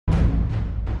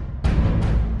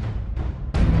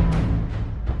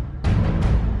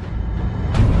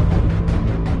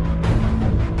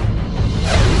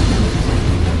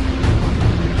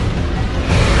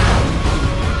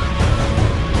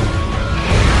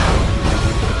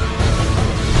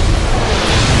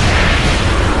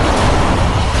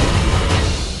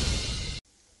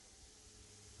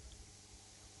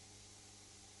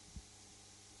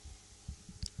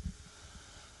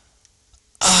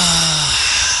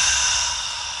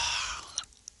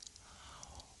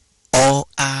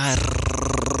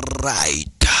Alright.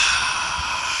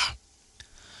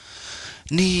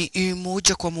 Ni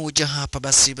moja kwa moja hapa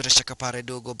basi bila shaka pale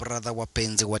dogo brother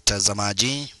wapenzi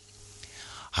watazamaji.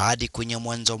 Hadi kwenye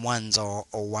mwanzo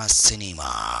wa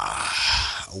sinema.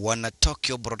 Wana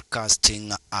Tokyo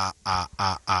Broadcasting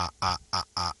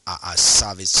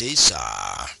Services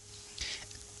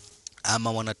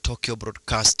ama wana Tokyo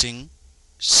Broadcasting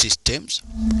Systems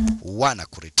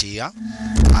wanakuletea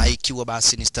ikiwa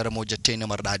basi ni stara moja tena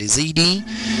maridadi zaidi,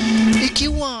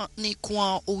 ikiwa ni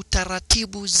kwa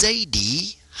utaratibu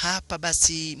zaidi. Hapa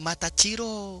basi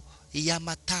Matachiro ya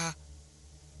Matato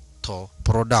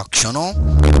Production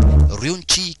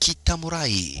Ryunchi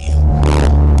Kitamurai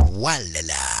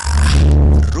walala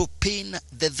Rupin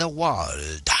the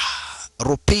World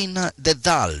Rupin the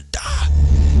World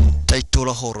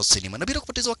title horror cinema. Na bila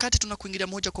kupoteza wakati tunakuingilia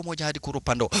moja kwa moja hadi kwa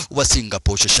upande wa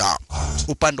Singapore shasha.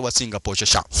 Upande wa Singapore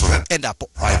shasha. Endapo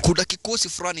kuna kikosi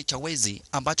fulani cha wezi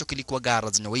ambacho kilikuwa gara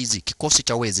zenye wezi, kikosi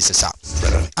cha wezi sasa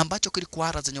ambacho kilikuwa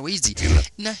gara zenye wezi,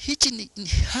 na hichi ni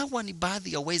hawa ni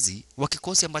baadhi ya wezi wa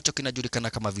kikosi ambacho kinajulikana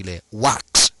kama vile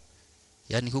wax.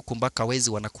 Yani huku mpaka wezi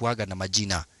wanakuaga na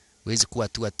majina. Wezi kuwa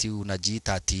tu ati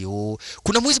unajiita ati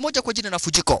kuna mwizi moja kwa jina la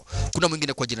Fujiko, kuna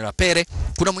mwingine kwa jina la Pere,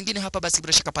 kuna mwingine hapa basi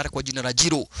bila shaka pale kwa jina la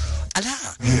Jiro. Ala,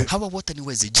 hawa wote ni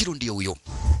wezi. Jiro ndio huyo.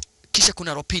 Kisha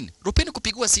kuna Ropin. Ropin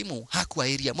kupigwa simu hakuwa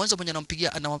area. Mwanzo mwenye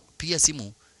anapigia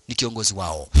simu ni kiongozi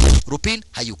wao. Ropin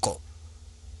hayuko.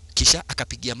 Kisha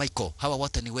akapigia Michael. Hawa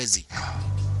wote ni wezi.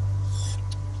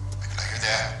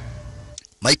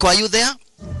 Michael, are you there?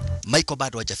 Michael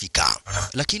bado hajafika.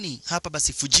 Lakini hapa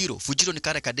basi Fujiro ni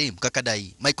kare kadem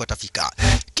kakadai Michael atafika.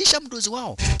 Kisha mdozi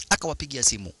wao akawapigia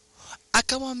simu.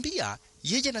 Akamwambia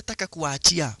yeye anataka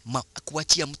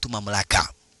kuachia mtu mamlaka.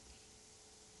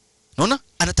 Unaona?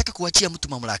 Anataka kuachia mtu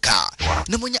mamlaka.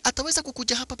 Na mwenye ataweza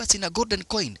kukuja hapa basi na golden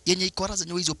coin yenye iko raza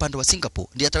nywizi upande wa Singapore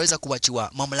ndiye ataweza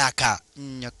kuachiwa mamlaka.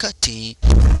 Nyakati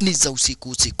ni za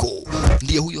usiku.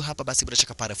 Ndiye huyo hapa basi bila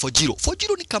shaka pale Fujiro.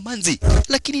 Fujiro ni kamanzi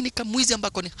lakini ni kamwizi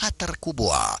ambako ni hatari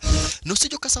kubwa. Na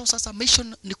usije ukasahau sasa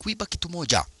mission ni kuiba kitu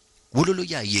moja. Wololo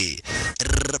yaye.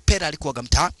 Pera alikuwa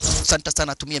gamta. Santa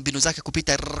sana tumia mbinu zake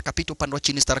kupita kapito upande wa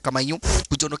chini star kama hiyo.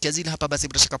 Kujondokea zile hapa basi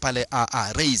bila shaka pale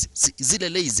raise. Zile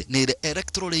lays ni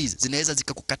electro lays zinaweza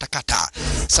zikakukatakata.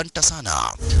 Santa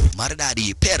sana.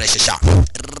 Maridadi Pera shasha.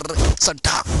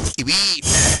 Santa. Iwi.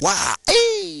 Wa.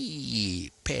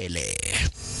 Pele.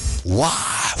 Wow.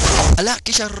 Ala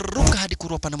kisha ruka hadi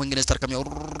kuropa na mwingine star kama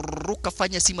ruka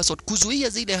fanya sima sort kuzuia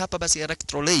zile hapa basi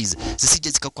electrolyze zisije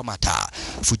zikakwamata.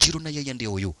 Fujiro na yeye ndio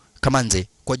huyo kamanze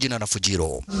kwa jina la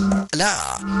Fujiro.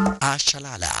 La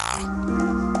ashalala.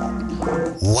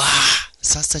 Wow.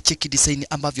 Sasa cheki design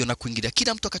ambavyo na kuingilia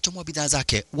kila mtu akachomoa bidhaa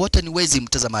zake. Wote ni wezi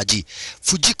mtazamaji.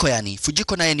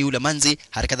 Fujiko naye ni yule manzi,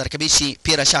 harakadha rakibishi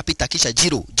pia shapita kisha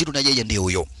Jiro na yeye ndio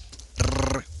huyo.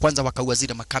 Kwanza wakaua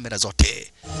zile makamera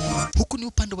zote. Huku ni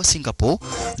upande wa Singapore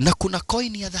na kuna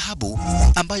coin ya dhahabu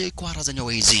ambayo iko hara za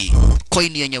wezi.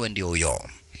 Coin yenyewe ndio huyo.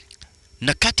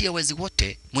 Na kati ya wezi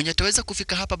wote mwenye ataweza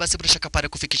kufika hapa basi bila shaka pale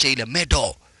kufikisha ile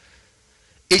medal.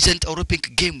 Agent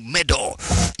Olympic Game Medal.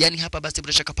 Yani hapa basi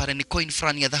bila shaka pale ni coin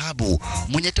fulani ya dhahabu.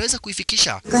 Mwenye ataweza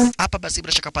kuifikisha hapa basi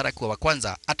bila shaka pale kwa wa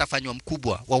kwanza atafanywa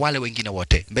mkubwa wa wale wengine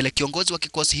wote. Mbele kiongozi wa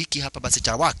kikosi hiki hapa basi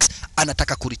cha Wax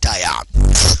anataka kuritaya.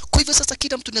 Kwa hivyo sasa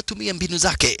kila mtu anatumia mbinu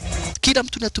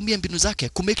zake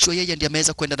ku make sure yeye ndiye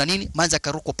ameweza kwenda na nini. Manza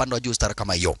akaruka upande wa juu stara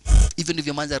kama hiyo. Hivyo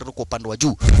ndivyo Manza aliruka upande wa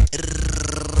juu.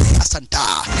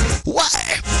 Asanta.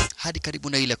 Wae. Hadi karibu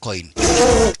na ile coin.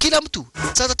 Kila mtu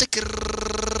sasa take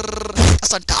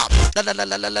asanta.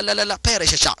 La Pere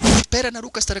shasha. Pere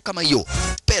naruka stara kama hiyo.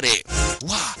 Pere.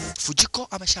 Fujiko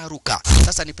amesharuka.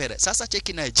 Sasa ni Pere. Sasa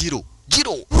cheki na Jiro.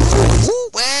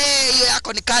 Hiyo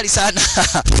yako ni kali sana.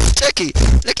 Cheki.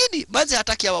 Lakini Manze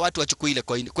hataki hawa watu wachukue ile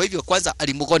coin. Kwa hivyo kwanza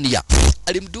alimgonia.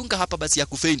 Alimdunga hapa basi ya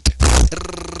kufaint.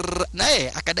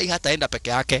 Naye akadai hata enda peke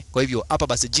yake. Kwa hivyo hapa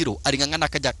basi Jiro alingangana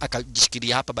akaja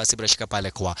akajishikilia hapa basi bila shaka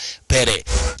pale kwa Pere.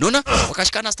 Unaona?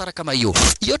 Wakashikana stara kama hiyo.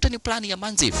 Yote ni plani ya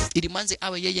Manze. Ili Manze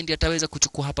awe yeye ndiye ataweza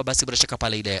kuchukua hapa basi bila shaka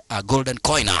pale ile golden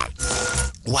coin.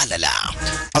 Walala.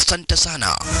 Asante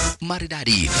sana.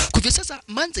 Maridadi. Kwa hivyo sasa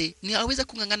Manze ni aweza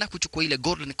kungangana kuchukua ile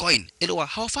golden coin. Elewa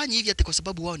hawafanyi hivi ati kwa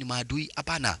sababu wao ni maadui.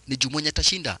 Hapana, ni mwenye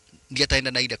atashinda ndiye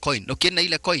ataenda na ile coin. Na ukienda na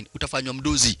ile coin utafanywa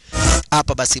mduzi.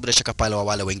 Hapa basi bila shaka pale wa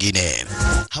wale wengine.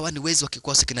 Hawa ni wezi wa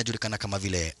kikosi kinajulikana kama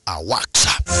vile Wax.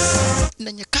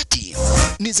 Na nyakati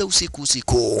ni za usiku.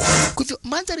 Kwa hivyo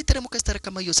Manza aliteremka stara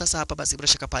kama hiyo. Sasa hapa basi bila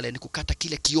shaka pale ni kukata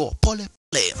kile kioo pole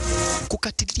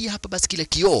kukatilia hapa basi kile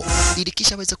kioo ili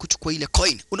kisha aweze kuchukua ile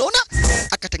coin. Unaona?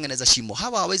 Akatengeneza shimo.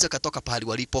 Hawa hawezi katoka pahali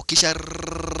walipo kisha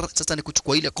sasa ni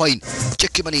kuchukua ile coin.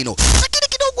 Cheki maneno. Lakini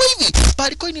kidogo hivi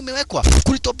pahali coin imewekwa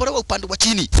kulitobolewa upande wa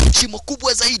chini. Shimo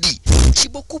kubwa zaidi.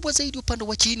 Shimo kubwa zaidi upande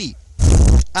wa chini.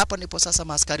 Hapa ndipo sasa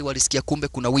maaskari walisikia kumbe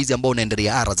kuna wizi ambao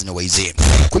unaendelea ara na waizi.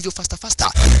 Kwa hivyo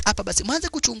faster hapa basi manze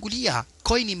kuchungulia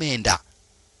coin imeenda.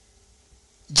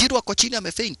 Jiro ako chini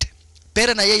amefaint.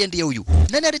 Pere na yeye ndiye huyu.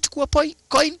 Nani alichukua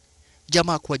coin?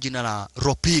 Jamaa kwa jina la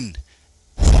Ropin.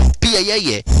 Pia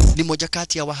yeye ni moja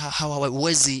kati ya hawa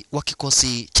wezi wa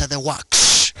kikosi cha The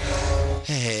Works.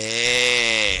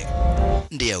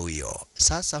 Ndiye huyo.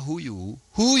 Sasa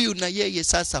huyu na yeye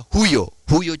sasa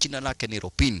huyo jina lake ni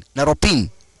Ropin. Na Ropin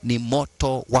ni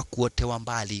moto wa kuotewa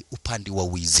mbali upande wa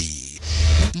wizi.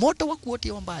 Moto wa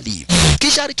kuotewa mbali.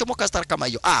 Kisha alichomoka star kama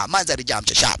hiyo. Manza alijam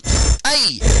chasha.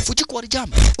 Fujiko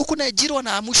alijam. Huku na Jiro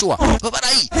anaamushwa.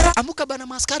 Babarai, amuka bana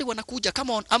maaskari wanakuja.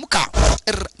 Come on, amuka.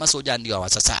 Masoja ndio hawa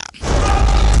sasa.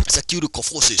 Security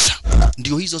forces.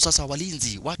 Ndio hizo sasa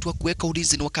walinzi, watu wa kuweka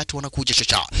ulinzi ni wakati wanakuja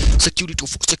shasha.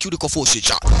 Security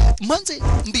forces. Manze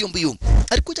mbio.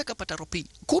 Alikuja kapata Ropin.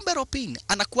 Kumbe Ropin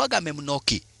anakuaga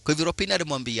amemnoki. Kwa hivyo Ropin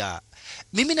alimwambia,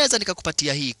 "Mimi naweza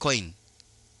nikakupatia hii coin.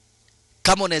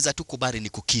 Kama unaweza tu kubali ni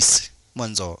kukiss.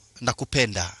 Mwanzo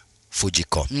nakupenda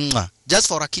Fujiko. Just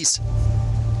for a kiss."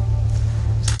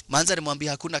 Manza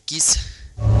alimwambia hakuna kiss.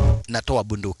 Natoa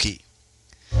bunduki.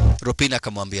 Ropin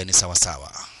akamwambia ni sawa.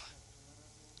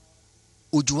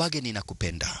 Ujuage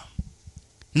ninakupenda.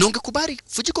 Na ungekubali,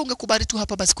 Fujiko ungekubali tu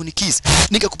hapa basi kunikiss.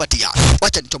 Ningekupatia.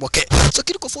 Wacha nichomoke. So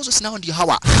kiliko forces nao ndio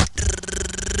hawa.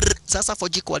 Sasa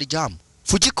Fujiko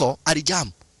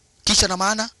alijam. Kisha na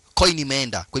maana coin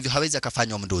imeenda. Kwa hivyo hawezi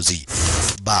akafanywa mdozi.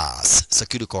 Bas,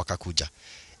 security wakakuja.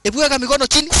 Ebu weka mikono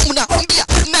chini. Mnaambia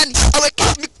nani aweke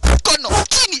mikono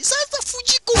chini? Sasa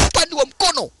Fujiko upande wa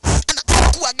mkono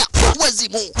anakuaga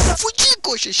wazimu.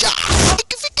 Fujiko shesha.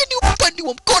 Ikifika ni upande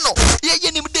wa mkono,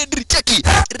 yeye ni mdedri cheki.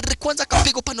 Kwanza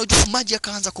kapiga upande juu, maji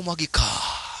yakaanza kumwagika.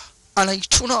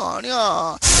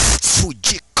 Anaichuna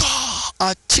Fujiko.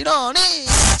 Atirani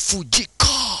Fujiko.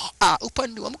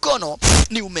 Upande wa mkono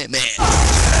ni umeme.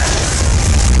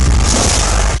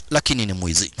 Lakini ni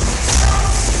mwizi.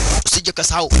 Usije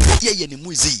kasahau yeye ni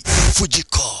mwizi.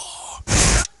 Fujiko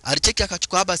alicheki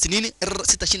akachukua basi nini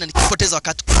sitashinda nikipoteza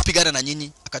wakati kupigana na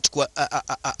nyinyi. Akachukua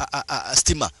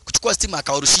stima. Kuchukua stima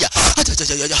akawarushia.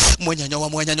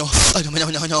 Mwenyanyo.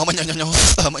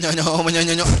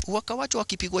 Wakawacho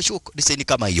wakipigwa shock design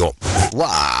kama hiyo.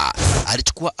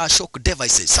 Alichukua shock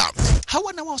devices.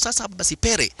 Hawa na wao sasa basi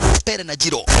Pere na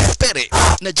Jiro.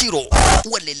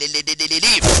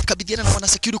 Walelelelelele. Kabidhiana na wana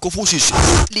security forces.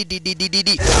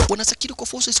 Wana security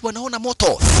forces wanaona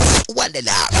moto.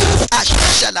 Walela.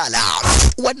 Ashalala.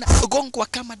 Wanagongwa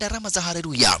kama darama za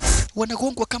haleluya.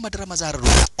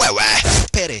 Wewe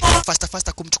Pere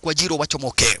fasta kumchukua Jiro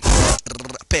wachomoke.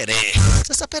 Pere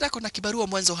sasa Pere ako na kibarua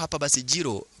mwanzo hapa basi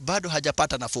Jiro bado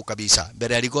hajapata nafuu kabisa.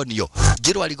 Mbele aligonio.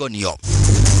 Jiro aligonio.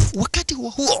 Wakati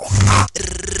huo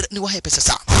ni wahepe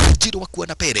sasa. Jiro wakuwa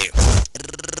na Pere.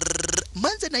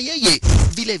 Manze na yeye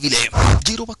vile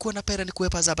Jiro wakuwa na Pere ni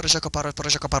kuepa za parasha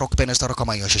kaparo kipena staro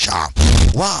kama hiyo shasha.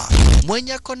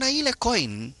 Mwenye kona ile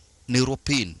coin ni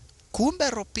Ropin. Kumbe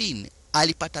Ropin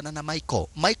alipatana na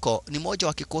Michael ni moja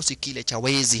wa kikosi kile cha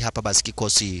wezi hapa basi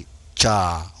kikosi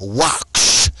cha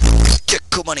Works.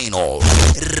 Cheki maneno.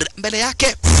 Mbele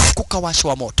yake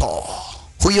kukawashwa moto.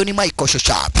 Huyo ni Michael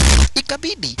shasha.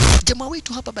 Ikabidi jamaa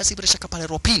wetu hapa basi bila shaka pale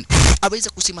Ropin aweze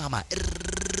kusimama.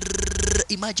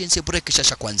 Emergency break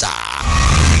shasha kwanza.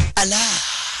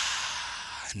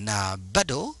 Na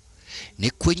bado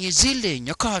ni kwenye zile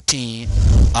nyakati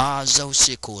za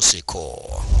usiku.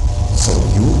 So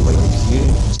you waited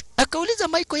here? Akauliza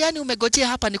Michael, yani umegojea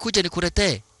hapa nikuje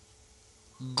nikuletee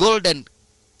golden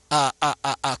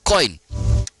coin?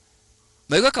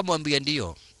 Michael akamwambia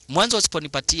ndio. Mwanzo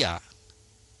usiponipatia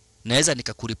naweza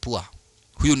nikakulipua.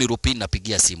 Huyu ni Ropin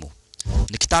napigia simu.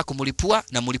 Nikitaka kumulipua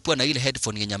na mulipua na ile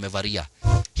headphone yenye amevalia.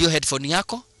 Hiyo headphone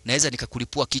yako naweza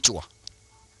nikakulipua kichwa.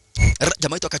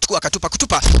 Jamaa wetu akachukua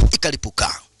akatupa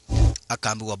ikalipuka.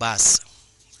 Akaambiwa basi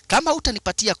kama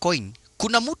utanipatia coin,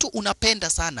 kuna mtu unapenda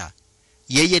sana.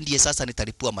 Yeye ndiye sasa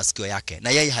nitalipua masikio yake na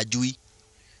yeye hajui.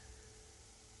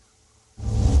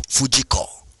 Fujiko.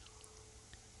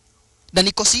 Na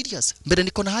niko serious, mbele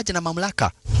niko na haja na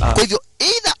mamlaka. Kwa hivyo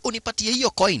either unipatie hiyo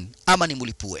coin ama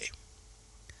nimulipue.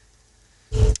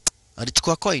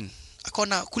 Alichukua coin.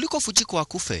 Akaona kuliko Fujiko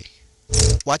akufe,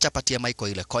 wacha patia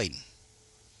Michael ile coin.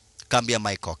 Kaambia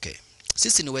Michael, okay,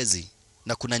 sisi ni wezi,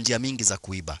 na kuna njia mingi za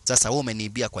kuiba. Sasa wewe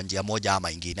umeniibia kwa njia moja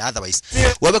ama ingine. Otherwise,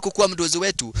 wewe kukuwa mdozi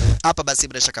wetu hapa basi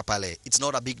bila shaka pale, it's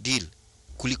not a big deal.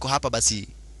 Kuliko hapa basi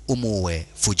umuue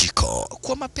Fujiko.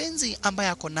 Kwa mapenzi ambayo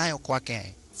yako nayo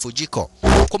kwake Fujiko.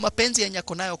 Kwa mapenzi yenye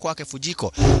yako nayo kwake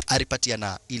Fujiko, alipatia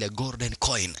na ile golden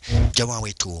coin jamaa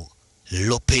wetu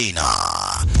Lupina.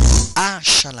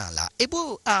 Shalala.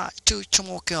 Ebu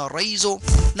tuchomoke Raizo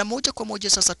na moja kwa moja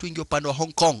sasa tuingie upande wa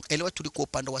Hong Kong. Elewa tulikuwa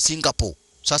upande wa Singapore.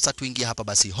 Sasa tuingie hapa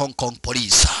basi Hong Kong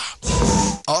Police.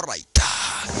 Alright.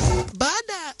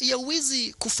 Baada ya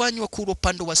wizi kufanywa kule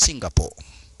upande wa Singapore,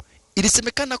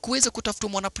 ilisemekana kuweza kutafuta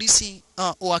mwanapolisi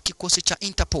wa kikosi cha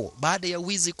Interpol baada ya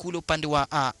wizi kule upande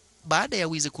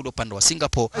wa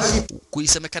Singapore.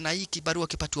 Kuisemekana hii kibarua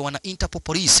kipatiwa wana Interpol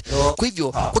Police. Kwa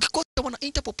hivyo kwa kikosi cha wana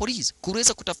Interpol Police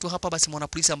kuweza kutafuta hapa basi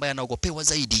mwanapolisi ambaye anaogopewa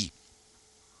zaidi.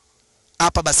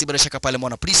 Hapa basi bila shaka pale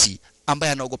mwanapolisi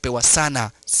ambaye anaogopewa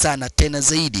sana sana tena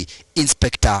zaidi,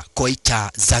 Inspector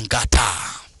Koicha Zangata.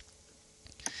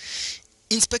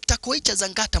 Inspector Koicha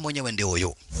Zangata mwenyewe ndio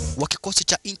huyo wa kikosi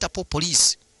cha Interpol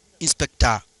Police.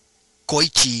 Inspector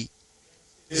Koichi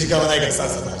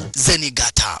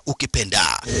Zenigata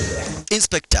ukipenda.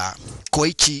 Inspector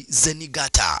Koichi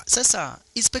Zenigata. Sasa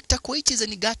Inspector Koichi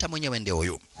Zenigata mwenyewe ndio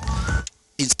huyo.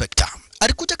 Inspector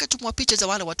alikuja akatumwa picha za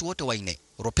wale watu wote waine,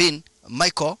 Ropin,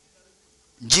 Michael,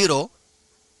 Jiro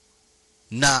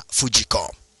na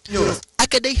Fujiko.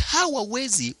 Akadai hawa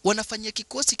wezi wanafanyia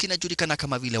kikosi kinajulikana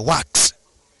kama vile Wax.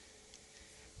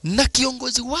 Na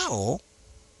kiongozi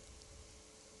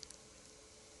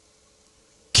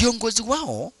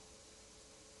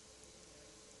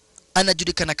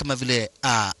anajulikana kama vile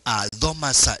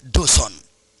Thomas Dawson.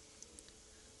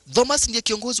 Thomas ndiye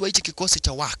kiongozi wa hichi kikosi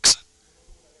cha Wax.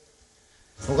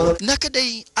 Na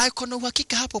kadai aikona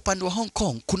uhakika hapo upande wa Hong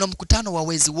Kong kuna mkutano wa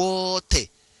wezi wote.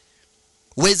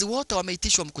 Wezi wote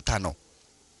wameitishwa mkutano.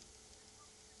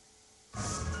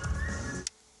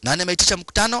 Nani ameitisha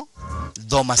mkutano?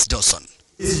 Thomas Dawson.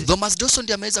 Thomas Dawson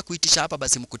ndiye ameweza kuitisha hapa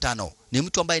basi mkutano. Ni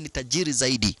mtu ambaye ni tajiri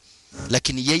zaidi,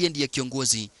 lakini yeye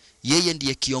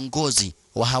ndiye kiongozi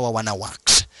wa hawa wana Wax.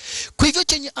 Kwa hivyo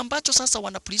chenye ambacho sasa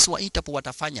wana polisi wa Interpol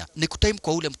watafanya ni kutime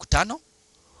kwa ule mkutano,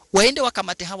 waende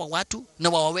wakamate hawa watu na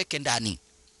wawaweke ndani.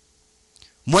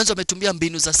 Mwanzo wametumia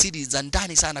mbinu za siri za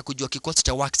ndani sana kujua kikosi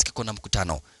cha Wax kiko na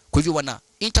mkutano. Kwa hivyo wana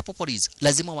Interpol Police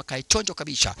lazima wakae chonjo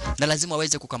kabisa na lazima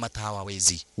waweze kukamata hawa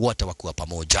wezi wote wakiwa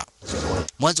pamoja.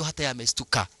 Mwanzo hata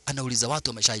yamestuka, anauliza watu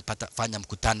wameshaipata fanya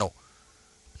mkutano.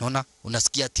 Unaona?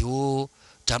 Unasikia ati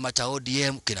chama cha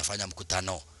ODM kinafanya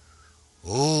mkutano.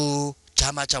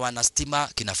 Chama cha wanastima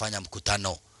kinafanya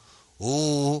mkutano.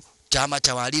 Chama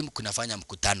cha walimu kinafanya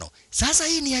mkutano. Sasa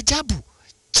hii ni ajabu.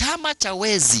 Chama cha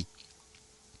wezi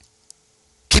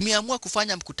kimeamua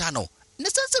kufanya mkutano. Na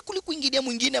sasa kulikuingilia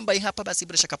mwingine ambaye hapa basi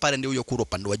bila shaka pale ndio huyo kuro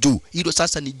pande wa juu. Hilo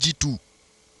sasa ni jitu.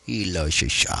 Hilo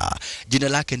shisha. Jina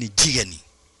lake ni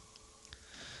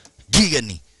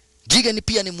Gigani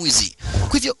pia ni mwizi.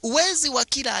 Kwa hivyo uwezi wa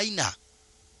kila aina.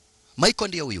 Michael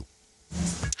ndio huyu.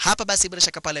 Hapa basi bila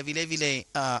shaka pale vile vile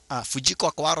Fujiko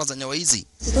akawara za nyawa hizi.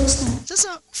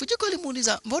 Sasa Fujiko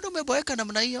alimuuliza, "Mbona umeboeka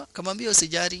namna hiyo?" Akamwambia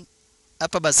usijari.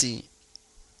 Hapa basi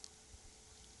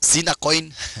sina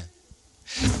coin.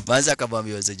 Baza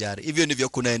akamwambia usijari. Hivyo ndivyo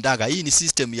kunaendaga. Hii ni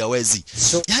system ya wezi.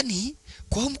 Yaani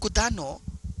kwa mkutano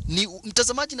ni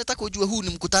mtazamaji, nataka ujue huu ni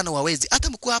mkutano wa wezi. Hata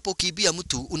mkuu hapo ukiibia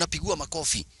mtu unapigwa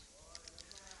makofi.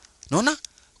 Unaona?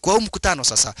 Kwa huu mkutano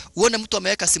sasa, uone mtu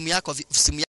ameweka simu yake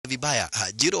vibaya,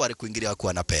 Jiro wale kuingilia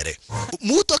kuwa na pere.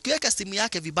 Mtu akiweka simu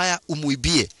yake vibaya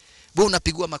umuibie, wewe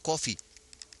unapigwa makofi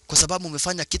kwa sababu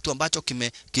umefanya kitu ambacho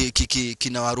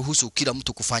kinawaruhusu kila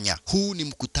mtu kufanya. Huu ni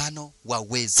mkutano wa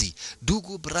wezi.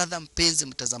 Ndugu brother mpenzi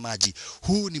mtazamaji,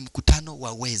 huu ni mkutano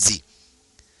wa wezi.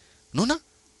 Unaona?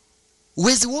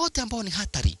 Wezi wote ambao ni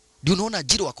hatari. Ndio unaona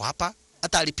Jiro wako hapa,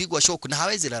 hata alipigwa shock na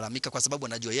hawezi lalamika kwa sababu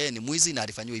anajua yeye ni mwizi na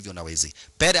alifanywa hivyo na wezi.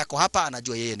 Pere yako hapa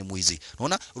anajua yeye ni mwizi.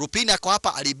 Unaona? Rupini yako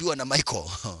hapa alibiwa na Michael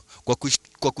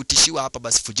kwa kutishiwa hapa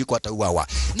basi Fujiko atauawa.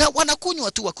 Na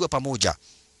wanakunywa tu wakiwa pamoja.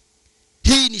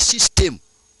 Hii ni system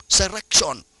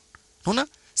selection. Unaona?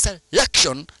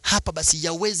 Selection hapa basi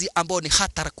ya wezi ambao ni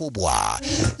hatari kubwa.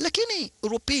 Lakini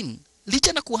Rupin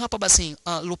licha na kuwa hapa basi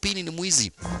Lupini ni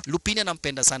mwizi. Lupini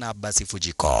anampenda sana hapa basi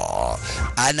Fujiko.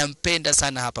 Anampenda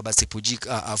sana hapa basi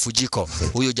Fujiko.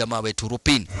 Huyo jamaa wetu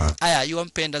Lupini.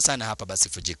 Yuampenda sana hapa basi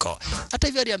Fujiko. Hata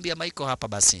hivyo aliambia Michael hapa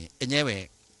basi, enyewe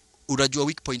unajua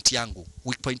weak point yangu.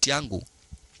 Weak point yangu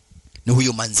ni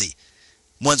huyo manzi.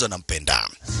 Mwanzo anampenda.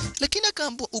 Lakini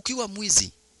akaambia ukiwa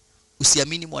mwizi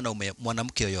usiamini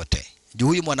mwanamke yoyote. Juu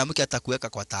huyu mwanamke atakuweka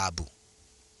kwa taabu.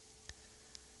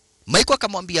 Michael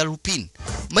akamwambia Lupin,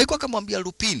 Maiko akamwambia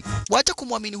Lupin, wacha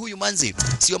kumwamini huyu manzi,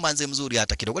 sio manzi mzuri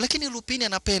hata kidogo. Lakini Lupin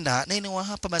anapenda neno wa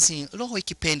hapa basi, roho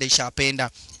ikipenda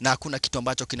ishapenda na hakuna kitu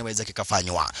ambacho kinaweza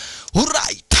kikafanywa.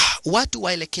 Alright, watu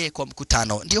waelekee kwa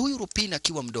mkutano. Ndio huyu Lupin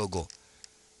akiwa mdogo.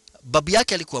 Babu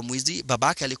yake alikuwa mwizi,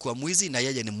 babake alikuwa mwizi na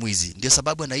yeye ni mwizi. Ndio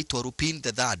sababu anaitwa Lupin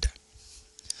the Third.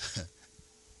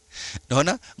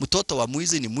 Naona mtoto wa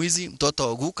mwizi ni mwizi, mtoto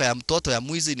wa guka ya mtoto ya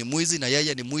mwizi ni mwizi na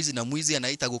yeye ni mwizi na mwizi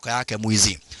anaita guka yake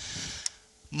mwizi.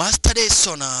 Master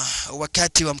Desona,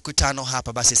 wakati wa mkutano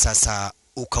hapa basi sasa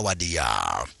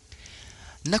ukawadia.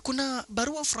 Na kuna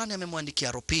barua fulani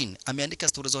amemwandikia Lupin, ameandika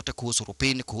stori zote kuhusu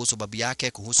Lupin, kuhusu babu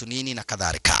yake, kuhusu nini na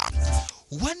kadhalika.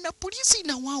 Wana polisi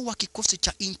na wao wa kikosi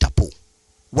cha Interpol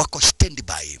wako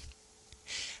standby.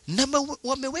 Na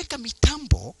wameweka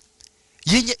mitambo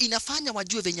yenye inafanya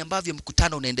wajue venye ambavyo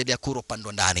mkutano unaendelea kuro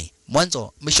upande ndani.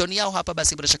 Mwanzo mission yao hapa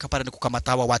basi bila shaka pale ni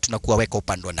kukamata watu na kuwaweka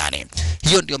upande ndani.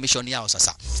 Hiyo ndio mission yao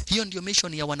sasa. Hiyo ndio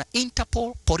mission ya wana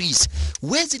Interpol police.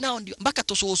 Wezi nao ndio mpaka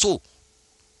tososo.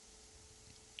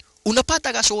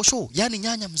 Unapata gashoso, yani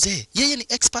nyanya mzee. Yeye ni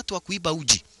expert wa kuiba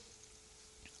uji.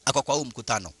 Ako kwa huu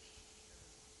mkutano.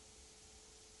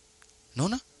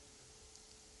 Unaona?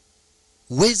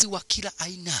 Wezi wa kila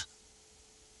aina.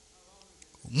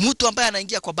 Mtu ambaye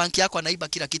anaingia kwa banki yako anaiba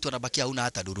kila kitu, anabakia huna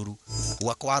hata dururu.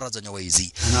 Wako ara za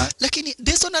wezi. Lakini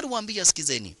Desona aliwaambia,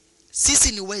 sikizeni,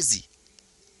 sisi ni wezi.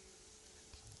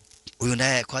 Huyu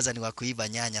naye kwanza ni wa kuiba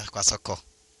nyanya kwa soko.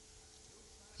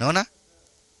 Unaona?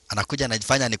 Anakuja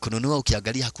anajifanya ni kununua,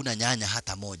 ukiangalia hakuna nyanya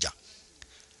hata moja.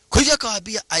 Kwa hivyo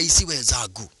akawaambia, aisiwe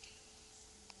zangu.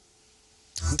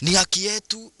 Ni haki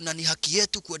yetu na ni haki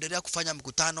yetu kuendelea kufanya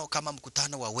mkutano kama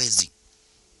mkutano wa wezi.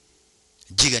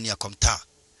 Jiga ni ya kwa mtaa.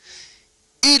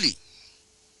 Ili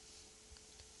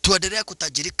tuendelee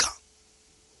kutajirika.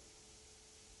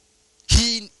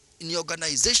 Hii ni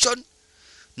organization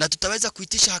na tutaweza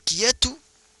kuitisha haki yetu,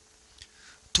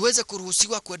 tuweze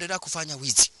kuruhusiwa kuendelea kufanya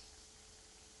wizi.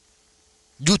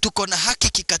 Juu tuko na haki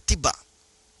kikatiba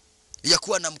ya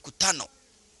kuwa na mkutano.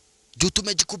 Juu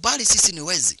tumejikubali sisi ni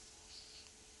wezi.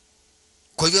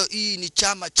 Kwa hivyo hii ni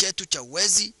chama chetu cha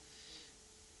wezi.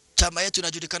 Chama yetu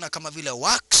inajulikana kama vile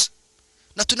Wax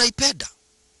na tunaipenda.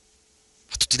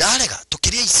 Tutidarega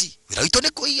tukiria isi wira itone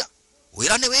kuia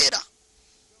wira ne wira.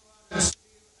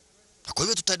 Kwa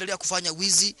hivyo tutaendelea kufanya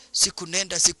wizi siku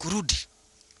nenda siku rudi.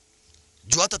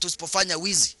 Juu hata tusipofanya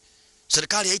wizi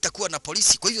serikali haitakuwa na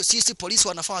polisi. Kwa hivyo sisi polisi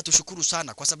wanafaa tushukuru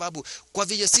sana, kwa sababu kwa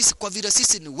vile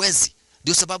sisi ni wezi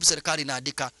ndio sababu serikali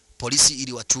inaandika polisi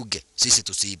ili wachunge sisi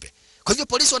tusiibe. Kwa hivyo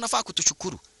polisi wanafaa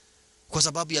kutushukuru kwa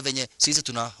sababu ya venye sisi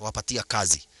tunawapatia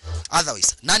kazi.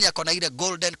 Otherwise, nani ako na ile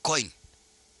golden coin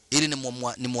ili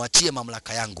nimwachie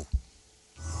mamlaka yangu?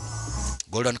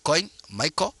 Golden coin,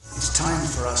 Michael. It's time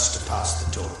for us to pass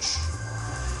the torch.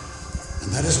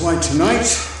 And that is why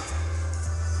tonight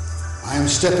I am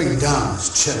stepping down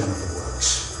as chairman of the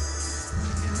works.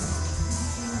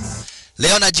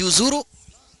 Leo najiuzuru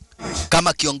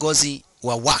kama kiongozi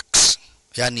wa Wax,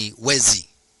 yani wezi.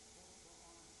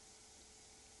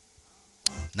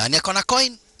 Nani ako na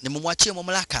coin? Nimemwachia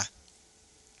mamlaka.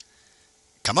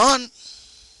 Come on.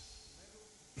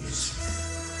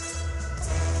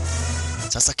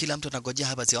 Sasa kila mtu anagojea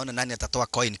hapa sione nani atatoa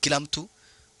coin. Kila mtu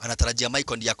anatarajia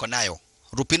Michael ndiye ako nayo.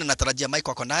 Lupin anatarajia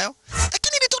Michael ako nayo.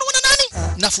 Lakini nitolewa na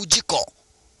nani? Na Fujiko.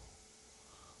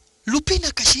 Lupin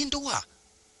akashindwa.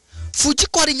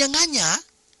 Fujiko alinyang'anya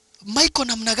Michael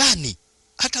namna gani?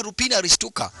 Hata Lupin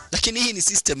alishtuka. Lakini hii ni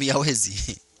system ya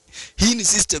wezi. Hii ni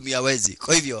system ya wezi.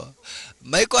 Kwa hivyo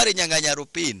Michael alinyang'anya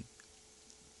Lupin.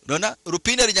 Unaona?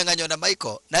 Lupin alinyang'anywa na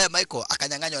Michael, naye Michael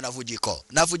akanyang'anywa na Fujiko.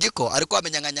 Na Fujiko alikuwa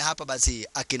amenyang'anya hapa basi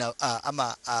akina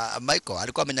Michael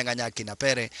alikuwa amenyang'anya akina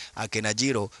Pere, akina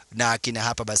Jiro na akina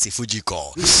hapa basi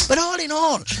Fujiko. But all in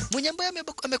all, mwenye ambaye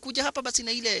amekuja hapa basi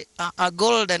na ile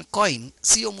golden coin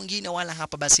sio mwingine wala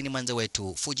hapa basi ni mwanzo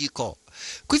wetu Fujiko.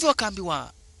 Kwa hivyo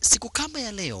wakaambiwa siku kama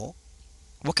ya leo,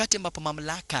 wakati ambapo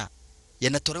mamlaka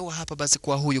yanatolewa hapa basi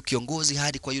kwa huyu kiongozi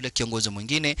hadi kwa yule kiongozi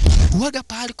mwingine, huaga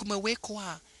pahali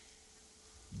kumewekwa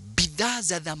bidhaa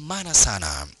za dhamana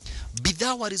sana.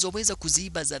 Bidhaa walizoweza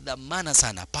kuziiba za dhamana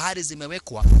sana, pahali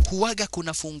zimewekwa huaga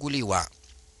kunafunguliwa.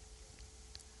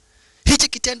 Hichi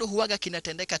kitendo huaga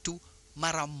kinatendeka tu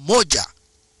mara moja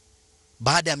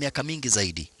baada ya miaka mingi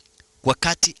zaidi,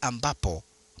 wakati ambapo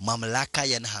mamlaka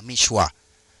yanahamishwa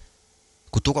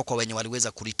kutoka kwa wenye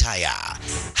waliweza kuritaya.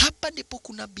 Hapa ndipo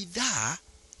kuna bidhaa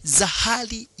za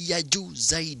hali ya juu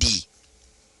zaidi,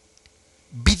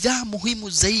 bidhaa muhimu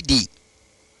zaidi,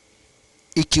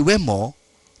 ikiwemo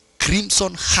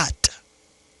Crimson Heart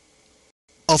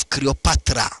of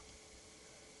Cleopatra.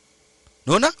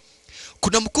 Unaona?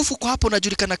 Kuna mkufu kwa hapo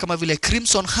unajulikana kama vile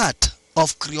Crimson Heart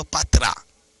of Cleopatra.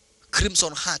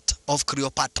 Crimson Heart of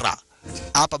Cleopatra.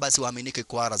 Hapa basi waaminike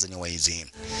kwa ara zenye waizi.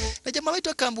 Na jamaa wetu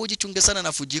akaambia ujichunge sana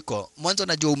na Fujiko. Mwanzo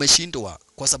najua umeshindwa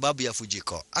kwa sababu ya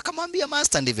Fujiko. Akamwambia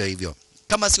master ndivyo hivyo.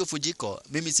 Kama sio Fujiko,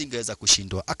 mimi singeweza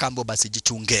kushindwa. Akaambia basi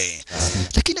jichunge.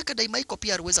 Lakini akadai Michael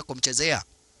pia aliweza kumchezea.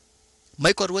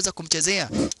 Michael aliweza kumchezea.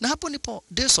 Na hapo nipo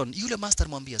Jason yule master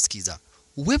mwambia sikiza.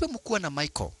 Wewe mkuwa na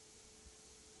Michael,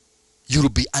 you'll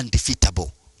be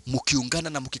undefeatable. Mkiungana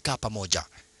na mkikaa pamoja.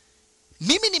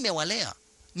 Mimi nimewalea.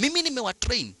 Mimi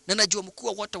nimewatrain na najua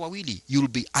mkuu wote wawili you'll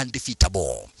be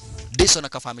undefeatable. Jason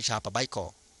akafahamisha hapa Michael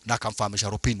na akamfahamisha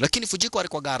Rupin, lakini Fujiko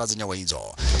alikuwa gara zenyewe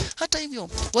hizo. Hata hivyo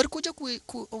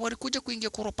walikuja kuingia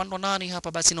kuropandwa nani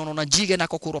hapa basi na unaona Jigen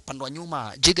ako kuropandwa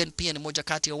nyuma. Jigen pia ni moja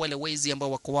kati ya wale wezi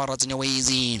ambao wako wara zenyewe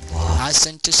hizi.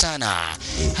 Asante sana.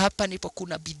 Hapa nipo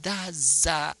kuna bidhaa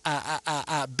za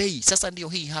bei. Sasa ndio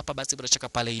hii hapa basi bila shaka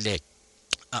pale ile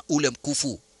ule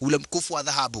mkufu wa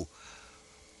dhahabu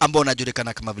ambao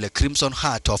unajulikana kama vile Crimson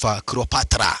Heart of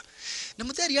Cleopatra. Na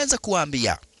mzee alianza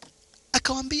kuambia,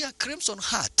 akawaambia Crimson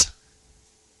Heart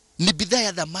ni bidhaa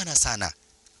ya dhamana sana.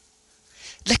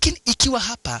 Lakini ikiwa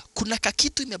hapa kuna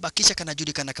kakitu imebakisha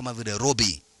kanajulikana kama vile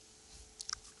Ruby.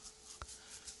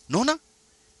 Naona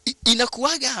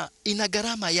inakuwaga ina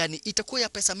gharama, yani itakuwa ya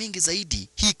pesa mingi zaidi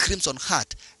hii Crimson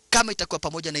Heart kama itakuwa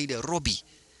pamoja na ile Ruby.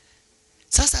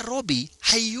 Sasa Ruby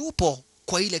hayupo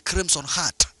kwa ile Crimson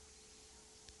Heart.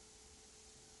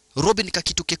 Ruby ni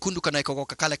kakitu kekundu kanaika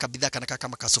kale kabidhaa kanakaa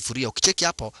kama kasufuria. Ukicheki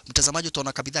hapo mtazamaji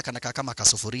utaona kabidhaa kanakaa kama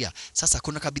kasufuria. Sasa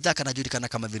kuna kabidhaa kanajulikana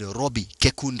kama vile Ruby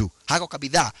kekundu. Hako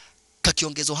kabidhaa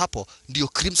kakiongezo hapo ndio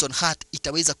Crimson Heart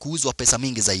itaweza kuuzwa pesa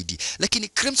mingi zaidi. Lakini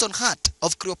Crimson Heart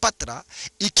of Cleopatra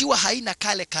ikiwa haina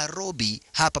kale ka Ruby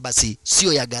hapa basi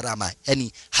sio ya gharama.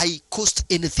 Yani hai cost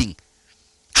anything.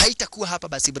 Haitakuwa hapa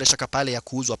basi bila shaka pale ya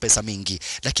kuuzwa pesa mingi.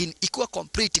 Lakini ikiwa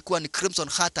complete kuwa ni Crimson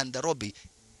Heart and the Ruby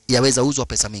yaweza uzwa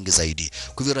pesa mingi zaidi.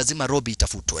 Kwa hivyo lazima Ruby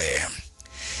itafutwe.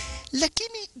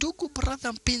 Lakini ndugu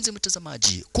brother mpenzi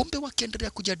mtazamaji, kumbe wakiendelea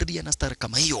kujadilia na stara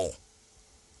kama hiyo,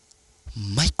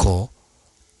 Michael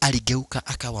aligeuka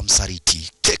akawa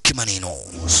msaliti. Keki maneno.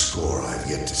 Score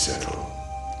I've yet to settle.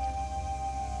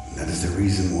 And that is the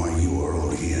reason why you are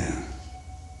all here.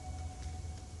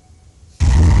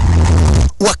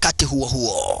 Wakati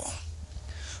huo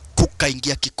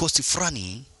kukaingia kikosi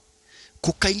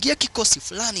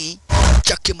fulani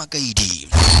cha kimagaidi.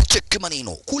 Cheki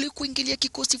maneno. Kule kuingilia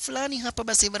kikosi fulani hapa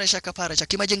basi bila shaka para cha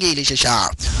kimajengele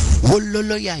shasha.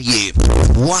 Wololo yaye.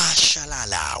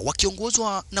 Washalala.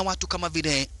 Wakiongozwa na watu kama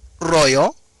vile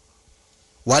Royo.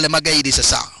 Wale magaidi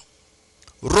sasa.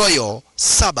 Royo,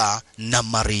 Saba na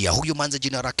Maria. Huyo manza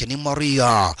jina lake ni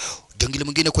Maria. Jangili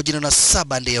mwingine kwa jina na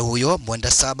Saba ndiye huyo,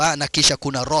 mwenda Saba, na kisha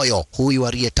kuna Royo, huyu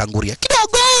aliyetangulia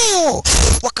kidogo.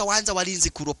 Wakaanza walinzi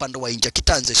kuropanda wa nje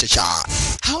kitanze shasha.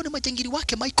 Hao ni majangili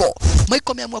wake Michael.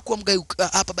 Michael ameamua kuwa mgai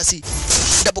hapa basi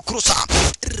double crosser.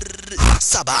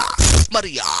 Saba,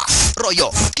 Maria,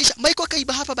 Royo. Kisha Michael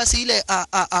kaiba hapa basi ile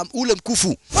ule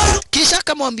mkufu. Kisha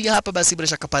kamwambia hapa basi bila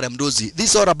shaka pale mdozi,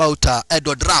 this all about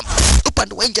Edward Ram.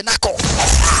 Upande wa nje nako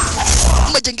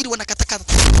majangili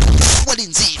wanakatakata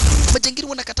walinzi. Majangili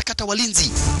wanakatakata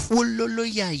walinzi. Wololo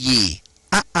yaye.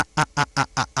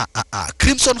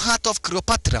 Crimson Heart of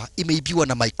Cleopatra imeibiwa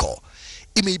na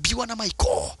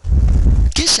Michael.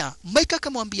 Kisha Michael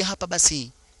akamwambia hapa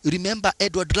basi, remember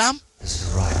Edward Lam? That's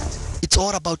right. It's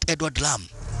all about Edward Lam.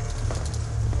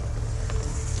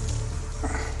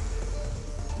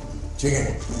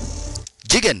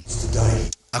 Jigen.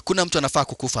 Hakuna mtu anafaa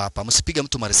kukufa hapa. Msipige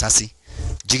mtu marisasi.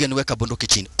 Jigen weka bunduki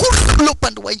chini. Kulo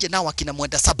pande wa nje nao akina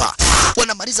mwenda Saba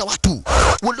wanamaliza watu.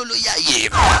 Wololo yaye.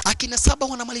 Akina Saba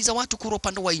wanamaliza watu kuro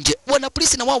pande wa nje. Wana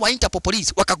polisi na wao wa Interpol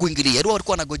police wakakuingilia. Ndio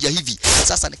walikuwa wanagojea hivi.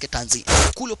 Sasa ni ketanzi.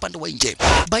 Kulo pande wa nje.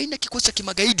 Baina kikosi cha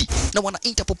kimagaidi na wana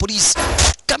Interpol police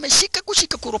kameshika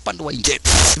kushika kuro pande wa nje.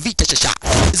 Vita chasha.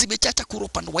 Zimechacha kuro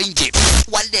pande wa nje.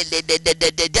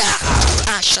 Walelelelelelelele.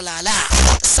 Ashalala.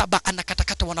 Saba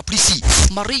anakatakata wana polisi.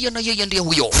 Maria na yeye ndiye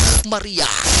huyo. Maria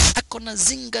akona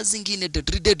zinga zingine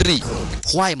dedri.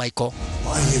 Why Michael?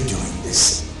 Why are you doing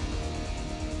this?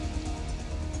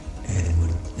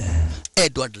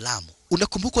 Edward Lam.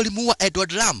 Unakumbuka ulimuua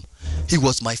Edward Lam? He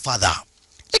was my father.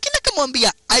 Lakini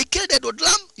akamwambia, I killed Edward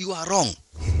Lam, you are wrong.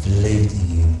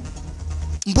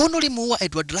 Mbona ulimuua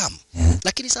Edward Lam?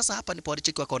 Lakini sasa hapa nipo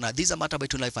walicheki wakaona these are matter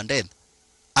between life and death.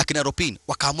 Akina Rupin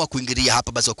wakaamua kuingilia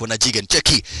hapa basi wakaona Jigen.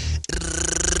 Cheki.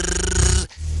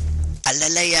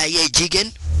 Alalaya ye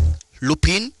Jigen,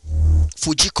 Lupin,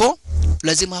 Fujiko,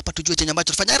 lazima hapa tujue chenye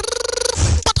ambacho tufanya.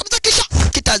 Pata mtakisha.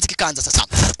 kitanzi kikaanza sasa.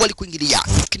 Walikuingilia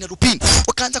kina Lupin,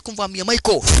 wakaanza kumvamia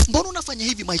Michael. Mbona unafanya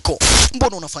hivi Michael?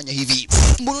 Mbona unafanya hivi?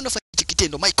 Mbona unafanya hichi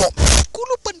kitendo Michael?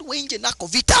 Kule upande wa nje nako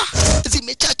vita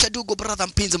zimechacha dugo brother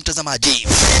mpenzi mtazamaji.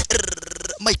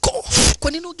 Michael,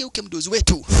 kwa nini ugeuke mdozi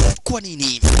wetu? Kwa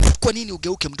nini? Kwa nini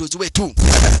ugeuke mdozi wetu?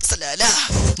 Salala,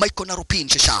 Michael na Lupin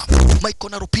shasha.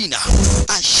 Michael na Lupin.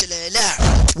 Ashalala,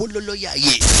 wololo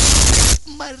yaye.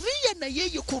 Maria na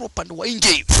yeye kuro upande wa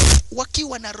nje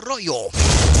wakiwa na Royo.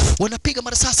 Wanapiga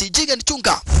marasasi. Jigen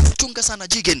chunga. Chunga sana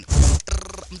Jigen.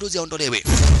 Mdozi aondolewe.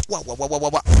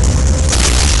 Wa.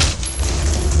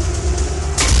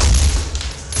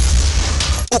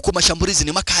 Huko mashambulizi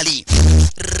ni makali.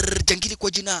 Jangili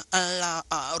kwa jina la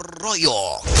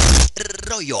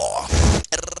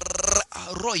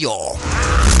Royo.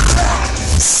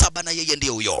 Saba na yeye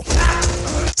ndio huyo.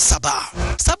 Saba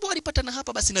walipatana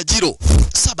hapa basi na Jiro.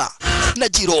 Saba na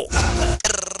Jiro.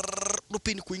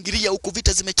 Lupin kuingilia huko,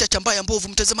 vita zimechacha mbaya mbovu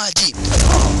mtazamaji.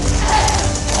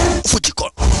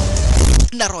 Fujiko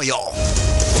na Royo.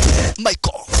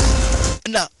 Michael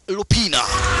na Lupina.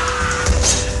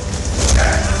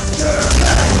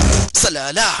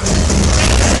 Salala.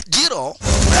 Jiro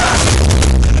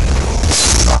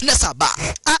na Saba.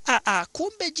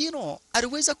 Kumbe Jiro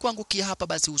aliweza kuangukia hapa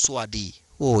basi uswadi.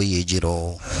 Oye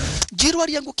Jiro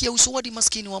aliangukia uswadi,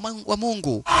 maskini wa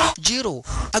Mungu. Jiro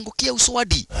angukia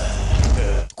uswadi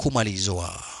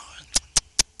kumalizwa.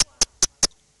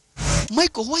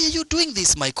 Michael, why are you doing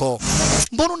this Michael?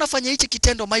 Mbona unafanya hichi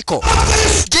kitendo Michael?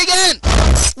 Jigen!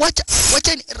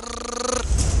 Wacheni.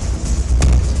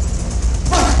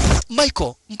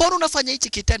 Michael, mbona unafanya hichi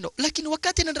kitendo? Lakini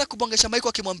wakati anaendelea kubongesha Michael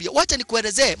akimwambia, "Wacha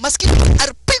nikuelezee." Maskini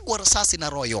alipigwa risasi na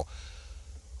Royo.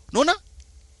 Unaona?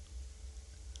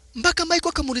 Mpaka Michael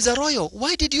akamuuliza Royo,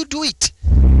 "Why did you do it?"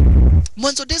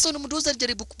 Mwanzo Deson mduzi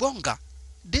alijaribu kubonga.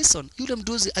 Yule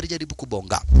mduzi alijaribu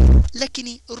kubonga.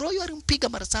 Lakini Royo alimpiga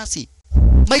marasasi.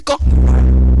 Michael,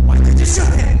 "Why did you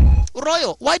shoot him?"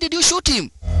 Royo, "Why did you shoot him?"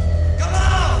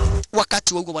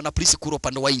 Wakati wao wana polisi kuro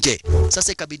upande wa nje.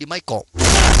 Sasa ikabidi Michael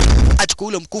achukue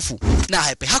ule mkufu na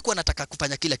hepe. Hakuwa anataka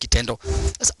kufanya kila kitendo.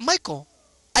 Sasa Michael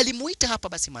alimuita hapa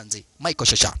basi manzi. Michael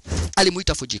shasha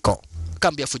alimuita Fujiko.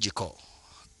 Kambia Fujiko,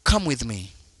 "Come with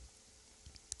me.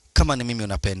 Kama ni mimi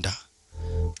unapenda,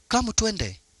 kama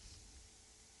tuende."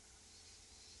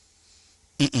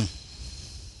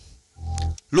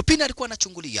 Lupin alikuwa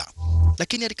anachungulia,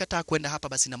 lakini alikataa kwenda hapa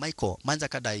basi na Michael. Manza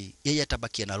kadai yeye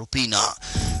atabakia na Lupina.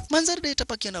 Manzarida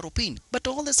itapakia na Lupin, but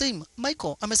all the same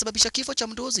Michael amesababisha kifo cha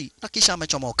mdozi na kisha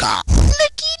amechomoka.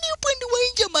 Lakini upande wa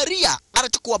nje Maria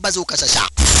anachukua bazuka shasha.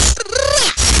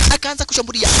 Akaanza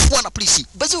kushambulia wana polisi.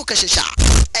 Bazuka shasha.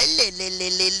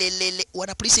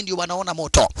 Wana polisi ndio wanaona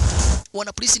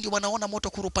moto.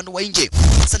 Kuru upande wa nje.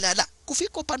 Salala,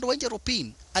 kufika upande wa nje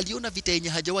Lupin aliona vita yenye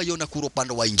hajawahi ona kuru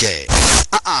upande wa nje.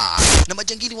 Na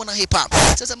majangili wanahepa.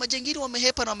 Sasa majangili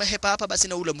wamehepa hapa basi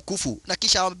na ule mkufu, na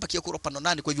kisha wamebakia kuru upande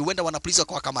nani, kwa hivyo huenda wana polisi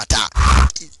kwa kamata.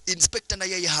 Inspector na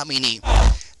yeye hamini.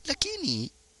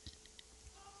 Lakini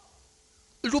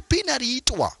Lupin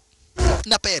aliitwa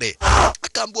na Pere.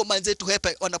 Akaambiwa manzetu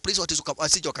hepa, wana polisi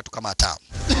wasije wakatukamata.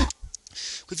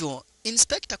 Kwa hivyo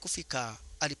inspector kufika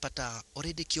alipata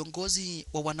already kiongozi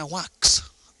wa wana wax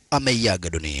ameiaga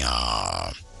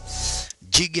dunia.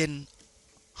 Jigen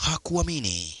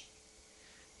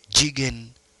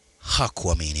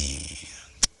hakuamini.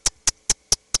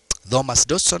 Thomas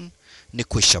Dawson ni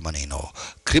kwisha maneno.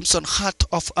 Crimson Heart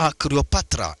of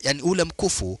Cleopatra, yani ule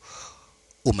mkufu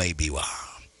umeibiwa.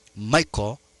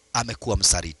 Michael amekuwa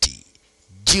msaliti.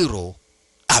 Jiro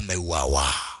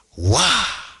ameuawa.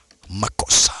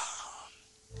 Makosa.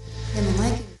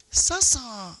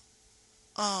 Sasa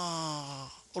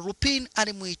Lupin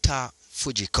alimuita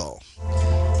Fujiko.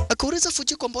 Akauliza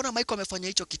Fujiko, mbona Michael amefanya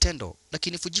hicho kitendo?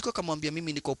 Lakini Fujiko akamwambia,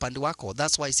 mimi niko upande wako,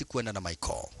 that's why sikuenda na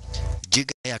Michael.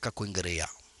 Jigen akakuingilia.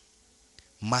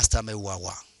 Master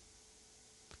ameuawa.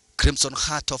 Crimson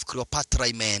Heart of Cleopatra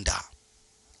imeenda.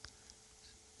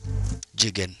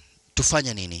 Jigen,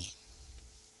 tufanya nini?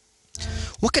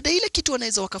 Wakadai ile kitu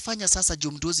wanaweza wakafanya sasa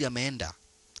juu mduzi ameenda.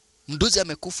 Mduzi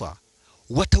amekufa.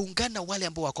 Wataungana wale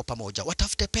ambao wako pamoja.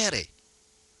 Watafute Pere.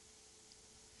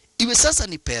 Iwe sasa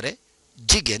ni Pere,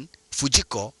 Jigen,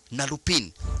 Fujiko na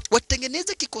Lupin.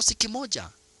 Watengeneze kikosi kimoja.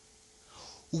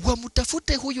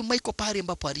 Wamtafute huyu Michael pale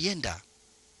ambapo alienda.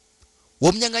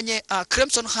 Wamnyang'anye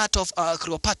Crimson Heart of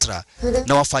Cleopatra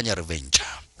na wafanye revenge.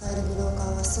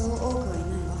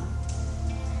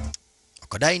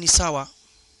 Wakadai ni sawa.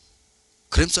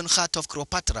 Crimson Heart of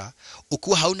Cleopatra,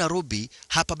 ukiwa hauna ruby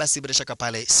hapa basi bila shaka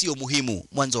pale sio muhimu.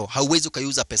 Mwanzo hauwezi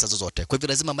ukaiuza pesa zozote. Kwa hivyo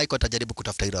lazima Michael atajaribu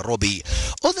kutafuta ile ruby.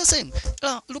 All the same,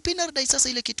 Lupin anadai sasa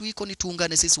ile kitu iko ni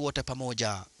tuungane sisi wote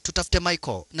pamoja. Tutafute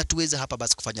Michael na tuweze hapa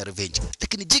basi kufanya revenge.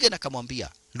 Lakini Jigen akamwambia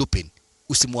Lupin,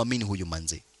 usimuamini huyu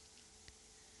manzi.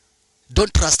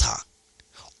 Don't trust her.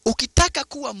 Ukitaka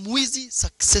kuwa mwizi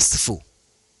successful,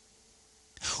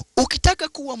 ukitaka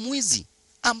kuwa mwizi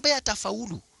ambaye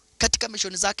atafaulu katika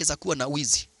mishoni zake za kuwa na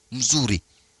wizi mzuri,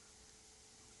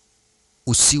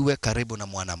 usiwe karibu na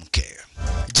mwanamke.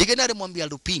 Jigen alimwambia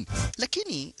Lupin,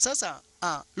 lakini sasa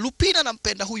Lupin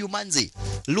anampenda huyu manzi.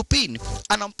 Lupin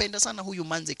anampenda sana huyu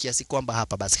manzi kiasi kwamba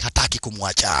hapa basi hataki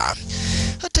kumwacha.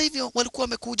 Hata hivyo walikuwa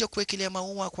wamekuja kuwekelea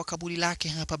maua kwa kaburi lake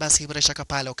hapa basi bila shaka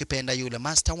pale, ukipenda yule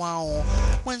master wao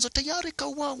mwanzo tayari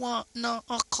kauawa na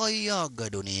akayaga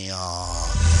dunia.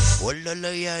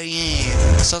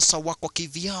 Sasa wako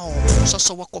kivyao,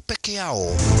 sasa wako peke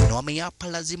yao, na wameapa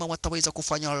lazima wataweza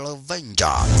kufanya revenge.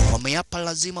 Wameapa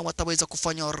lazima wataweza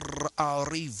kufanya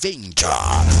revenge.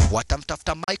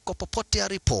 Watamtafuta Michael popote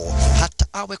alipo, hata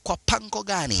awe kwa pango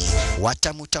gani,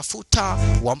 watamutafuta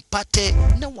wampate,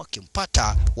 na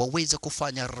wakimpata waweze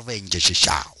kufanya revenge.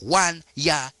 Shisha 1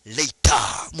 year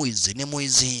later, mwizi ni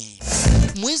mwizi,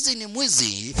 mwizi ni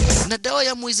mwizi, na dawa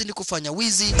ya mwizi ni kufanya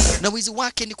wizi, na wizi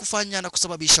wake ni kufanya na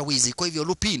kusababisha wizi. Kwa hivyo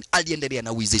Lupin aliendelea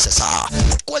na wizi sasa.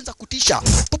 Kwanza kutisha,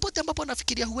 popote ambapo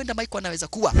anafikiria huenda Michael anaweza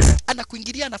kuwa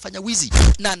anakuingilia, anafanya wizi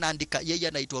na anaandika yeye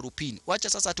anaitwa Lupin. Wacha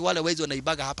sasa tu wale wezi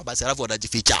wanaibaga hapa basi alafu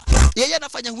wanajificha. Yeye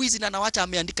anafanya wizi na anawacha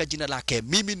ameandika jina lake,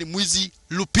 mimi ni mwizi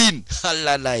Lupin.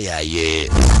 Halala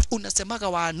yaye. Unasemaga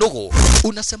wa nogo,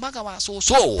 unasemaga wa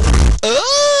soso.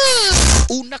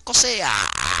 Unakosea.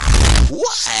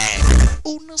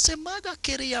 Unasemaga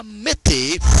keria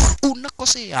mete,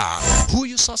 unakosea.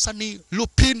 Huyu sasa ni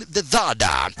Lupin the Third.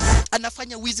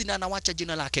 Anafanya wizi na anawacha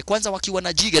jina lake. Kwanza wakiwa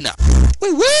na Jigen,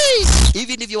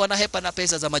 hivi ndivyo wanahepa na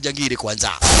pesa za majangiri.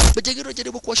 Kwanza majangiri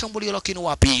wanajaribu kuwashambulia, lakini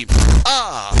wapi?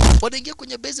 Wanaingia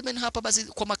kwenye basement hapa basi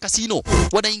kwa makasino.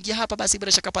 Wanaingia hapa basi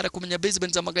bila shaka pale kwenye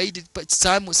basement za magaidi,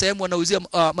 sehemu wanauzia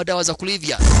madawa za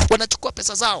kulevya. Wanachukua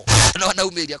pesa zao na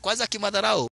wanaumilia. Kwanza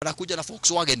kimadharau wanakuja na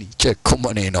Volkswagen. Check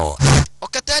maneno.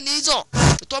 Wakatani hizo.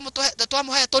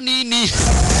 Tatuamu haya to nini?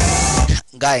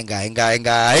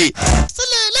 Ngai.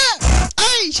 Salala.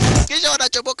 Kisha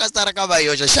wanachoboka stara kama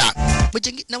hiyo shasha.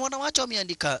 Na wanawacha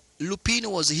wameandika Lupin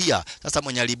was here. Sasa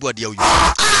mwenye alibua dia huyu.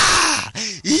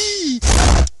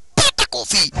 Pata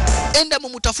kofi. Enda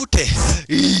mumutafute.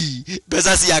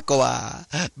 Bezazi yako wa.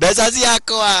 Bezazi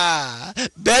yako wa.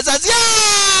 Bezazi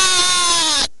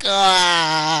yako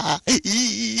wa.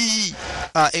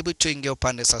 Hebu tuingie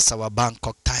upande sasa wa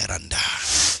Bangkok, Thailand.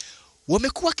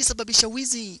 Wamekuwa kisababisha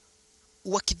wizi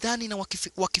wakidhani na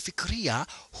wakifikiria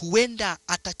huenda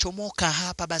atachomoka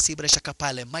hapa basi bila shaka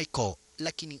pale Michael,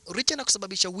 lakini richa na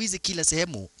kusababisha wizi kila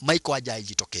sehemu, Michael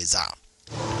hajajitokeza.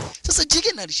 Sasa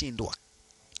Jigen alishindwa.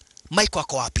 Michael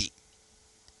ako wapi?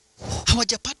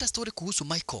 Hawajapata story kuhusu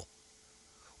Michael.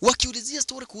 Wakiulizia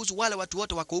story kuhusu wale watu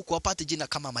wote wako huko wapate jina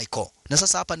kama Michael. Na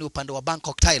sasa hapa ni upande wa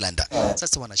Bangkok, Thailand.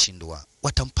 Sasa wanashindwa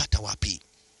watampata wapi?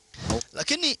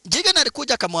 Lakini Jigen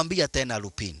alikuja akamwambia tena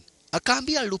Lupin.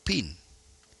 Akaambia Lupin,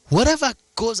 whatever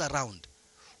goes around,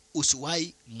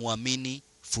 usiwahi muamini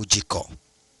Fujiko.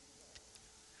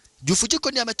 Juu Fujiko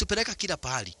ndiye ametupeleka kila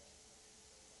pahali.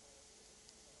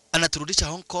 Anaturudisha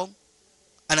Hong Kong,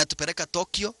 anatupeleka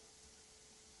Tokyo,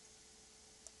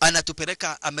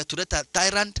 anatupeleka ametuleta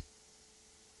Thailand,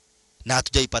 na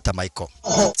hatujaipata Michael.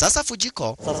 Sasa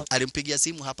Fujiko alimpigia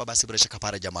simu hapa basi bila shaka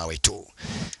pale jamaa wetu.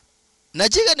 Na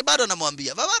Jigen bado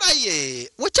anamwambia,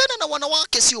 "Vavaraye, wachana na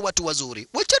wanawake sio watu wazuri.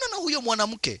 Wachana na huyo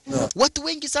mwanamke." Watu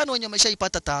wengi sana wenye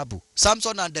wameshaipata taabu.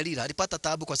 Samson na Dalila alipata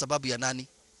taabu kwa sababu ya nani?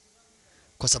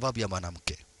 Kwa sababu ya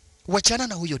mwanamke. Wachana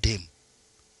na huyo dem.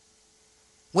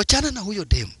 Wachana na huyo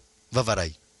dem,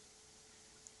 Vavarai.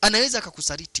 Anaweza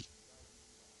akakusaliti.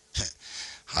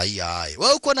 Haya.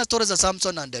 Wewe uko na stories za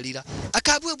Samson na Dalila.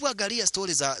 Akaambiwa angalia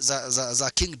stories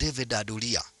za King David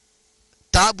Adulia.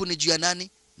 Taabu ni juu ya nani?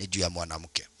 Ni juu ya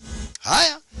mwanamke.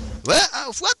 Haya,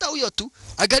 fuata huyo tu.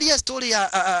 Angalia story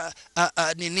ya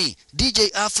nini? DJ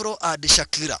Afro and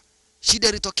Shakira. Shida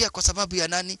ilitokea kwa sababu ya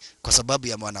nani? Kwa sababu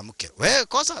ya mwanamke.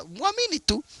 Kosa muamini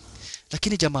tu.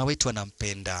 Lakini jamaa wetu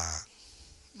anampenda.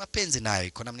 Mapenzi nayo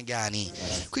iko namna gani?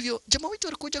 Kwa hivyo jamaa wetu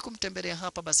alikuja kumtembelea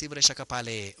hapa basi bila shaka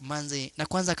pale manzi, na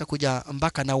kwanza akakuja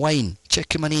mpaka na wine.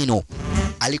 Cheki maneno.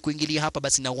 Alikuingilia hapa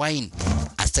basi na wine.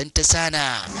 Asante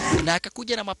sana. Na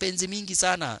akakuja na mapenzi mingi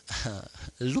sana.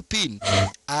 Lupin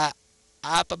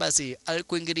hapa basi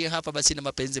alikuingilia hapa basi na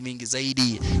mapenzi mingi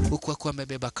zaidi, huku akuwa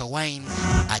amebeba ka wine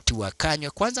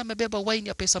atuwakanywa. Kwanza amebeba wine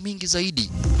ya pesa mingi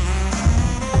zaidi.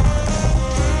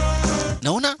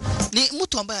 Naona ni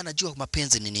mtu ambaye anajua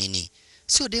mapenzi ni nini.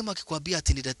 Sio demo akikwambia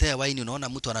ati niletea wine, unaona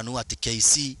mtu ananua ati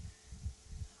KC.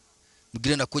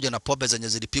 Mwingine anakuja na pombe zenye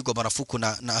zilipigwa marufuku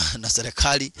na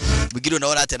serikali. Mwingine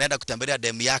unaona ati anaenda kutembelea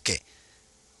demu yake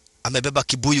amebeba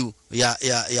kibuyu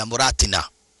ya Muratina.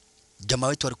 Jamaa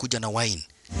wetu alikuja na wine.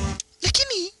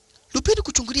 Lakini Lupini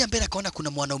kuchungulia mbele akaona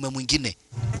kuna mwanaume mwingine.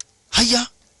 Haya.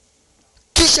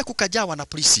 Kisha kukajawa na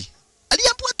polisi.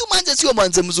 Aliambiwa tu manze sio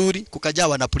manze mzuri,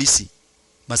 kukajawa na polisi.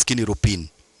 Maskini Lupini.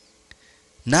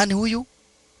 Nani huyu?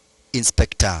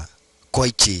 Inspector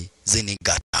Koichi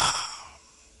Zenigata.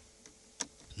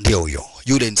 Ndio huyo,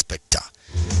 yule inspector.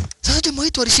 Sasa jamaa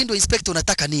wetu alishindwa, inspector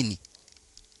unataka nini?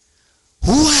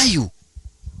 Who are you?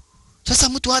 Sasa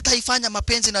mtu hata ifanya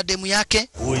mapenzi na demu yake.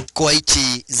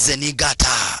 Koichi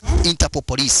Zenigata, Interpol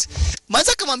Police.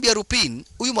 Manza kamwambia Lupin,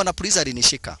 huyu mwana polisi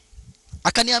alinishika.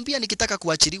 Akaniambia nikitaka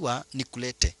kuachiliwa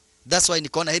nikulete. That's why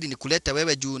nikaona heri nikulete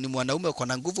wewe juu ni mwanaume uko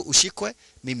na nguvu, ushikwe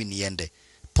mimi niende.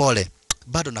 Pole,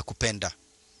 bado nakupenda.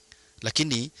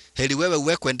 Lakini heri wewe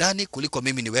uwekwe ndani kuliko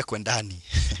mimi niwekwe ndani.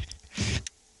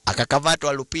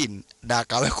 Akakamatwa Lupin na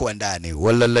akawekwa ndani.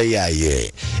 Walala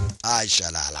yaye.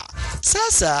 Ashalala.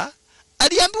 Sasa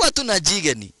aliambiwa tu na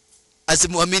Jigeni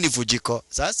asimuamini Fujiko.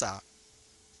 Sasa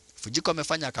Fujiko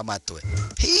amefanya akamatwe.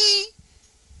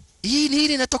 Hii ni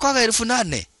ile inatokaga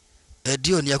 8,000.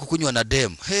 Ndio ni ya kukunywa na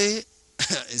dem.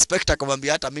 Inspector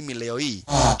akamwambia hata mimi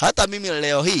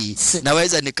leo hii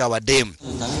naweza nikawa dem.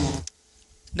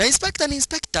 Na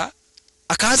inspector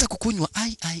akaanza kukunywa.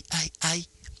 Ai.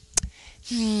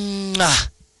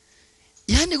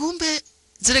 Yaani kumbe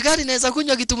serikali inaweza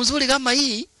kunywa kitu mzuri kama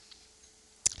hii.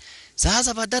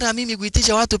 Sasa badala mimi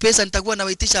kuitisha watu pesa nitakuwa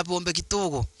nawaitisha pombe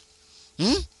kidogo.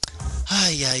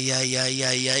 Ai.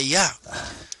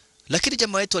 Lakini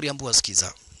jamaa wetu aliambiwa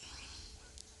sikiza.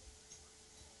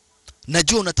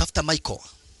 Najua unatafuta Michael.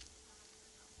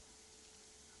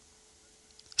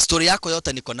 Story yako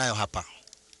yote niko nayo hapa.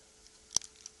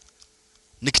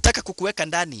 Nikitaka kukuweka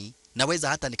ndani, naweza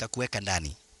hata nikakuweka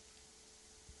ndani.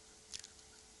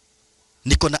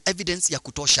 Niko na evidence ya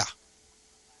kutosha.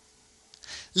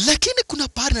 Lakini kuna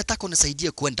pahali nataka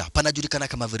unisaidie kwenda. Panajulikana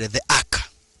kama vile The Ark.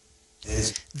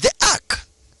 The Ark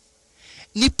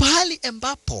ni pahali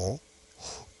ambapo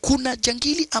kuna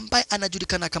jangili ambaye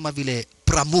anajulikana kama vile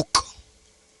Pramuk.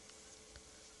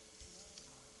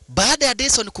 Baada ya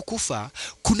Deson kukufa,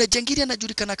 kuna jangili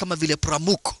anajulikana kama vile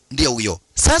Pramuk, ndio huyo.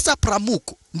 Sasa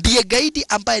Pramuk ndiye gaidi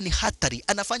ambaye ni hatari,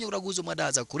 anafanya uraguzi wa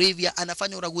madawa za kulevya,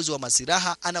 anafanya uraguzi wa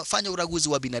masiraha, anafanya uraguzi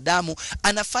wa binadamu,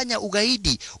 anafanya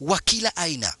ugaidi wa kila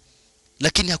aina.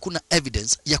 Lakini hakuna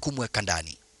evidence ya kumweka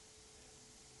ndani.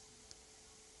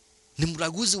 Ni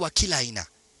mraguzi wa kila aina.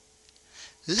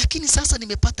 Lakini sasa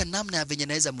nimepata namna ya venye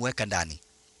naweza muweka ndani.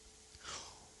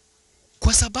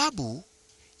 Kwa sababu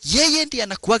yeye ndiye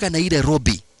anakuaga na ile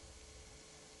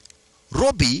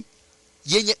Robi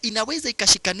yenye inaweza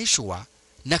ikashikanishwa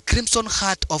na Crimson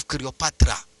Heart of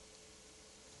Cleopatra.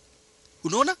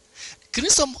 Unaona?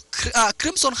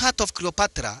 Crimson Heart of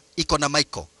Cleopatra iko na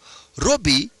Michael.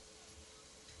 Robi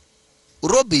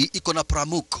iko na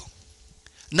Pramuk.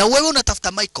 Na wewe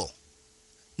unatafuta Michael.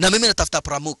 Na mimi natafuta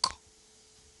Pramuk.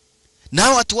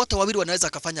 Na watu wote wawili wanaweza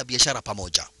kufanya biashara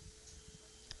pamoja.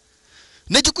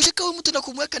 Najikushika huyu mtu na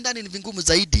kumweka ndani ni vingumu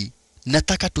zaidi.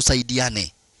 Nataka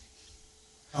tusaidiane.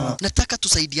 Nataka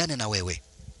tusaidiane na wewe.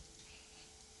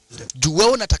 Juu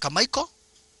wewe nataka Michael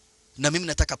na mimi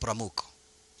nataka Pramuk.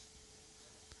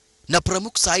 Na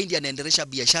Pramuk saa hii ndiye anaendelesha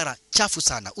biashara chafu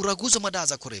sana. Uraguzi wa madawa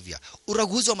za kulevya,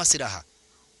 uraguzi wa masiraha.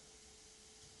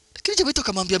 Lakini jamaa wetu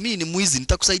akamwambia mimi ni mwizi,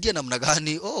 nitakusaidia namna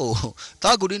gani?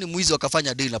 Tangu lini mwizi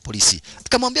wakafanya deal na polisi?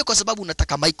 Akamwambia kwa sababu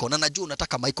unataka Michael na najua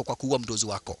unataka Michael kwa kuua mdozi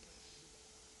wako.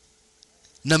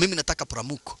 Na mimi nataka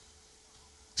Pramuk.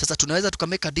 Sasa tunaweza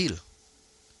tukamake a deal.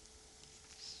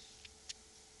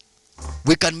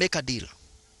 We can make a deal.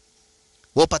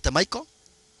 Wewe upate Michael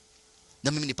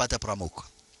na mimi nipate Pramuk.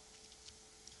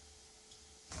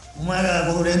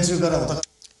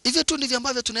 Hivyo tu ndivyo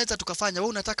ambavyo tunaweza tukafanya. Wewe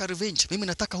unataka revenge, mimi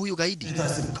nataka huyu gaidi.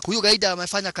 Huyu gaidi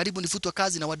amefanya karibu nifutwe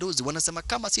kazi na wadozi. Wanasema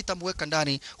kama sitamweka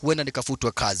ndani huenda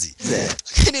nikafutwe kazi.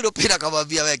 Lakini Lupin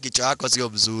akamwambia wewe kichwa chako sio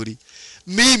mzuri.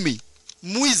 Mimi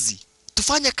mwizi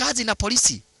tufanye kazi na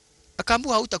polisi.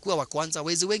 Akaambiwa hautakuwa wa kwanza,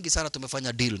 wezi wengi sana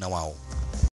tumefanya deal na wao.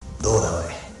 Dora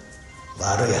wewe.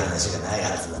 Bado yanashika naye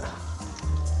halafu.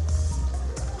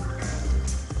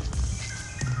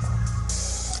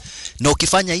 Na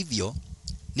ukifanya hivyo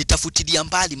nitafutilia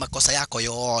mbali makosa yako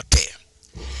yote.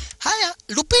 Haya,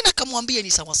 Lupin akamwambia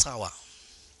ni sawa sawa.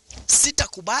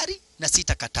 Sitakubali na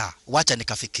sitakataa. Wacha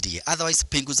nikafikirie. Otherwise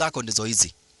pingu zako ndizo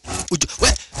hizi.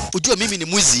 Ujue mimi ni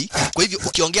mwizi, kwa hivyo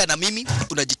ukiongea na mimi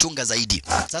unajichunga zaidi.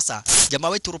 Sasa jamaa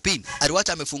wetu Lupin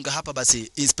aliwacha amefunga hapa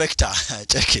basi inspector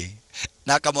cheki.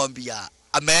 Na akamwambia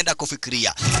ameenda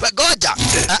kufikiria. Ngoja.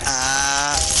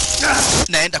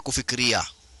 Naenda kufikiria.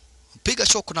 Piga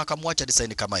shock na akamwacha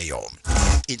design kama hiyo.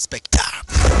 Inspector.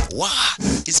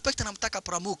 Inspector namtaka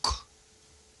Pramuk.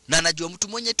 Na anajua mtu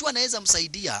mwenye tu anaweza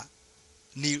msaidia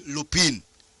ni Lupin.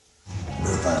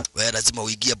 Wewe lazima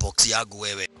uingie box yangu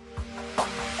wewe.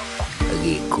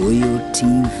 Gikuyu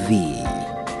TV,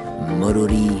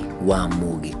 Morori wa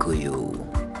Mugikuyu.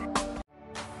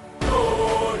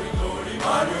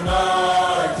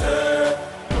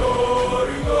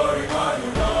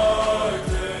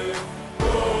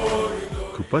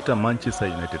 Kupata Manchester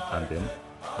United anthem,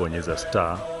 bonyeza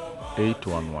star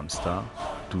 811 star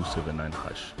 279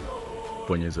 hash.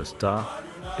 Bonyeza star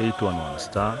 811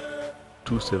 star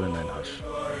 279 hash.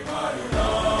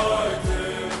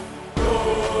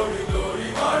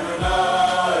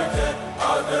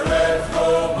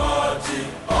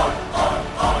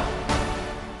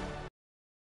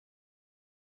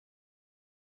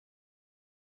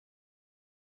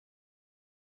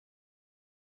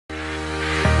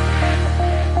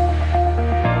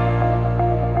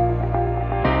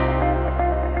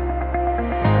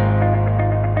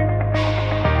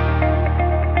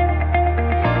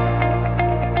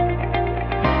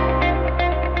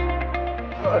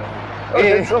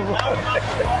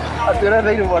 Atira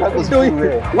naino mwanako school.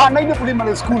 Wanaine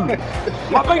primary school.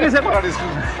 Mabaine secondary school.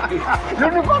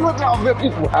 Ndio kwanza tawe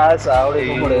pipo. Asa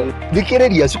ole kumore.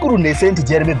 Thikiriria cukuru ni St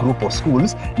Jeremy Group of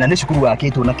Schools na ni cukuru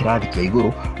wakitwo na kirathi kia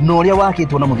iguru no uria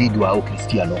wakitwo na muthindi wa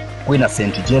ukristiano. Kwina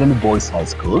St Jeremy Boys High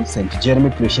School, St Jeremy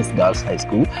Precious Girls High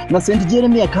School na St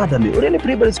Jeremy Academy uria ni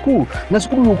primary school na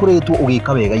cukuru ukuretwo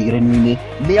ugika wega igeranio-ini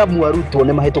ni amu arutwo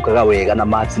ni mahitukaga wega na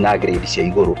marks na grade cia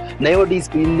iguru nayo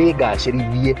discipline ni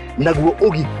gacirithie naguo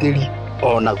ugitiri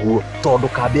onaguo tondu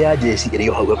kambe ya jeci iri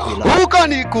hau gakwina uka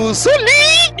ni kusuli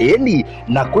eni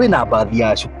na kwina baadhi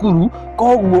ya cukuru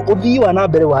koguo uthii wa na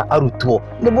mbere wa arutwo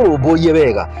ni burumbuye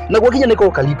wega naguo kinya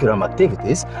niko curriculum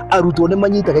activities arutwo ni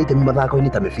manyitaga itemi mathako-ini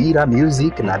ta mibira,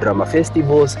 music na drama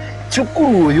festivals.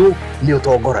 Cukuru uyu ni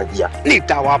utongoragia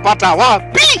nitawapata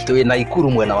wapi twina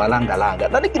Ikuru mwena wa Langalanga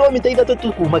na ni kilomita 3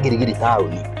 tu kuma Girigiri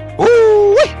town.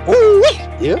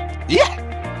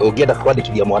 Ugienda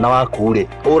kwandikithia mwana waku ri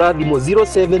urathimo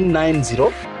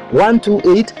 0790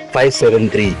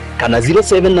 128 kana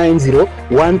 0790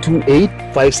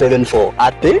 128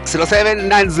 ate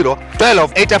 0790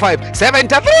 1285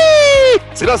 73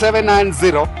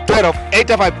 0790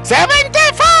 1285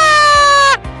 74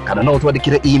 kana no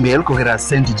twandikire email kugera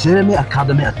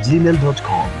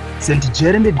stjeremyacademy@gmail.com. St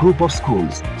Jeremy Group of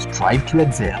Schools, strive to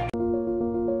excel.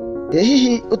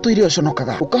 Hihi utuire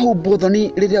uconokaga ukahumba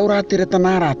thoni riria uratireta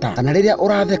na arata kana riria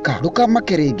uratheka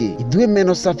ndukamake ringi ithue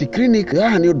Meno Safi Clinic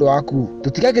haha ni undu waku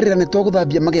tutigagirira ni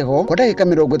twaguthambia magego kwa ndagika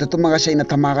 30 magacaina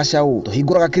ta magacau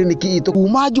tuhinguraga kliniki itu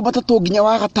kuma Jumatatu nginya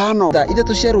wa gatano thaa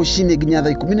 3 cia rucini nginya thaa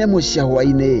 11 cia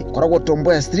hwaini koragwo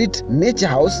Tomboya Street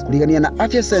Nature House kurigania na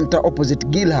Afya Center opposite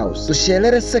Gill House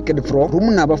tucelere 2nd floor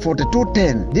room number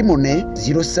 4210 thimune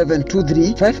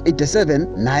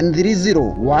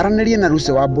 0723587930 waranirie na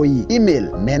Ruse wa Boy.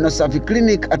 Email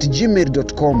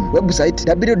menosaficlinic@gmail.com. Website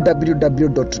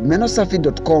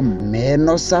www.menosafi.com.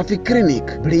 Meno Safi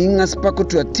Clinic, bring a sparkle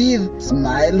to your teeth,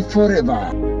 smile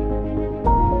forever.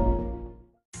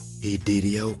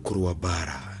 Idiria ukurwa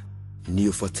bara ni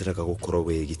ufatiraga gukorwo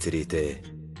wigitirite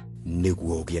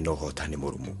niguo ugie no hotani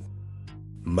murumu.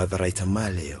 Matharaita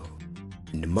maleo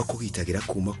ni makugitagira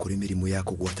kuma kuri mirimu ya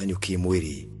kugwatanyo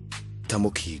kimwiri ta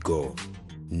mukingo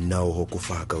na uho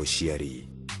kubanga uciari.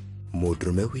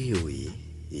 Mundrume wiwi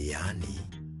yani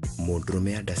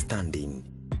mundrume understanding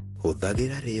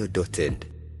huthagira rio dotted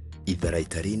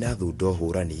itharaita rina thundo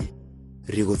hurani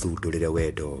riguthundurire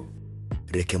wendo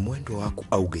reke mwendo waku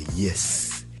auge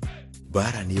yes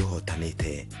bara ni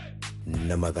uhotanite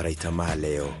na matharaita ma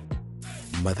leo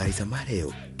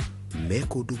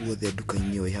mekundu guothe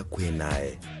nduka-ini yo hakuhi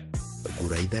nae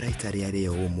gura itharaita ria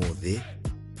rio umuthi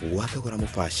wathogora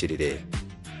mubashirire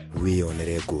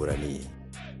wionere ngurani.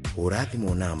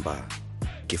 Urathimo namba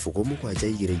kifugo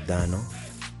 725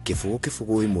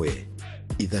 kifugo 1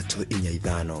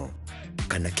 345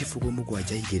 kana kifugo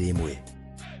 721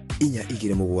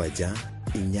 427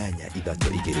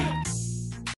 832.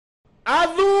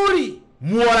 Athuri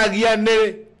muoragia ni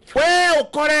we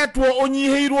ukoretwo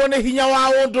unyihiirwo ni hinya wa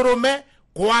undurume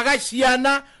kwaga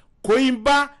ciana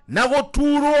kuimba na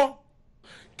guturwo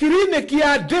Kliniki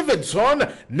ya Davidson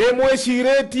nĩ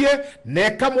mwĩcirĩtie na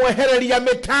ĩkamwehereria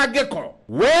mĩtangĩko.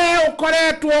 We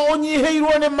ũkoretwo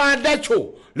ũnyihĩirwo nĩ mandachũ,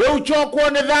 rĩu chokwo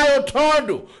nĩ thayũ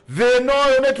tondũ thĩna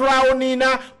ũyũ nĩ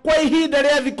tũraũnina kwa ihinda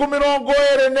rĩa thikũ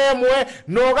 21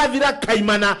 na ũgathira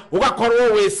kaimana ũgakorwo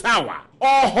wĩ sawa.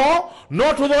 Oho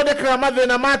no tũthondekaga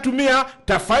mathĩna ma atumia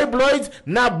ta fibroids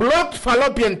na blocked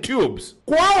fallopian tubes.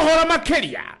 Kwa ũhoro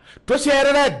makĩria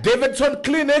tucerere Davidson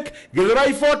Clinic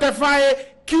Githurai 45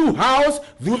 Q House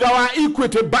thutha wa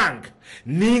Equity Bank.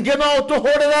 Ninge no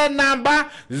ũtũhũrĩre namba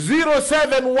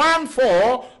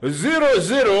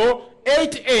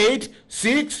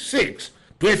 0714008866.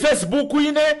 Twe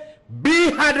Facebook-inĩ be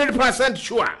 100%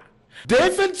 sure.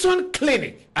 Davidson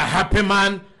Clinic, a happy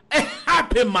man, a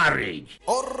happy marriage.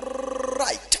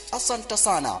 Alright, asante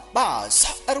sana. Bas,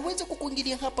 aliweza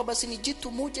kukuingilia hapa basi ni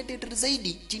jitu moja dedri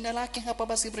zaidi. Jina lake hapa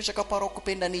basi bila shaka paro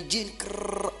kupenda ni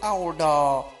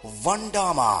Jean-Claude Van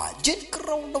Damme.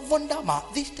 Jean-Claude Van Damme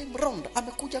this time round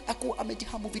amekuja akuwa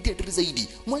amejihamu videdri zaidi.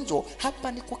 Mwanzo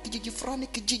hapa ni kwa kijiji fulani,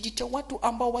 kijiji cha watu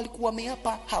ambao walikuwa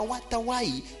wameapa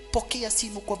hawatawahi pokea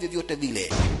simu kwa vyovyote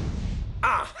vile.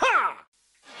 Aha!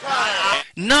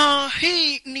 Na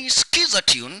hii ni skiza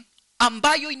tune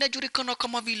ambayo inajulikana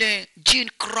kama vile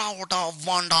Jean-Claude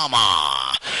Van Damme.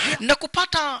 Na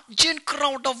kupata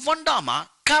Jean-Claude Van Damme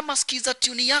kama skiza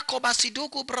tune yako, basi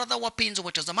ndugu brother wapenzi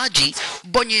watazamaji,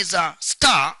 bonyeza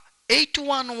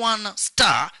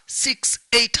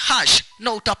 *811*68#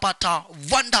 na utapata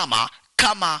Van Damme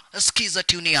kama skiza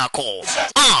tune yako.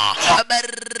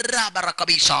 Barabara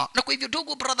kabisa. Na kwa hivyo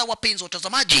ndugu brother wapenzi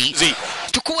watazamaji,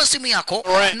 chukua simu yako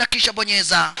na kisha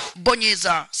bonyeza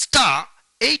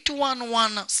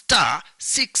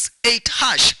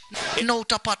 *811*68# na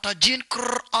utapata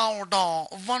Jean-Claude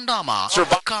Van Damme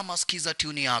kama skiza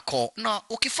tune yako. Na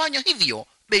ukifanya hivyo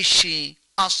beshi,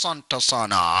 asante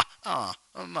sana.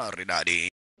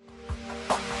 Maridadi.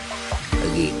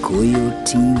 Gikuyu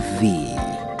TV,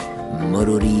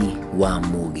 Murori wa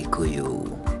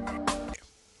Mugikuyu.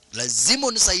 Lazima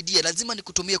unisaidie, lazima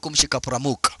nikutumie kumshika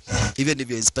pramuka. Hivyo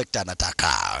ndivyo inspector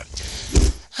anataka.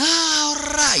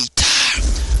 Alright.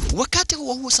 Wakati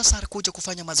huo sasa alikuja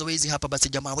kufanya mazoezi hapa basi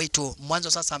jamaa wetu.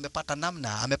 Mwanzo sasa amepata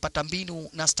namna, amepata mbinu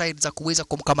na style za kuweza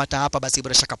kumkamata hapa basi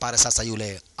bila shaka pale sasa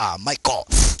yule Michael.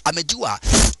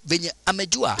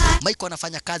 Amejua Michael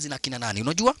anafanya kazi na kina nani.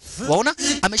 Unajua? Waona?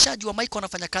 Ameshajua Michael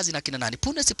anafanya kazi na kina nani.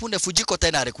 Punde si punde Fujiko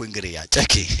tena alikuingilia.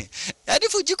 Cheki. Yaani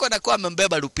Fujiko anakuwa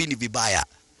amembeba Lupini vibaya.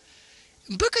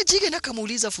 Mpaka Jige na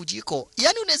kamuuliza Fujiko,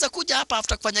 "Yaani unaweza kuja hapa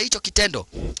after kufanya hicho kitendo?"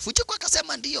 Fujiko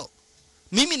akasema ndio.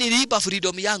 Mimi niliiba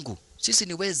freedom yangu. Sisi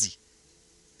ni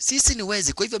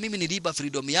wezi. Kwa hivyo mimi niliiba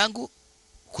freedom yangu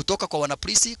kutoka kwa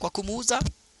wanapolisi kwa kumuuza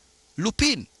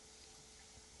Lupin.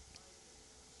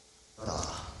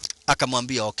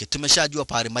 Akamwambia, "Okay, tumeshajua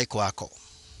pale Michael wako.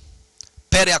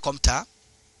 Pere yako mtaa,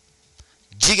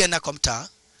 Jige na mtaa,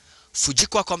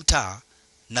 Fujiko wako mtaa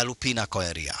na Lupin ako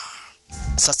area.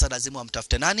 Sasa lazima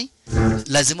amtafute nani?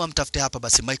 Lazima amtafute hapa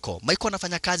basi Michael. Michael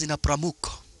anafanya kazi na Pramuk.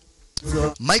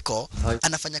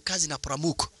 Anafanya kazi na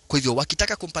Pramuk. Kwa hivyo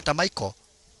wakitaka kumpata Michael,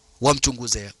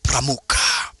 wamchunguze Pramuk.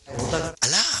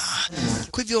 Ala.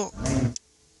 Kwa hivyo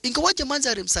ingawaje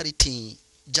manza alimsaliti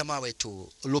jamaa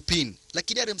wetu Lupin,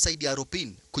 lakini alimsaidia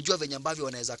Lupin kujua venye ambavyo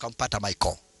wanaweza kumpata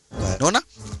Michael. Unaona?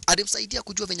 Alimsaidia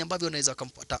kujua venye ambavyo wanaweza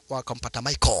kumpata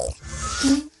Michael.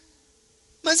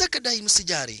 Manza kadai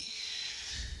msijari.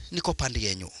 Niko pande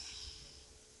yenu.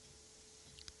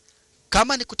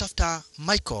 Kama ni kutafuta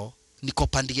Michael, niko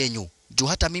pande yenu. Juu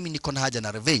hata mimi niko na haja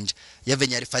na revenge ya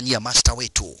venye alifanyia master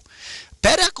wetu.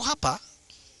 Pere yako hapa,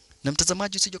 na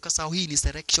mtazamaji usije kasahau, hii ni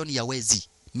selection ya wezi.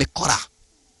 Mekora,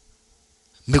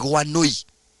 Megwanoi,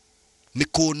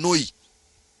 Mekonoi,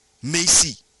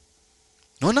 Meisi.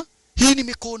 Unaona? Hii ni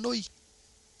Mekonoi.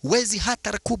 Wezi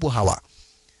hatari kubwa hawa.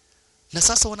 Na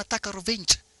sasa wanataka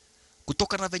revenge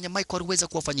kutoka na venye Michael aliweza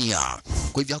kuwafanyia.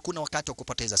 Kwa hivyo hakuna wakati wa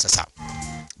kupoteza sasa.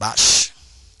 Bash.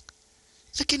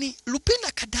 Lakini Lupin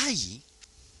akadai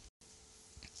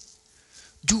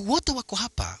juu wote wako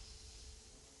hapa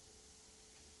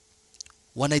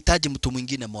wanahitaji mtu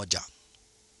mwingine moja.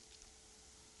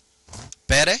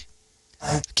 Pere,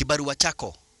 kibarua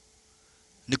chako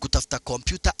ni kutafuta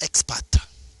computer expert.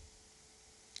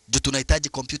 Juu tunahitaji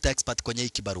computer expert kwenye hii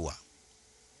kibarua.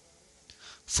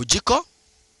 Fujiko,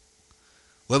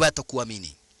 wewe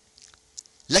hatakuamini.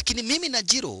 Lakini mimi na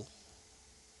Jiro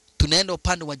tunaenda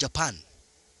upande wa Japan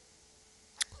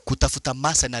kutafuta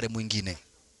mercenary mwingine.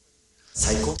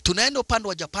 Tunaenda upande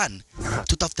wa Japan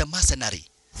tutafuta mercenary.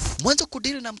 Mwanzo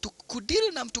kudili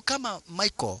na mtu kama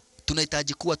Michael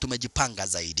tunahitaji kuwa tumejipanga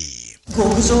zaidi.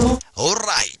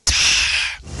 Alright.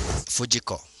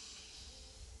 Fujiko,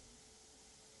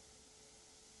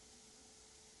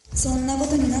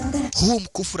 Huu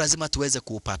mkufu lazima tuweze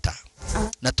kuupata.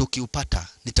 Na tukiupata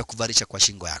nitakuvalisha kwa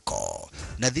shingo yako.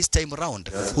 Na this time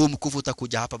round huu mkufu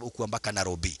utakuja hapa huku mpaka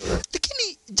Nairobi.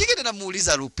 Lakini Jigen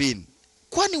namuuliza Lupin,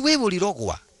 kwani wewe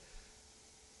ulirogwa?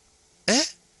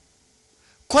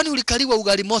 Kwani ulikaliwa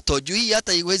ugali moto? Juu hii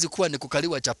hata iwezi kuwa ni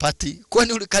kukaliwa chapati.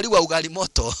 Kwani ulikaliwa ugali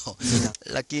moto?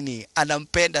 Lakini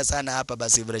anampenda sana hapa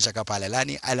basi bila shaka pale.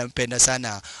 Lani anampenda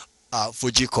sana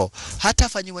Fujiko. Hata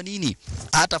fanywa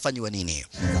nini?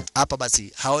 Hapa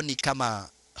basi haoni kama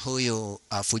huyo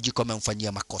Fujiko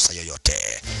amemfanyia makosa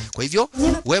yoyote. Kwa hivyo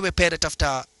wewe Pere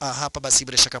tafuta hapa basi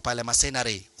bila shaka pale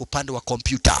masenari upande wa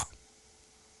kompyuta.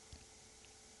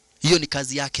 Hiyo ni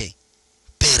kazi yake.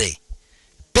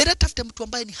 Pere tafuta mtu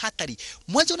ambaye ni hatari.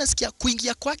 Mwanzo unasikia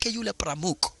kuingia kwake yule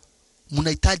Pramuk,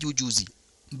 mnahitaji ujuzi.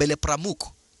 Mbele Pramuk,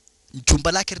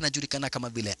 jumba lake linajulikana kama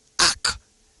vile Ak.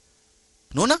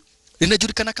 Unaona?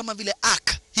 Linajulikana kama vile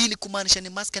Ak. Hii ni kumaanisha ni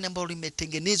maskani ambayo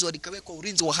limetengenezwa likawekwa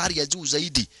ulinzi wa hali ya juu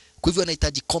zaidi. Kwa hivyo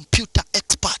wanahitaji computer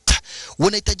expert.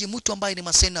 Wanahitaji mtu ambaye ni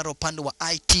masenari upande wa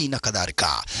IT na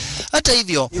kadhalika. Hata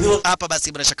hivyo hapa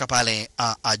basi bila shaka pale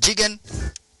Jigen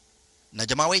na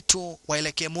jamaa wetu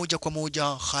waelekea moja kwa moja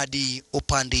hadi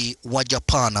upande wa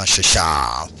Japan.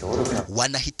 Shasha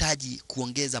wanahitaji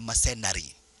kuongeza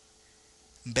masenari.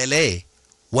 Mbele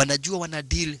wanajua wana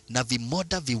deal na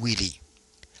vimoda viwili,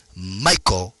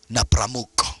 Michael na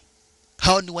Pramuk.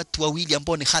 Hao ni watu wawili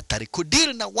ambao ni hatari.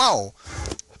 Kudeal na wao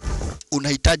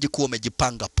unahitaji kuwa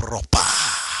umejipanga proper.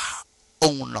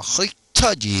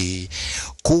 Unahitaji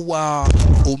kuwa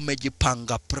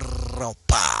umejipanga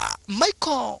proper.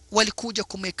 Michael walikuja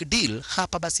kumake deal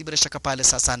hapa basi bila shaka pale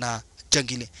sasa na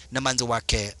jangile na manzo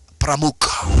wake Pramuk.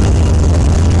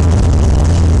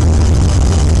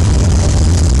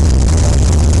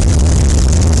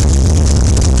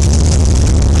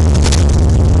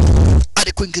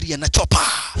 Alikuingiria na chopa.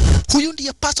 Huyu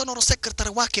ndiye personal secretary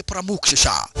wake Pramuk.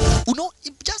 Shasha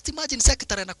just imagine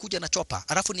secretary anakuja na chopa,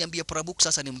 alafu niambie Pramuk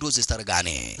sasa ni mdozi star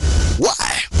gani?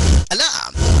 Why?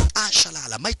 Ala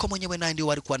ashalala. Michael mwenyewe naye ndio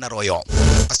walikuwa na royo.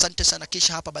 Asante sana.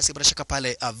 Kisha hapa basi bila shaka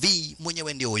pale V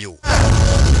mwenyewe ndio huyu.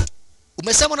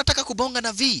 Umesema unataka kubonga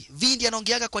na V ndiye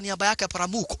anaongeaga kwa niaba yake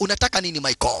Pramuk. Unataka nini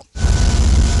Michael?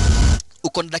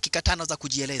 Uko na dakika 5 za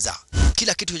kujieleza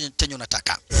kila kitu chenye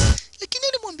unataka. Lakini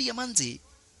nimwambie manzi,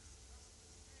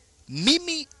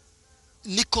 mimi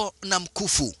niko na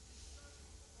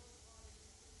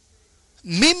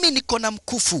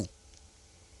mkufu.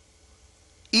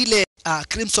 Ile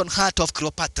Crimson Heart of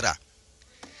Cleopatra.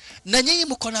 Na nyinyi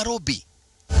mko Nairobi.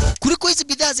 Kuliko hizi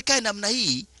bidhaa zikae namna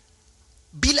hii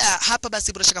bila hapa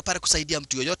basi bila shaka pale kusaidia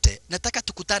mtu yoyote, nataka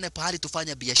tukutane pahali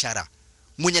tufanye biashara.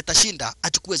 Mwenye tashinda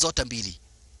achukue zote mbili.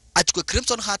 Achukue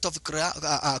Crimson Heart of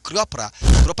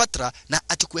Cleopatra na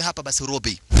achukue hapa basi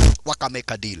Nairobi.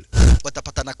 Wakameka deal.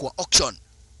 Watapatana kwa auction.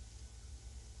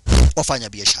 Wafanya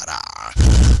biashara.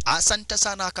 Asante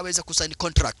sana. Akaweza kusaini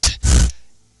contract.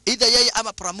 Either yeye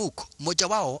ama Pramuk, mmoja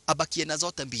wao abakie na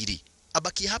zote mbili.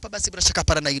 Abakie hapa basi bila shaka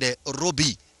para na ile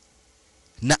Nairobi,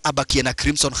 na abakie na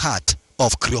Crimson Heart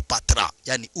of Cleopatra,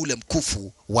 yani ule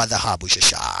mkufu wa dhahabu.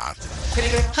 Shasha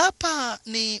hapa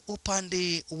ni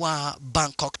upande wa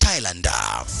Bangkok, Thailand.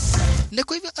 Na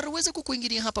kwa hivyo aliweza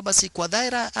kukuingilia hapa basi kwa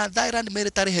Thailand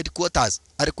Military Headquarters.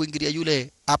 Alikuingilia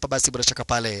yule hapa basi bila shaka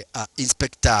pale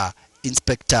Inspector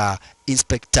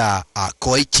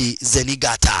Koichi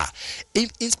Zenigata.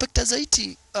 Inspector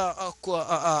Zaiti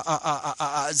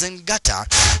Zenigata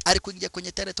alikuingia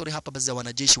kwenye territory hapa basi ya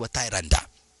wanajeshi wa Thailand.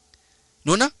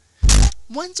 Unaona?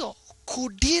 Mwanzo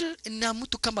kudeal na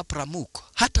mtu kama Pramuk,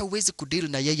 hata uwezi kudeal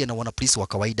na yeye na wanapolisi wa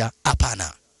kawaida.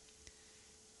 Hapana.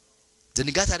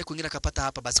 Zenigata alikuingia kapata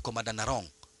hapa basi Commander Narong.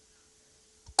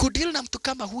 Kudeal na mtu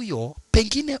kama huyo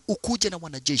pengine ukuje na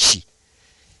wanajeshi.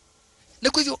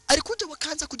 Na kwa hivyo alikuja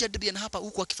wakaanza kujadiliana hapa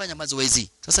huku wakifanya mazoezi.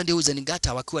 Sasa ndio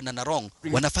Zenigata wakiwa na Narong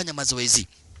wanafanya mazoezi.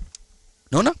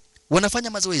 Unaona?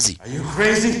 Wanafanya mazoezi. Are you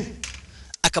crazy?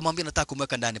 Akamwambia nataka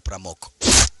kumweka ndani Pramuk.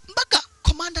 Mpaka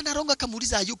Commander Narong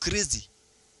akamuuliza are you crazy?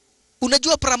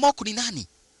 Unajua Pramuk ni nani?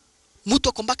 Mtu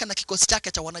akombaka na kikosi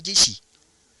chake cha wanajeshi.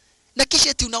 Na kisha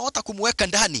eti unaota kumweka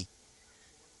ndani.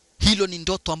 Hilo ni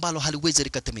ndoto ambalo haliwezi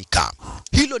likatimika.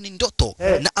 Hilo ni ndoto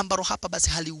na ambalo hapa basi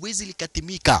haliwezi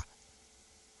likatimika.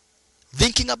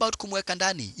 Thinking about kumweka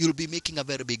ndani, you'll be making a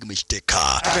very big mistake.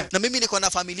 Na mimi niko na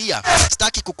familia,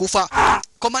 sitaki kukufa.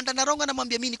 Commander Narong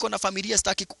anamwambia mimi niko na familia,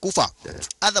 sitaki kukufa.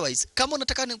 Otherwise, kama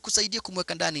unataka nikusaidie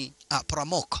kumweka ndani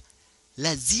Pramuk,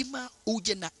 lazima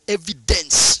uje na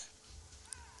evidence.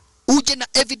 Uje na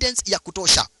evidence ya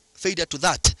kutosha. Failure to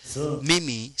that,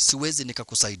 mimi siwezi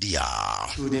nikakusaidia.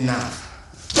 Good enough.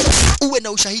 Uwe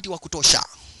na ushahidi wa kutosha.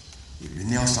 If you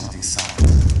nail something sound,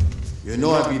 you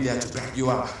know I'll be there to back you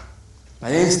up.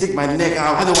 I ain't stick my neck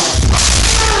out otherwise.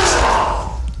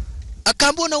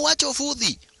 Akaambia na wacha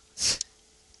ufudhi.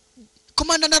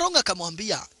 Komanda Naronga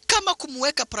akamwambia kama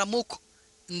kumweka Pramuk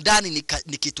ndani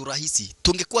ni kitu rahisi,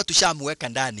 tungekuwa tushamweka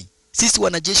ndani. Sisi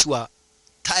wanajeshi wa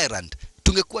Tyrant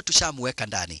tungekuwa tushamweka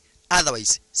ndani.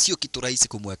 Otherwise sio kitu rahisi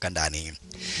kumweka ndani.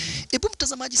 Hebu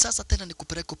mtazamaji, sasa tena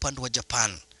nikupeleke upande wa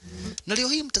Japan. Na leo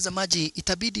hii mtazamaji,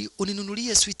 itabidi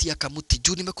uninunulie switi ya kamuti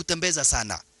juu nimekutembeza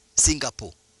sana.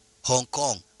 Singapore, Hong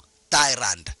Kong,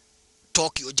 Thailand,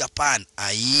 Tokyo, Japan.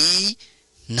 Ai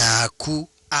na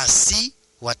kuasi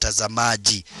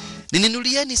watazamaji.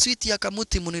 Ninunulieni switi ya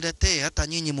kamuti muniletee, hata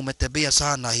nyinyi mumetembea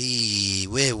sana hii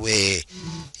wewe.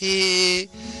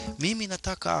 Mimi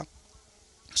nataka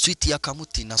switi ya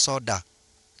kamuti na soda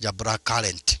ya Black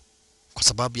Currant kwa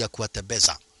sababu ya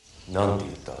kuwatembeza.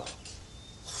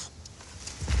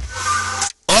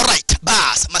 Alright,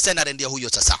 bas, masenare ndio huyo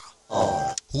sasa.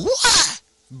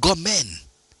 Gomen.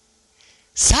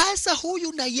 Sasa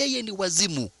huyu na yeye ni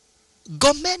wazimu.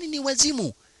 Gomen ni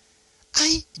wazimu.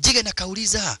 Ai, Jigen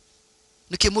akauliza,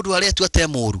 nikimudu wale tu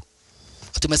atemuru.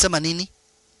 Tumesema nini?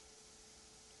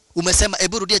 Umesema,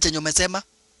 hebu rudia chenye umesema.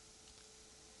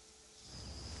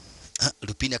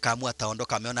 Lupini akaamua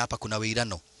ataondoka, ameona hapa kuna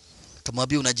weirano.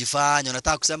 Tumwambia unajifanya,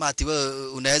 unataka kusema ati wewe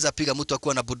unaweza piga mtu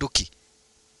akiwa na bunduki.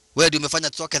 Wewe ndio umefanya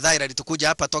tutoke Dhaira tukuja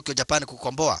hapa Tokyo Japan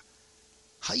kukomboa.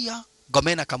 Haya,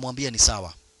 Gomen akamwambia ni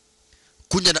sawa.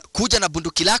 Kuja na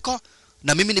bunduki lako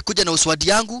na mimi nikuja na uswadi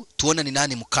yangu, tuone ni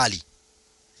nani mkali.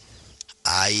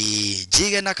 Ai,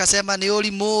 Jigen akasema ni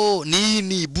olimo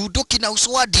nini bunduki na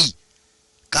uswadi.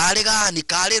 Kale gani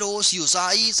kale rocio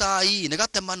sai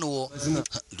nigatemanuo.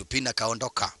 Lupini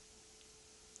akaondoka.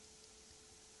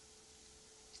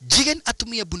 Jigen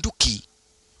atumia bunduki,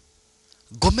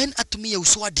 Gomen atumia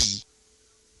uswadi,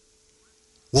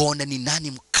 waone ni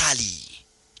nani mkali.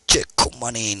 Cheko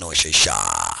maneno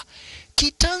shisha.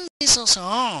 Kitanzi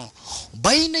sasa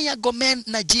baina ya Gomen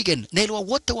na Jigen, na ilwa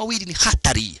wote wawili ni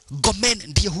hatari. Gomen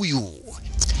ndiye huyu.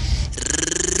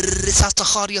 Sasa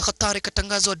hari ya hatari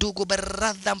katangazwa, ndugu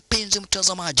baradha mpenzi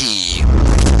mtazamaji.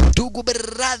 Ndugu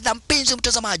baradha mpenzi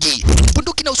mtazamaji.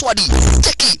 Bunduki na uswadi.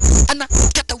 Cheki. Ana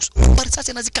kata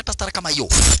barisasi anazikata stara kama hiyo.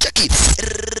 Cheki.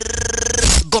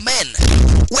 Gomen.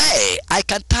 We, I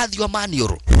can tell your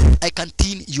manual. I can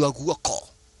tin your guoko.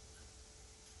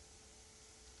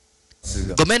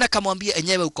 Gomen akamwambia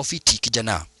enyewe uko fiti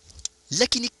kijana.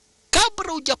 Lakini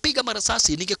kabla hujapiga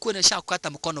marasasi ningekuwa nimeshakukata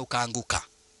mkono ukaanguka.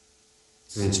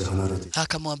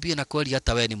 Akamwambia na kweli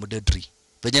hata wewe ni mdedri.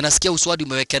 Venye nasikia uswadi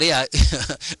umewekelea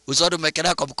uswadi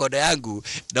umewekelea kwa mkono yangu,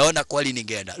 naona kweli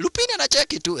ningeenda. Lupini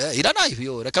anacheki tu, irana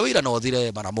hivyo, rekawira na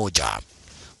odhire mara moja.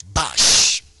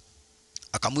 Bash.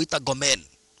 Akamuita Gomen.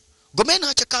 Gomen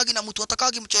hachekagi na mtu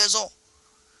atakagi mchezo.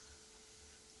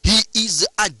 He is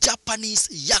a Japanese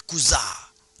yakuza.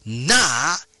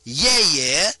 Na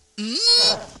yeye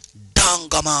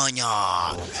dangamanya.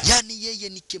 Yani yeye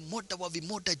ni kimoda wa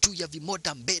vimoda juu ya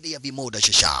vimoda mbele ya vimoda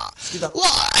shisha.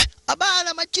 Wah,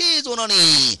 abana machizo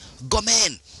nani.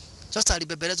 Gomen. Sasa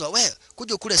alibebelezwa, we,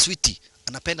 kuja ukule switi.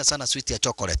 Anapenda sana switi ya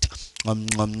chocolate.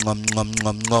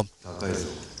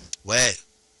 We,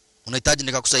 unahitaji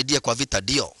nikakusaidia kwa vita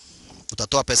dio.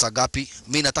 Utatoa pesa gapi?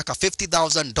 Mimi nataka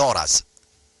 $50,000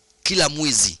 kila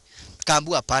mwezi.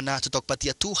 Kaambiwa hapana,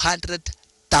 tutakupatia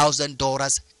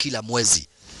 $200,000 kila mwezi.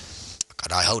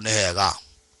 Kadai hauna hela.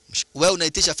 Wewe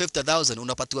unaitisha 50,000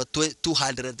 unapatiwa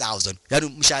 200,000. Yaani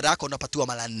mshahara wako unapatiwa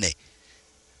mara 4.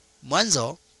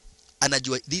 Mwanzo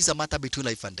anajua these are matter between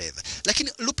life and death.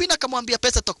 Lakini Lupina akamwambia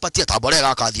pesa tutakupatia,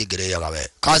 taborega kazi ngerea wewe.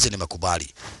 Kazi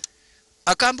nimekubali.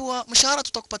 Akaambiwa mshahara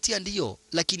tutakupatia ndio,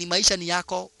 lakini maisha ni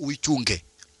yako uichunge.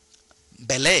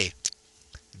 Mbele,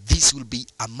 this will be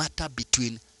a matter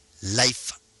between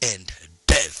life and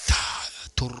death.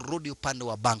 Turudi upande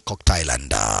wa Bangkok,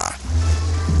 Thailand.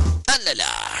 Alala.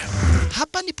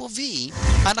 Hapa nipo V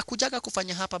anakujaga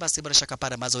kufanya hapa basi bila shaka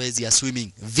pale mazoezi ya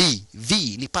swimming.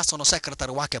 V ni personal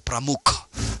secretary wake Pramuk.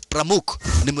 Pramuk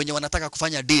ni mwenye wanataka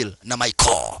kufanya deal na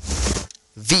Michael.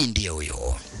 V ndio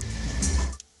huyo.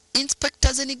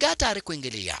 Inspector Zenigata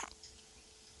alikuingilia.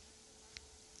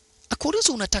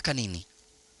 Akuuliza unataka nini?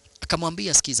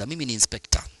 Akamwambia sikiza, mimi ni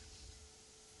inspector.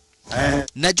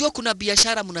 Najua kuna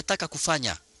biashara mnataka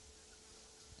kufanya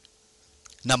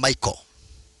na Michael.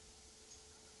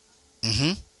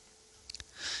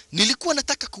 Nilikuwa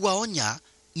nataka kuwaonya,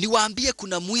 niwaambie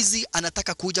kuna mwizi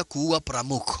anataka kuja kuua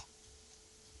Pramuk.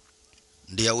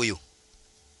 Ndiye huyu.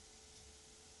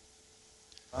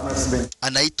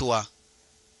 Anaitwa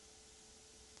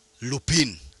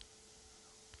Lupin.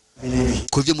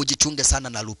 Kwa hivyo mjichunge sana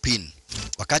na Lupin.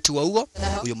 Wakati wa huo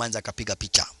huyo manza akapiga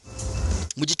picha.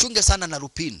 Mjichunge sana na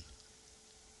Lupin.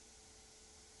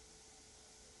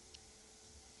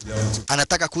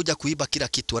 Anataka kuja kuiba kila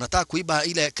kitu. Anataka kuiba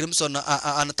ile Crimson,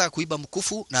 anataka kuiba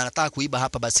mkufu na anataka kuiba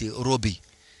hapa basi Robi.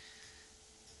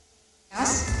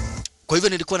 Kwa hivyo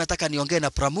nilikuwa nataka niongee na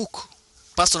Pramuk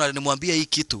personally nimwambie hii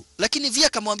kitu. Lakini via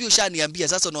kamwambia ushaniambia,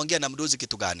 sasa unaongea na mdozi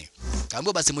kitu gani?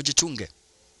 Kaambia basi mjichunge.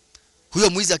 Huyo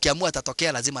mwizi akiamua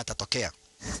atatokea lazima atatokea.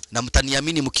 Na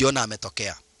mtaniamini mkiona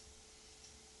ametokea.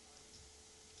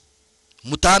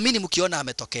 Mtaamini mkiona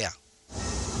ametokea.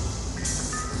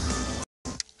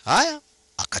 Haya,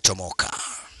 akachomoka.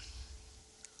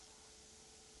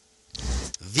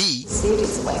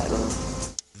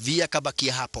 V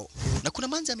akabakia hapo. Na kuna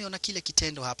manzi ameona kile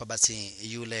kitendo hapa basi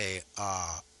yule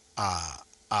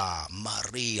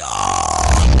Maria.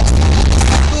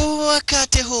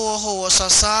 Wakati huo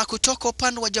sasa kutoka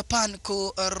upande wa Japan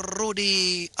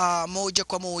kurudi moja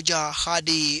kwa moja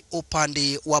hadi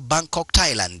upande wa Bangkok,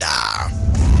 Thailand.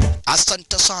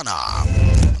 Asante sana.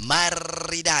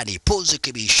 Maridadi pozi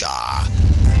kibisha.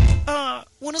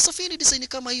 Wanasafiri design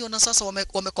kama hiyo na sasa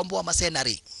wamekomboa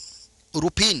masenari.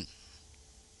 Rupin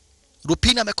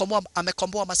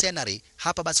amekomboa masenari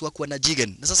hapa basi wakuwa na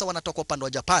Jigen. Na sasa wanatoka upande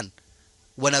wa Japan.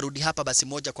 Wanarudi hapa basi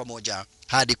moja kwa moja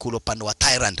hadi kule upande wa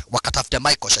Thailand wakatafuta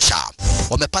Michael Shasha.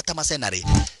 Wamepata masenari.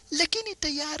 Lakini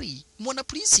tayari mwana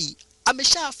polisi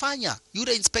ameshafanya,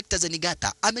 yule Inspector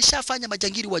Zenigata ameshafanya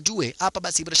majangili wajue hapa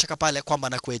basi bila shaka pale kwamba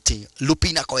na kweti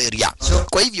Lupina kwa area.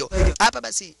 Kwa hivyo hapa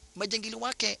basi majangili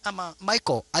wake ama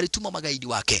Michael alituma magaidi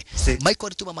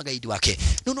wake.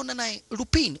 Unaona naye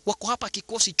Lupin wako hapa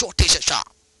kikosi chote Shasha.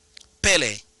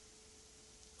 Pele,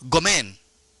 Gomen,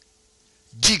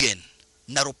 Jigen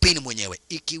na Lupin mwenyewe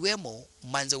ikiwemo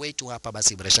manze wetu hapa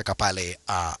basi bila shaka pale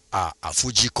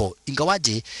Fujiko.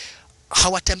 Ingawaje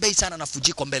hawatembei sana na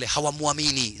Fujiko mbele,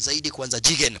 hawamuamini zaidi kwanza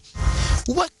Jigen.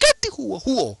 Wakati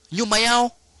huo nyuma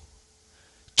yao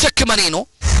cheki maneno,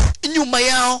 nyuma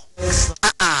yao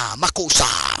makosa.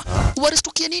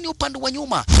 Waristukia nini upande wa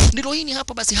nyuma? Ndilo hini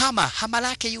hapa basi hama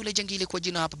lake yule jangili kwa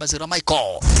jina hapa basi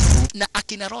Michael na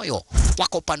akina Royo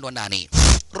wako upande wa ndani.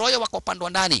 Royo wako upande wa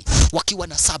ndani wakiwa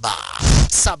na saba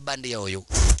ndio huyo.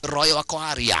 Royo wako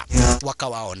aria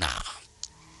wakawaona.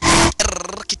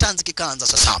 Kitanzi kikaanza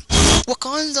sasa.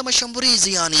 Wakaanza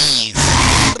mashambulizi yani.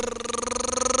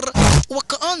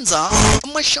 Wakaanza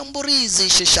mashambulizi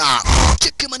Shasha.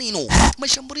 Cheki manino.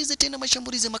 Mashambulizi tena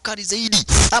mashambulizi makali zaidi.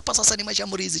 Hapa sasa ni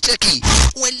mashambulizi cheki.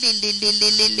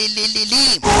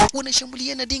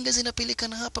 Wanashambuliana dinga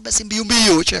zinapelekana hapa basi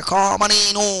mbio. Cheka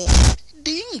manino.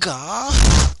 Dinga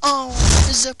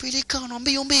zapelekana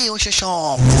mbio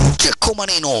Shasha. Cheko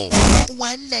maneno.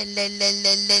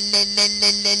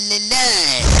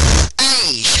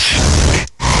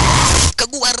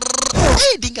 Kagua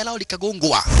dinga lao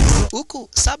likagongwa. Huku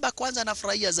saba kwanza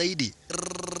nafurahia zaidi.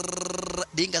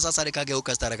 Dinga sasa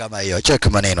likageuka stara kama hiyo. Cheki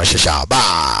maneno Shasha.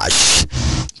 Bash.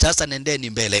 Sasa nendeni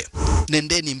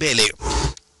mbele.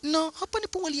 No, hapa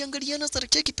nipo waliangaliana stara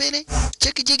cheki Pele,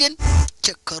 cheki Jigen,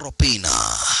 cheki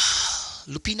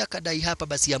Lupina kadai hapa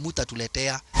basi ya muta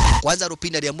tuletea. Kwanza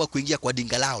Lupina aliamua kuingia kwa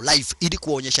dinga lao live ili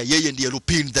kuonyesha yeye ndiye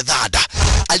Lupin the Third.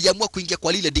 Aliamua kuingia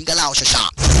kwa lile dinga lao Shasha.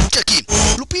 Cheki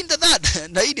Lupin the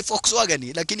Third na hii ni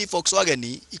Volkswagen, lakini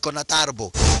Volkswagen iko na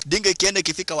turbo. Dinga ikienda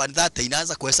ikifika 130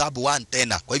 inaanza kuhesabu 1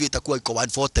 tena. Kwa hivyo itakuwa iko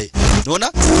 140.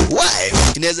 Unaona? Why?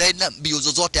 Inaweza enda mbio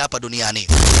zozote hapa duniani.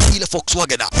 Ile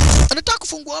Volkswagen. Anataka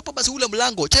kufungua hapa basi ule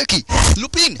mlango. Cheki.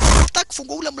 Lupin anataka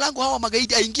kufungua ule mlango hawa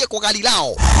magaidi aingie kwa gari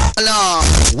lao. Ala,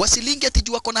 wasilingi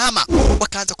atijua kona hama.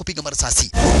 Wakaanza kupiga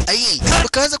marasasi.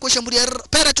 Wakaanza kushambulia.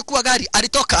 Pere chukua gari,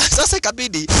 alitoka. Sasa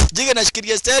ikabidi Jigen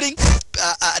anashikilia steering,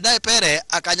 naye Pere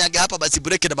akanyaga hapa basi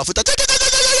breki na mafuta.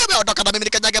 Ondoka na mimi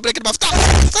nikanyaga breki na mafuta.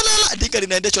 Salala, dinga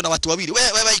linaendeshwa na watu wawili.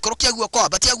 Wewe ikorokia guoko,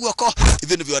 batia guoko.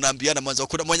 Hivi ndivyo wanaambiana mwanzo.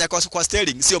 Kuna mwenye kwa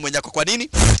steering, sio mwenye kwa nini?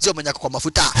 Sio mwenye kwa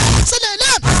mafuta.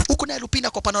 Salala, huko na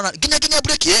Lupina kwa panona. Kinya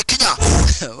breki, kinya.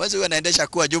 Wazo huyo anaendesha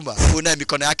kwa jumba. Una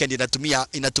mikono yake ndio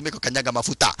inatumika kanyaga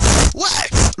mafuta.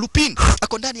 Lupin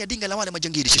ako ndani ya dinga la wale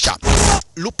majangili Shasha.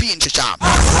 Lupin Shasha.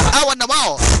 Hawa na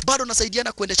wao bado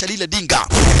nasaidiana kuendesha lile dinga.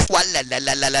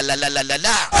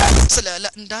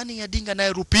 Salala, ndani ya dinga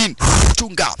naye Lupin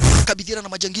chunga kabidhira na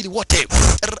majangili wote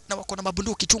na wako na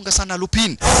mabunduki. Chunga sana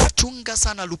Lupin,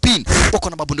 wako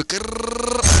na mabunduki.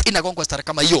 Inagongwa stara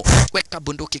kama hiyo, weka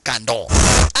bunduki kando.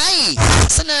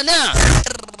 Salala,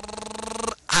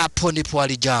 hapo ndipo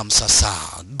alijam sasa.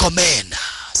 Gomen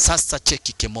sasa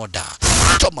cheki kimoda,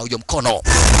 choma huyo mkono.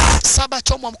 Saba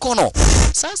choma mkono.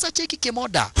 Sasa cheki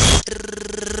kimoda.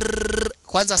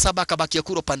 Kwanza Saba akabakia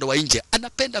kuro pande wa nje.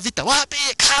 Anapenda vita. Wapi?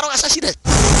 Karo asashide.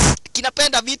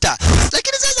 Kinapenda vita.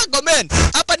 Lakini sasa Gomen,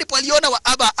 hapa ndipo waliona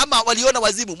ama waliona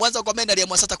wazimu. Mwanzo Gomen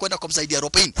aliamua sasa kwenda kumsaidia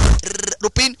Lupin.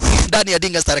 Lupin ndani ya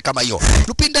dinga stara kama hiyo.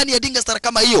 Lupin ndani ya dinga stara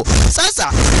kama hiyo.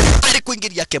 Sasa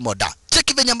alikuingilia kimoda.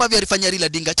 Cheki venye ambavyo alifanya lile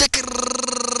dinga. Cheki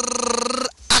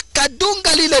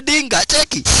akadunga lile dinga.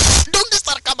 Cheki. Dunga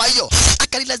stara kama hiyo.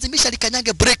 Akalilazimisha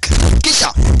likanyage break.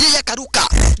 Kisha yeye akaruka.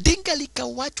 Dinga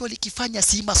likawachwa likifanya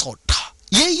sima sota.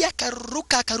 Yeye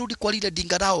akaruka akarudi kwa lile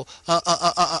dinga lao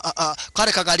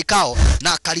kare kagari kao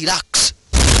na akarelax.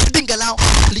 Dinga lao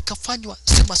likafanywa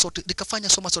sima sote, likafanya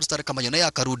soma sote stare kama hiyo, na yeye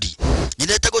akarudi.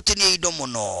 Nileta gotini idomo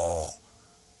no.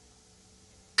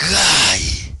 Guy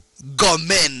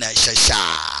Gomen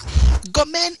shasha.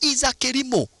 Gomen is a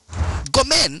kerimo.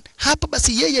 Gomen hapa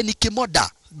basi yeye ni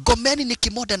kimoda. Gomen ni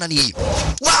kimoda na ni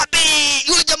wapi?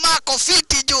 Yule jamaa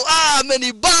kofiti juu.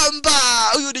 Amenibamba.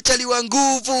 Huyu ni chali wa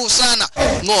nguvu sana.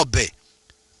 Ng'ombe.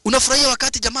 Unafurahia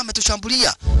wakati jamaa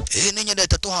ametushambulia? Ninyi ndio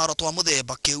tatoa haroto wa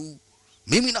muthemba keu.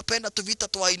 Mimi napenda tu vita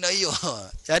tu aina hiyo.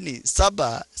 Yaani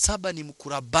Saba ni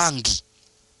mkurabangi.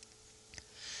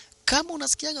 Kama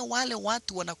unasikianga wale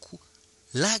watu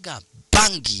wanakulaga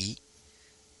bangi,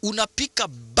 unapika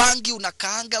bangi,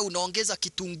 unakaanga, unaongeza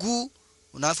kitunguu,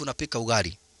 alafu unapika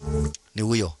ugali. Ni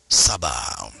huyo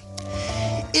Saba.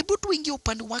 Ebu tuingie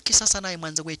upande wake sasa, naye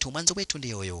mwanzo wetu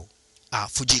ndio huyo.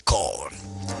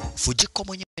 Fujiko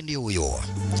mwenyewe ndio huyo.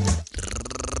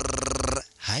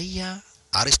 Haya,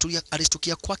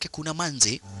 aristukia kwake kuna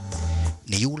manze.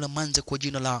 Ni yule manze kwa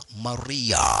jina la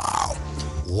Maria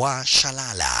wa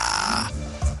Shalala.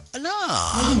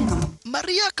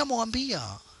 Maria akamwambia,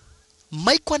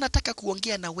 Mike anataka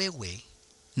kuongea na wewe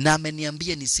na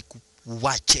ameniambia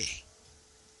nisikuwache.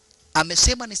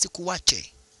 Amesema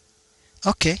nisikuwache.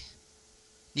 Okay.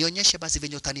 Nionyeshe basi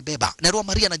venye utanibeba. Na roho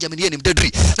Maria anajamini yeye ni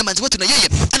mdedri. Na manzi wetu na yeye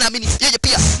anaamini yeye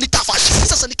pia ni tafash.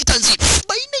 Sasa ni kitanzi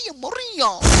baina ya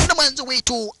Maria na manzi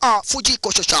wetu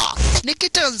Fujiko shasha. Ni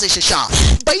kitanzi shasha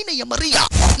baina ya Maria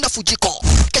na Fujiko.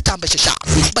 Kitambe shasha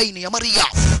baina ya Maria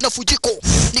na Fujiko.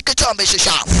 Ni kitambe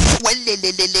shasha.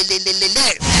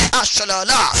 Walelelelelelele.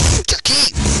 Ashalala.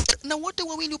 Chaki. Na wote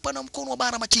wawili upana mkono wa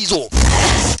bara machizo.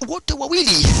 Wote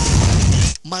wawili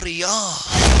Maria,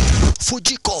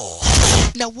 Fujiko,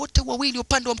 na wote wawili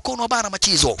upande wa mkono wa bara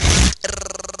machizo.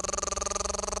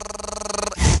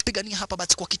 Pigania hapa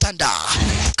basi kwa kitanda.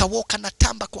 Kawoka na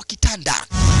tamba kwa kitanda.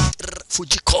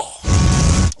 Fujiko,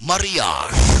 Maria,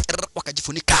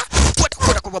 wakajifunika.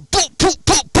 Kwenda kwa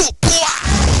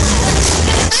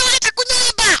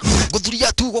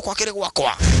Gudhuria tu kwa kile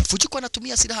wako. Fujiko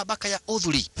anatumia silaha baka ya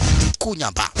odhuri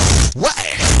kunyamba.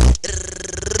 Wae.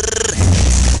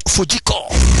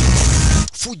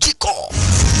 Fujiko.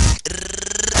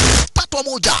 Patwa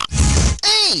moja.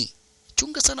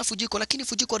 Chunga sana Fujiko, lakini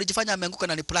Fujiko alijifanya ameanguka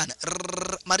na ni plan.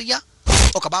 Maria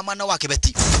okabama na wake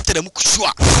beti.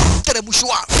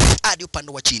 Teremshwa hadi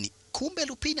upande wa chini. Kumbe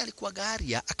Lupina alikuwa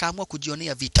Garia, akaamua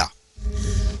kujionea vita.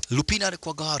 Lupina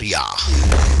alikuwa Garia.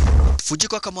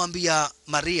 Fujiko akamwambia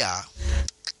Maria,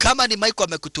 kama ni Mike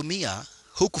amekutumia,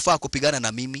 hukufaa kupigana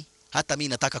na mimi, hata mimi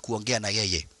nataka kuongea na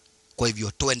yeye. Kwa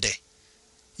hivyo twende.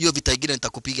 Hiyo vita ingine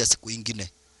nitakupiga siku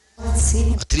ingine.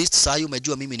 At least saa hii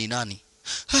umejua mimi ni nani.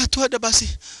 Twende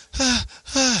basi.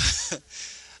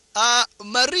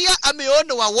 Maria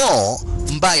ameona wao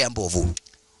mbaya mbovu.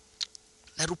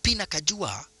 Na Lupina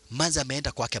kajua manza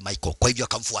ameenda kwake Michael, kwa hivyo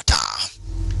akamfuata.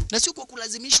 Na sio kwa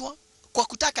kulazimishwa, kwa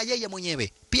kutaka yeye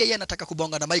mwenyewe. Pia yeye anataka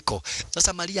kubonga na Michael.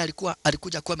 Sasa Maria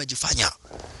alikuja kuwa amejifanya.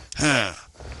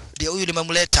 Ndio huyu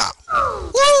nimemleta.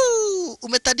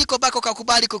 Umetandiko bako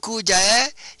kakubali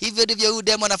kukuja Hivyo ndivyo huyu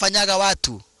demo anafanyaga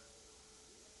watu.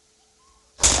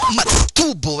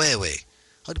 Matubo wewe.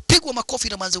 Pigwa makofi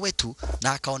na manze wetu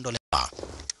na akaondolewa.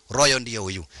 Royo ndiyo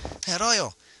huyu.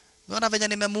 Royo, unaona venye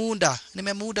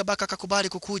nimemuunda baka kakubali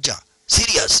kukuja.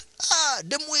 Serious?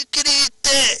 Demo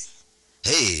ikirite.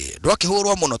 Doki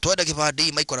huru muno twende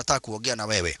kibadi, Mike anataka kuongea na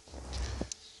wewe.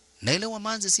 Na ile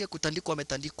wamanzi si kutandikwa,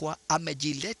 ametandikwa,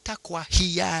 amejileta kwa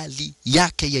hiari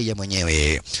yake yeye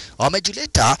mwenyewe.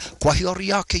 Amejileta kwa hiari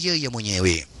yake yeye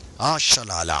mwenyewe.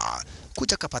 Ashalala.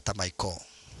 Kuja kapata Michael.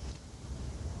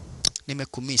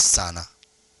 Nimekumisi sana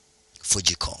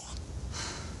Fujiko.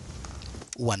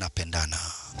 Wanapendana.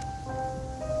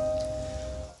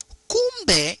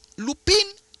 Kumbe Lupin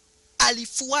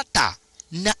alifuata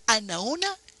na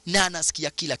anaona na anasikia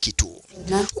kila kitu.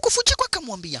 Ukufujiko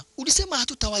akamwambia, ulisema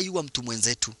hatutawaiua mtu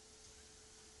mwenzetu.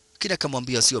 Kila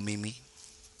akamwambia sio mimi,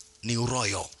 ni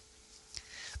Uroyo.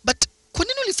 But kwa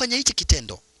nini ulifanya hichi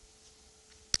kitendo?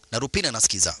 Na Lupin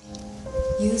anasikiza.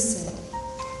 You said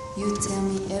you tell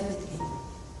me everything.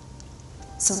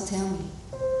 So tell me,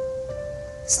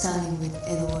 starting with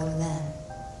Edward Lamb,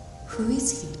 who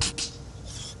is he?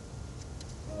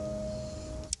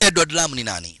 Edward Lamb ni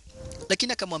nani?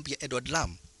 Lakini akamwambia Edward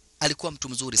Lamb alikuwa mtu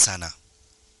mzuri sana.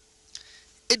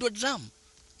 Edward Lamb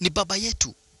ni baba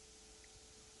yetu,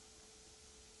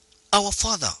 our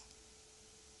father.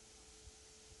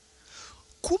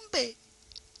 Kumbe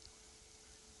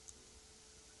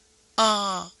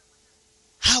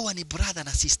hawa ni brother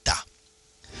na sister.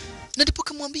 Na ndipo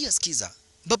kamwambia, sikiza,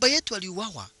 baba yetu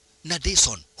aliuawa na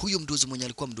Dyson, huyo mdozi mwenye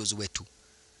alikuwa mdozi wetu,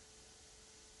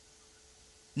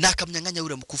 na akamnyang'anya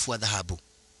ule mkufu wa dhahabu.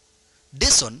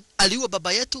 Dyson aliua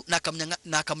baba yetu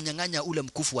na akamnyang'anya ule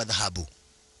mkufu wa dhahabu.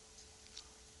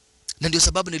 Na ndio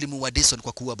sababu nilimuua Dyson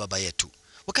kwa kuua baba yetu.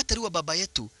 Wakati aliua baba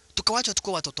yetu, tukawacha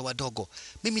tukua watoto wadogo.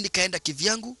 Mimi nikaenda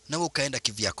kivyangu na wewe ukaenda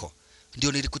kivyako.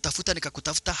 Ndio nilikutafuta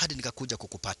nikakutafuta hadi nikakuja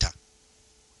kukupata.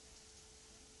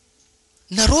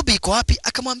 Na Robi iko wapi?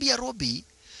 Akamwambia Robi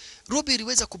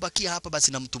iliweza kubakia hapa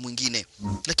basi na mtu mwingine.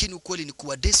 Lakini ukweli ni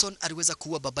kuwa Dyson aliweza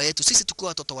kuua baba yetu sisi tukiwa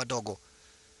watoto wadogo.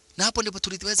 Na hapo ndipo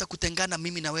tuliweza kutengana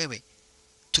mimi na wewe.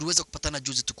 Tuliweza kupatana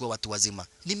juzi tukiwa watu wazima.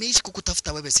 Nimeishi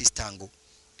kukutafuta wewe sistangu.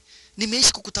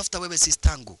 Nimeishi kukutafuta wewe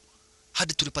sistangu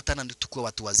hadi tulipatana tukiwa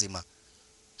watu wazima.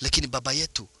 Lakini baba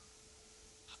yetu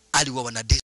aliuawa na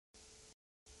Dyson.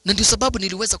 Na ndio sababu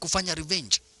niliweza kufanya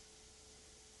revenge.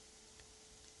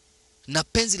 Na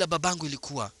penzi la babangu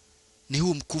ilikuwa ni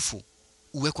huu mkufu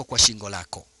uwekwa kwa shingo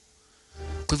lako.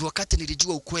 Kwa hivyo wakati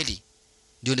nilijua ukweli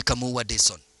ndio nikamuua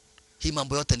Dyson. Hii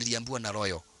mambo yote niliambiwa na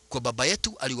Royo kwa baba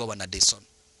yetu aliuawa na Dyson.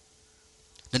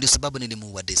 Na ndio sababu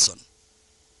nilimuua Dyson.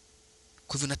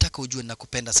 Kwa hivyo nataka ujue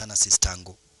nakupenda sana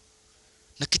sistangu.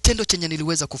 Na kitendo chenye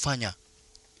niliweza kufanya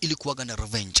ilikuwaga na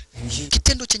revenge.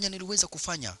 Kitendo chenye niliweza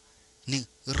kufanya ni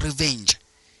revenge.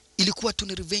 Ilikuwa tu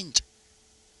ni revenge.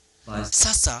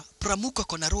 Sasa Pramuka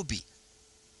kwa Nairobi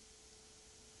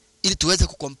ili tuweze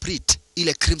kucomplete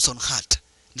ile Crimson Heart.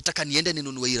 Nataka niende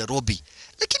ninunue ile Robi.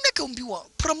 Lakini akaambiwa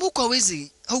Pramuka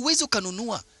hauwezi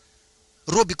ukanunua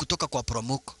Robi kutoka kwa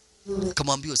Pramuka.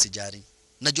 Kamwambia usijali.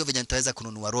 Najua venye nitaweza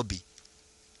kununua Robi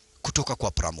kutoka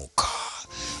kwa Pramuka.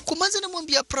 Kumanza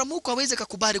namwambia Pramuka hawezi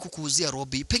kukubali kukuuzia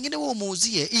Robi. Pengine wewe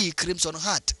umuuzie hii Crimson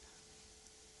Heart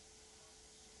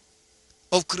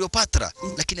of Cleopatra.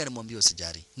 Lakini alimwambia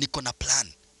usijali. Niko na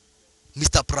plan.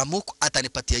 Mr. Pramuk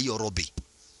atanipatia hiyo Robi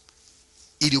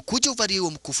ili ukuje uvalie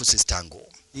huo mkufu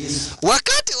sistangu.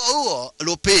 Wakati huo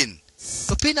Lupin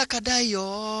akadai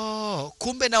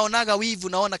kumbe naonaga wivu,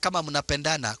 naona kama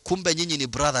mnapendana, kumbe nyinyi ni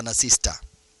brother na sister.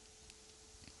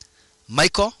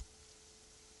 Michael,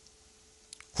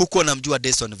 huko namjua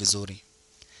Dyson vizuri.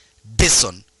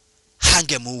 Dyson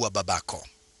hangemuua babako.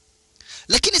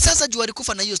 Lakini sasa juu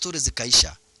alikufa na hiyo story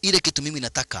zikaisha. Ile kitu mimi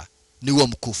nataka ni huo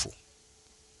mkufu.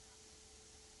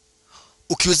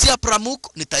 Ukiuzia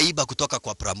Pramuk nitaiba kutoka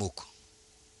kwa Pramuk.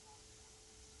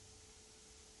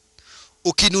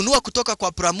 Ukinunua kutoka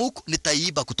kwa Pramuk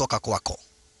nitaiba kutoka kwako.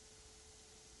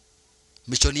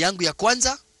 Mishoni yangu ya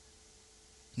kwanza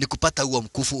ni kupata huo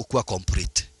mkufu ukuwa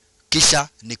complete. Kisha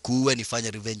nikuue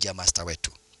nifanye revenge ya master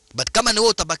wetu. But kama ni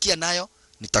wewe utabakia nayo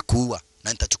nitakuua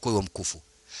na nitachukua huo mkufu.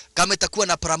 Kama itakuwa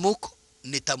na Pramuk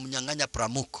nitamnyang'anya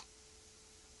Pramuk.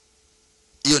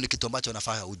 Hiyo ni kitu ambacho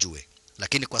nafaa ujue.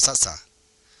 Lakini kwa sasa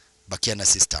bakia na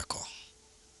sisterko.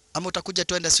 Ama utakuja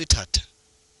tuende sweetheart.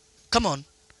 Come on.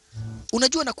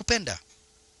 Unajua nakupenda.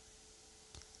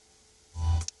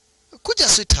 Kuja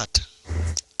sweetheart.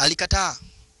 Alikataa.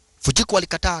 Fujiko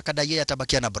alikataa, akadai yeye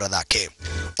atabakia na brother yake.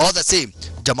 All the same,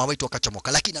 jamaa wetu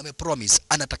akachomoka, lakini amepromise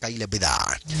anataka ile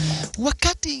bidhaa.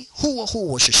 Wakati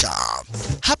huo shasha.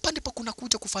 Hapa ndipo kuna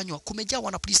kuja kufanywa, kumejaa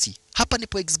wanapolisi. Hapa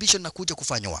ndipo exhibition na kuja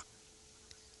kufanywa.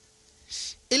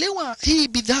 Elewa hii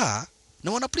bidhaa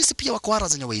na wanapolisi pia wako ara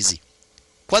zenye wezi.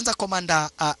 Kwanza komanda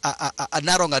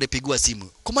Narong alipigwa simu.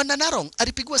 Komanda Narong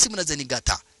alipigwa simu na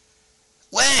Zenigata.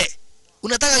 We,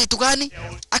 unataka kitu gani?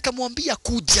 Akamwambia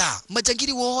kuja.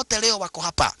 Majangili wote leo wako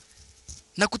hapa.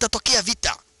 Na kutatokea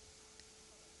vita.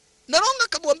 Narong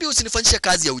akamwambia usinifanyishe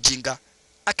kazi ya ujinga.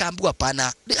 Akaambiwa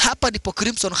hapana. Hapa ndipo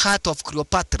Crimson Heart of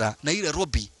Cleopatra na ile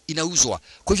Robi inauzwa.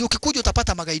 Kwa hivyo ukikuja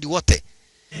utapata magaidi wote.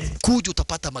 Kuja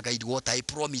utapata magaidi wote, I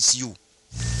promise you.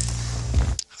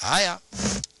 Haya.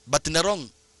 But Narong,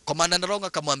 Komanda Narong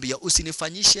akamwambia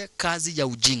usinifanyishe kazi ya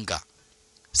ujinga.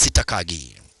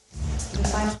 Sitakagi.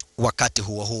 Wakati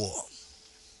huo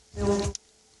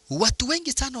watu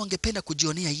wengi sana wangependa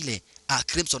kujionea ile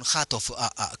Crimson Heart of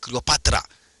Cleopatra.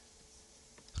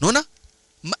 Unaona?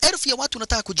 Maelfu ya watu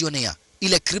wanataka kujionea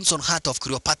ile Crimson Heart of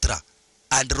Cleopatra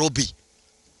and Robi.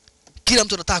 Kila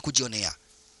mtu anataka kujionea.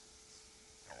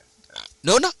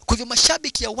 Naona kwa hivyo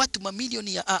mashabiki ya watu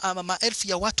mamilioni ya maelfu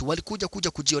ya watu walikuja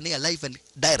kujionea live and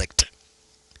direct.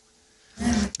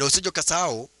 Ndio usije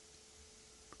kasahau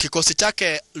kikosi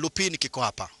chake Lupin kiko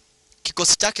hapa.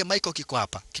 Kikosi chake Michael kiko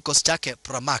hapa. Kikosi chake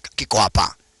Pramak kiko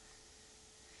hapa.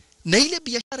 Na ile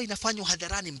biashara inafanywa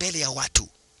hadharani mbele ya watu.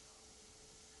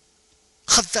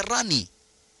 Hadharani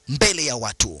mbele ya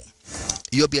watu.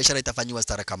 Hiyo biashara itafanywa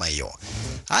stara kama hiyo.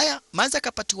 Haya, Manza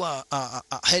akapatiwa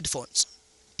headphones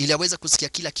ili aweze kusikia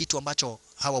kila kitu ambacho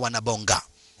hawa wanabonga.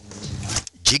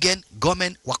 Jigen,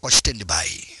 Gomen wako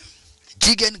standby.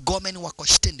 Jigen, Gomen wako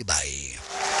standby.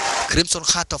 Crimson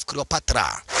Heart of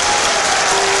Cleopatra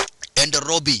and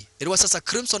Robbie. Ilikuwa sasa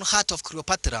Crimson Heart of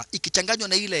Cleopatra ikichanganywa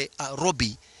na ile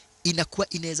Robbie inakuwa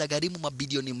inaweza gharimu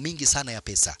mabilioni mingi sana ya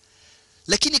pesa.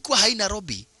 Lakini kuwa haina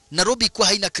Robbie na Robbie kuwa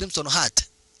haina Crimson Heart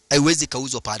haiwezi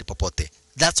kauzwa pahali popote.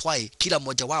 That's why kila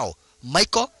mmoja wao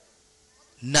Michael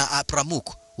na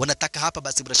Pramuk wanataka hapa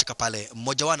basi bila shaka pale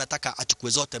mmoja wao anataka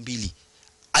achukue zote mbili.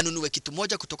 Anunue kitu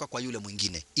moja kutoka kwa yule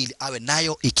mwingine ili awe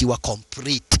nayo ikiwa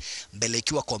complete. Mbele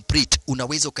ikiwa complete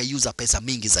unaweza ukaiuza pesa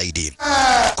mingi zaidi.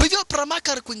 Kwa hivyo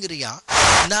Pramaka alikuingilia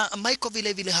na Michael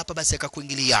vile vile hapa basi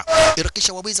akakuingilia.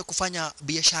 Kisha waweza kufanya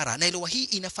biashara na ile hii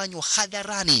inafanywa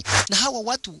hadharani. Na hawa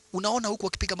watu unaona huku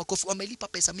wakipiga makofi wamelipa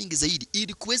pesa mingi zaidi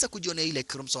ili kuweza kujionea ile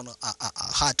Crimson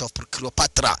Heart of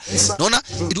Cleopatra. Unaona?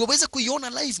 Ili waweza kuiona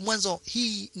live mwanzo.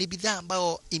 Hii ni bidhaa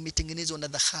ambayo imetengenezwa na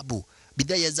dhahabu.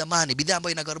 Bidhaa ya zamani, bidhaa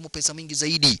ambayo inagharimu pesa mingi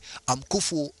zaidi,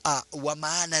 mkufu wa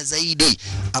maana zaidi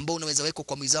ambao unaweza weka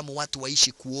kwa mizamu watu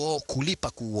waishi kulipa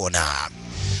kuona.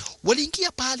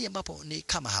 Waliingia pahali ambapo ni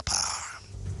kama hapa.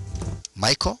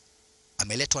 Michael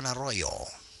ameletwa na Royal.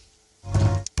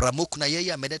 Pramuk na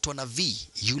yeye ameletwa na V,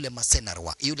 yule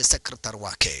masenarwa, yule secretary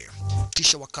wake.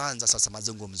 Kisha wakaanza sasa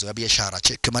mazungumzo ya biashara.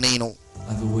 Cheki maneno.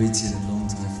 I've waited a long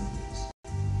time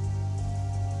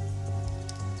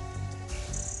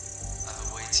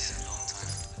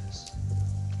for this.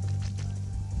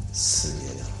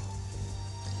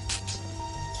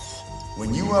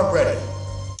 When you are ready.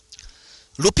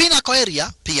 Lupina kwa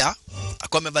area pia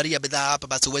akawa amevalia bidhaa hapa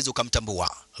basi uweze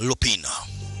ukamtambua Lupina.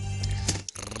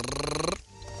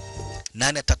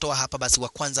 Nani atatoa hapa basi wa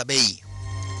kwanza bei?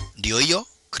 Ndio hiyo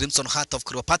Crimson Heart of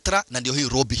Cleopatra na ndio hii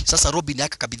Robbie. Sasa Robbie ni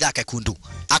aka kabidhaa kekundu.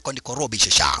 Hako ndiko Robbie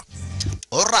shasha.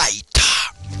 Alright.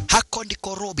 Hako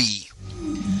ndiko Robbie.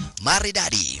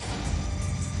 Maridadi.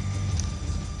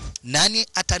 Nani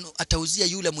atauzia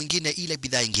yule mwingine ile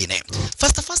bidhaa nyingine?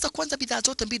 Fasta kwanza bidhaa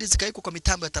zote mbili zikawekwa kwa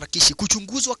mitambo ya tarakishi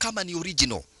kuchunguzwa kama ni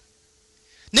original.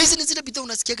 Na hizi ni zile bidhaa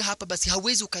unasikiaga hapa basi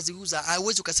hauwezi ukaziuza,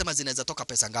 hauwezi ukasema zinaweza toka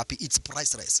pesa ngapi. It's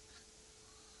priceless.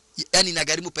 Yaani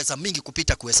inagharimu pesa mingi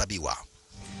kupita kuhesabiwa.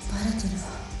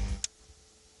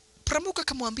 Pramuka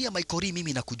kamwambia Michael,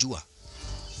 mimi nakujua.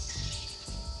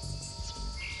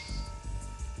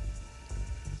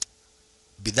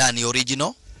 Bidhaa ni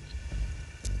original.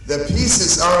 The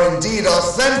pieces are indeed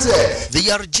authentic.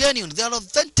 They are genuine, they are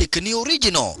authentic, ni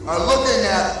original. Are looking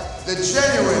at the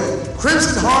genuine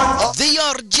Crimson Heart. They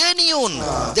are genuine.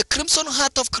 The Crimson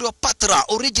Heart of Cleopatra,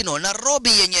 original, na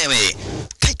Robbie yenyewe.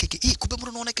 Hii kumbe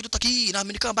mbona unaona kitu taki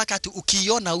naamini kama baka ati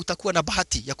ukiona utakuwa na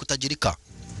bahati ya kutajirika.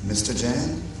 Mr.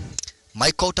 Jan?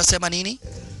 Michael utasema nini?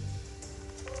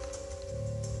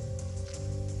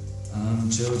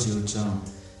 Jojo John.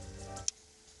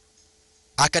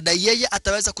 Akadai yeye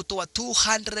ataweza kutoa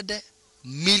 $200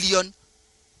 million.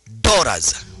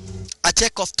 A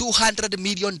check of $200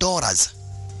 million.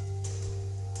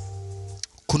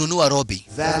 Kununua Robbie.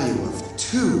 Value of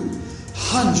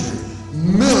 $200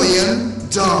 million.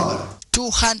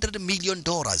 $200 million.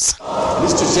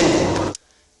 Mr. Jan.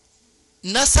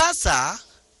 Na sasa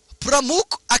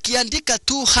Pramuk akiandika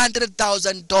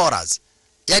 $200,000.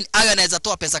 Yani ayo anaweza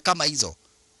toa pesa kama hizo.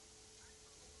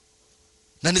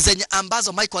 Na ni zenye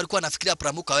ambazo Michael alikuwa anafikiria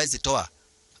Pramuk hawezi toa.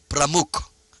 Pramuk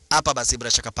hapa basi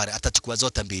bila shaka pale atachukua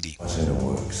zote mbili.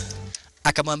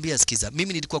 Akamwambia sikiza,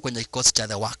 mimi nilikuwa kwenye kikosi cha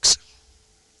The Works.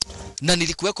 Na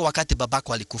nilikuweko wakati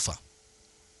babako alikufa.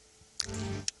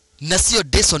 Na sio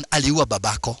Deson aliua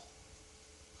babako.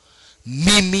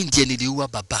 Mimi ndiye niliua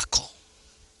babako.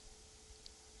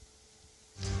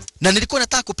 Na nilikuwa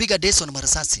nataka kupiga Deson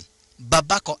marasasi.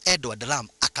 Babako Edward Ram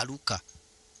akaruka.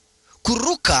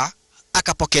 Kuruka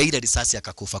akapokea ile risasi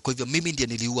akakufa. Kwa hivyo mimi ndiye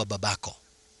niliua babako.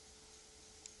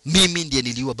 Mimi ndiye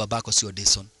niliua babako, sio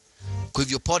Deson. Kwa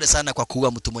hivyo pole sana kwa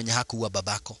kuua mtu mwenye hakuua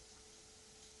babako.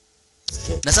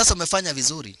 Na sasa umefanya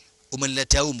vizuri.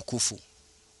 Umeniletea huu mkufu.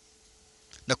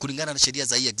 Na kulingana na sheria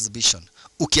za hii exhibition,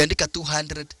 ukiandika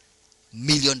 $200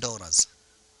 million,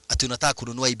 ati unataka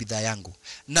kununua hii bidhaa yangu,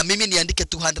 na mimi niandike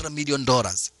 $200 million,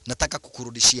 nataka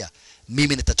kukurudishia,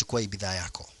 mimi nitachukua hii bidhaa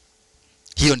yako.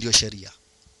 Hiyo ndio sheria.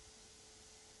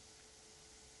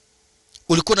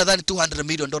 Ulikuwa nadhani $200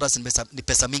 million ni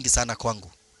pesa mingi sana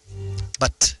kwangu.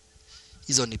 But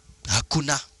hizo ni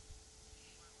hakuna.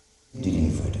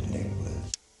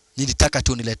 Nilitaka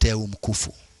tu niletee huu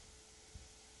mkufu.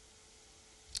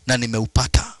 Na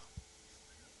nimeupata.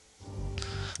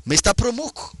 Mr.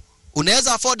 Promuk,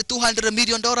 unaweza afford $200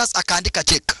 million? Akaandika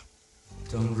check.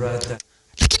 Don't write that.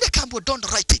 Lakini akaambiwa don't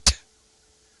write it.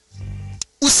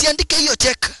 Usiandike hiyo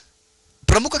check.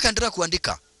 Promuk akaendelea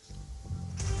kuandika.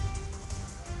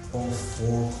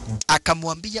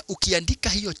 Akamwambia ukiandika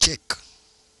hiyo check,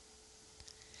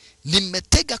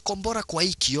 nimetega kombora kwa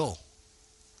hii kioo,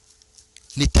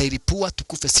 nitairipua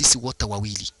tukufe sisi wote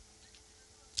wawili.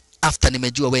 After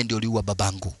nimejua wewe ndio uliua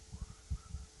babangu.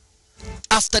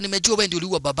 After nimejua wewe ndio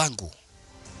uliua babangu,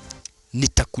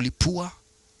 nitakulipua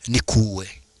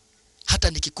nikuue. Hata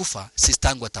nikikufa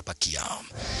sistangu atapakia.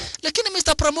 Lakini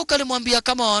Mr. Pramuka alimwambia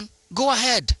come on, go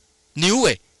ahead.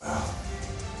 Niue.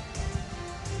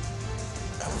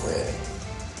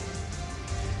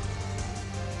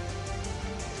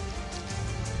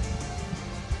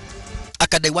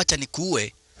 Akadai wacha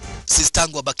nikuue,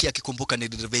 sistangu abakia akikumbuka ni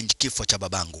revenge kifo cha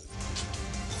babangu.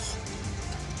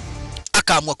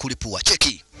 Akaamua kulipua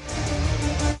cheki.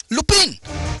 Lupin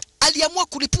aliamua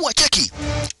kulipua cheki.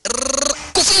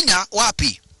 Kufinya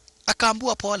wapi?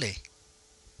 Akaambua pole.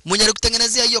 Mwenye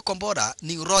alikutengenezea hiyo kombora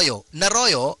ni Royo, na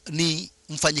Royo ni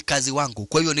mfanyikazi wangu.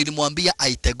 Kwa hiyo nilimwambia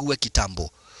aitegue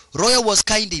kitambo. Royo was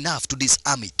kind enough to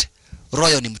disarm it.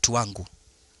 Royo ni mtu wangu.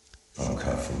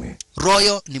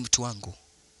 Royo ni mtu wangu.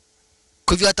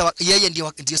 Kwa hivyo hata yeye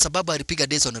ndio sababu alipiga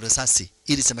Deson risasi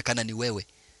ili semekana ni wewe.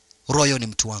 Royo ni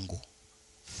mtu wangu.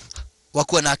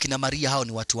 Wakuwa na akina Maria hao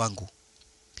ni watu wangu.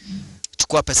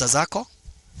 Chukua pesa zako.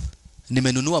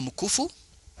 Nimenunua mkufu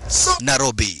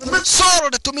Nairobi.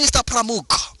 Sorry to Mr.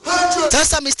 Pramuk.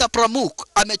 Sasa Mr. Pramuk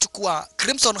amechukua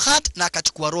Crimson Heart na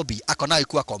akachukua Robi. Ako nayo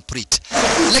ikuwa complete.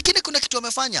 Lakini kuna kitu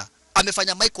amefanya.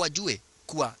 Amefanya Michael ajue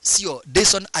kuwa sio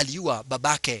Deson aliua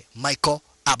babake Michael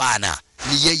Abana.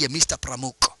 Ni yeye Mr.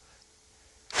 Pramuk.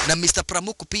 Na Mr.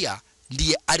 Pramuk pia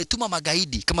ndiye alituma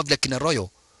magaidi kama vile kina Royo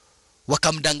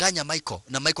wakamdanganya Michael,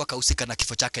 na Michael akahusika na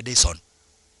kifo chake Deson.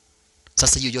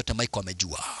 Sasa hiyo yote Michael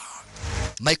amejua.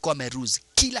 Michael ameruzi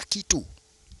kila kitu.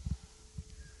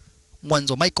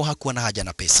 Mwanzo Michael hakuwa na haja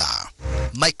na pesa.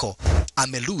 Michael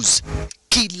amelose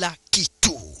kila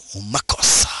kitu.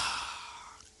 Makosa.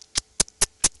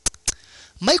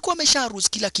 Michael amesharuzi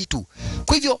kila kitu.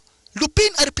 Kwa hivyo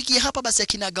Lupin alipigia hapa basi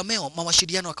akina Agameo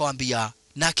mawashiriano akawaambia,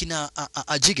 na akina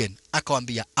Jigen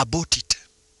akawaambia about it.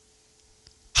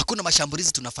 Hakuna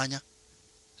mashambulizi tunafanya.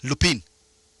 Lupin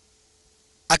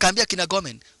akaambia kina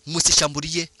Gomen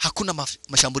msishambulie, hakuna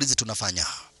mashambulizi tunafanya.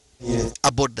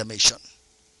 About the mission.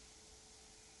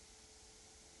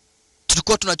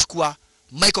 Tulikuwa tunachukua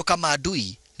Michael kama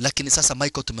adui, lakini sasa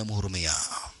Michael tumemhurumia.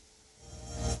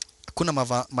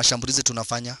 Hakuna mashambulizi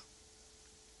tunafanya.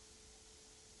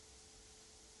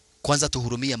 Kwanza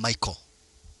tuhurumie Michael.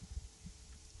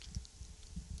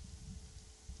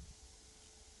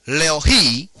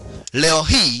 Leo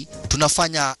hii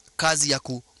tunafanya kazi ya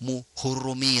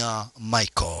kumhurumia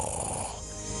Michael.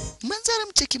 Manzara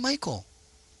mcheki Michael.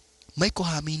 Michael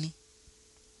haamini.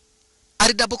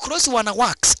 Ali double cross wana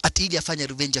wax ati ili afanye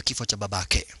revenge ya kifo cha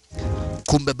babake.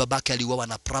 Kumbe babake aliuawa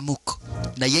na Pramuk,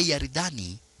 na yeye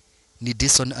alidhani ni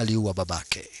Deson aliua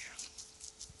babake.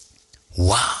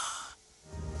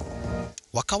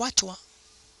 Wakawachwa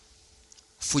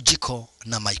Fujiko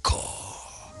na Michael.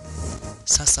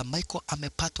 Sasa Michael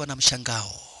amepatwa na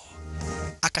mshangao.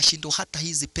 Akashindwa hata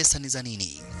hizi pesa ni za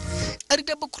nini.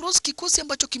 Double cross kikosi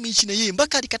ambacho kimeishi na yeye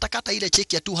mpaka alikatakata ile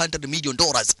cheki ya $200 million.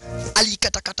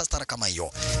 Alikatakata stara kama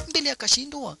hiyo. Mbele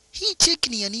akashindwa, hii cheki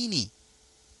ni ya nini?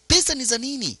 Pesa ni za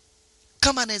nini?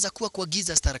 Kama anaweza kuwa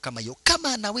kuagiza stara kama hiyo,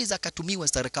 kama anaweza akatumiwa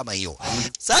stara kama hiyo.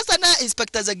 Sasa na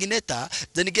Inspector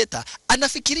Zanigeta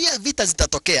anafikiria vita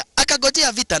zitatokea.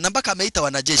 Akagojea vita na mpaka ameita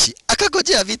wanajeshi.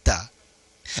 Akagojea vita,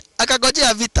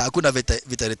 hakuna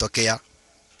vita ilitokea.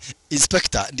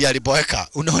 Inspector ndiye aliboeka,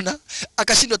 unaona?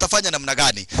 Akashindwa tafanya namna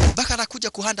gani. Mpaka anakuja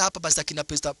kuhanda hapa basi akina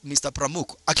Mr.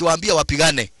 Pramuk akiwaambia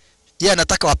wapigane. Yeye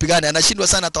anataka wapigane, anashindwa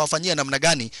sana atawafanyia namna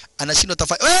gani? Anashindwa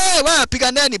tafanya. Wewe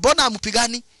piganeni, mbona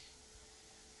hampigani?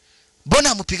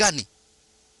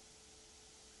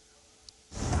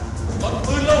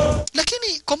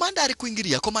 Lakini komanda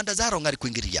alikuingilia, komanda Zarong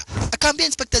alikuingilia. Akaambia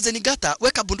Inspector Zenigata,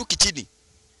 weka bunduki chini.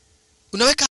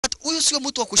 Unaweka, huyu sio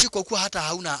mtu wa kushikwa kwa hata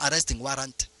hauna arresting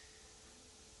warrant.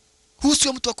 Huyu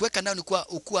sio mtu wa kuweka ndani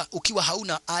ukiwa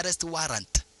hauna arrest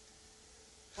warrant.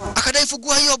 Akadai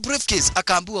fungua hiyo briefcase,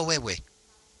 akaambiwa wewe.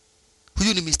 Huyu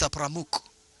huyu ni Mr. Pramuk.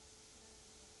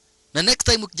 Na next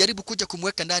time ukijaribu kuja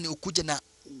kumweka ndani ukuje na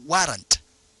warrant,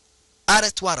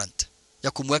 arrest warrant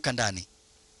ya kumweka ndani.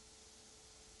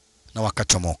 Na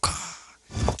wakachomoka.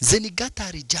 Zenigata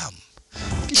alijam.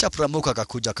 Kisha Pramuk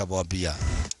akakuja akamwambia,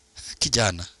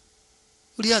 kijana,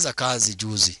 ulianza kazi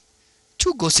juzi.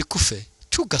 Chuga usikufe,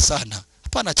 chuga sana.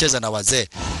 Hapana cheza na wazee.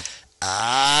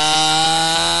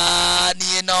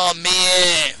 Ni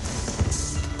mie.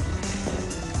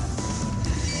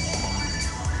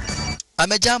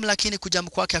 Amejam, lakini kujam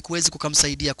kwake hakuwezi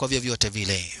kukamsaidia kwa vyovyote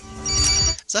vile.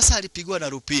 Sasa alipigwa na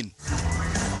Lupin.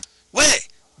 We,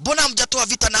 mbona mjatoa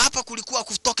vita na hapa kulikuwa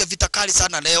kutoke vita kali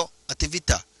sana leo? Ati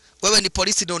vita? Wewe ni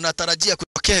polisi na unatarajia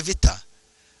kutokea vita?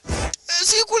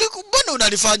 Si kuliku, mbona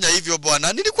unalifanya hivyo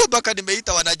bwana? Nilikuwa baka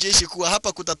nimeita wanajeshi kuwa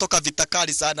hapa kutatoka vita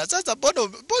kali sana. Sasa mbona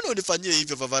unifanyie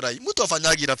hivyo Favarai? Mtu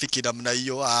afanyagi rafiki namna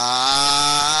hiyo.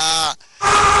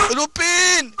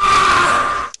 Lupin!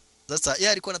 Sasa yeye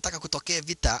alikuwa anataka kutokea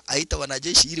vita, aita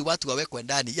wanajeshi ili watu wawekwe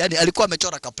ndani. Yaani alikuwa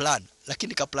amechora kaplan,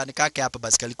 lakini kaplan kake hapa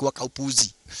basi kalikuwa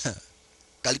kaupuzi.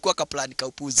 Kalikuwa kaplan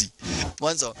kaupuzi.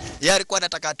 Mwanzo yeye alikuwa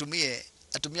anataka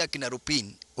atumia kina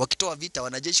Lupin, wakitoa vita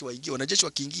wanajeshi waingie, wanajeshi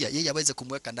wakiingia yeye aweze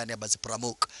kumweka ndani ya basi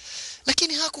Pramuk.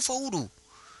 Lakini hakufaulu.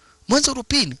 Mwanzo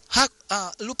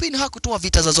Lupin hakutoa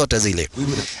vita zozote zile.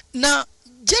 Na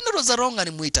General Zaronga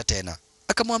alimuita tena.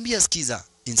 Akamwambia, sikiza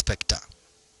Inspector,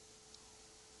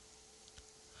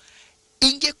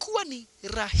 ingekuwa ni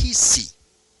rahisi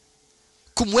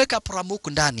kumweka Pramuk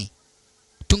ndani,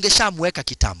 tungeshamweka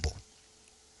kitambo.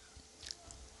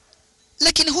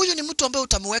 Lakini huyu ni mtu ambaye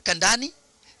utamweka ndani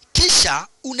kisha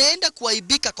unaenda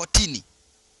kuaibika kotini.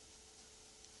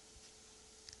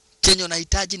 Chenye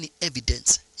unahitaji ni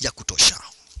evidence ya kutosha.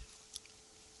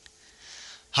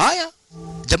 Haya,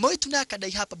 jamaa wetu naye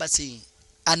akadai hapa basi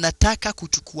anataka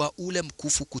kuchukua ule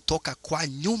mkufu kutoka kwa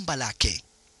nyumba lake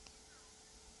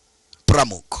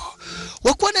Pramuk.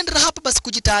 Wakuwa naendelea hapa basi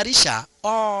kujitayarisha.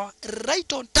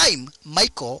 Right on time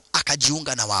Michael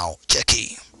akajiunga na wao.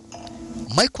 Cheki.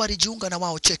 Michael alijiunga na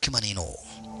wao, cheki maneno.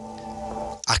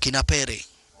 Akina Pere,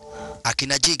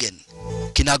 akina Jigen,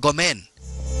 kina Gomen,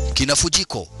 kina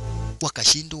Fujiko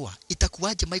wakashindwa.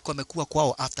 Itakuwaje Michael amekuwa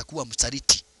kwao after kuwa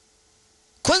msaliti?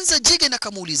 Kwanza Jigen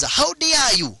akamuuliza, how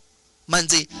dare you?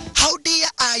 Manze, how dare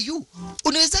are you?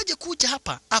 Unawezaje kuja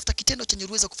hapa after kitendo chenye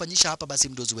uliweza kufanyisha hapa basi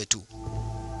mdozi wetu?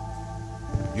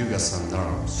 You got some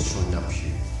nerves showing up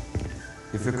here.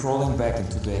 If you're crawling back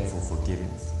into the egg for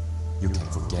forgiveness, you can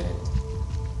forget it.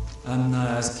 I'm not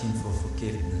asking for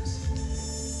forgiveness.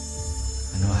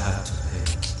 I know I have to pay.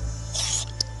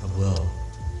 I will.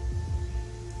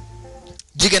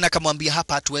 Jigen akamwambia,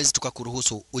 hapa hatuwezi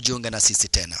tukakuruhusu ujiunge na sisi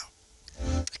tena.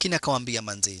 Lakini akamwambia,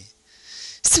 manze,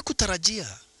 sikutarajia.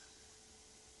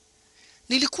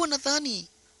 Nilikuwa nadhani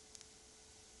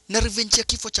na revenge ya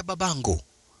kifo cha babangu.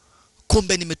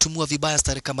 Kumbe nimetumua vibaya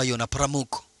stari kama hiyo na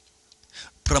Pramuk.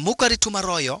 Pramuk alituma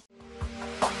royo.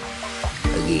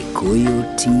 Gikuyu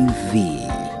TV,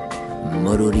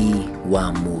 Morori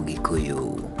wa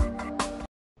Mugikuyu.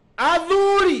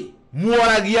 Athuri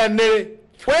muaragianire,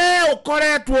 we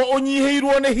ukoretwo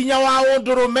unyihiirwo ni hinya wa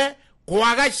undurume,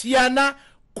 kwaga ciana,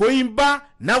 kuimba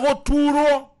na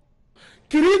guturwo.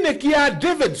 Kiriniki ya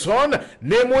Davidson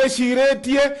ne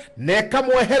mweciretie ne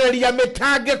kamwehereria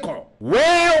mitangiko.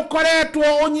 We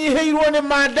ukoretwo unyihiirwo ni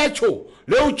mandacho,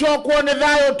 leu chokwo ni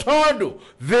thayo tondu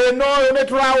thina uyu ni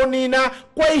turaunina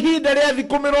kwa ihinda ria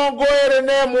thiku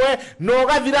 21 no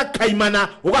gathira kaimana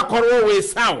ugakorwo wi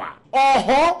sawa.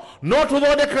 Oho no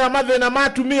tuthondekaga mathina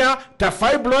matumia ta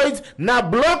fibroids na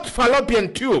blocked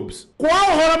fallopian tubes. Kwa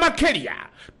uhoro makiria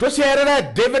tucerere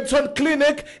Davidson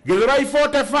Clinic Githurai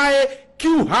 45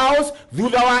 Q House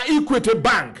thutha wa Equity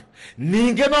Bank.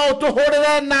 Ninge no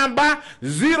utuhurire namba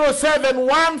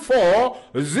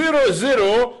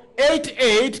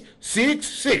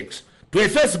 0714008866. Twe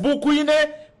Facebook ine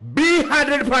be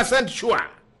 100% sure.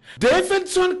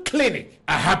 Davidson Clinic,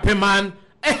 a happy man,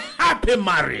 a happy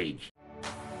marriage.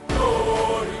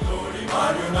 Glory, glory,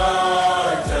 Man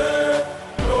United.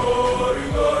 Glory,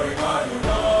 glory, Man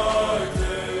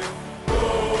United.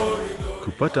 Glory, glory.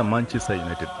 Kupata Manchester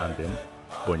United anthem,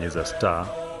 bonyeza star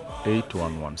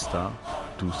 811 star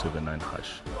 279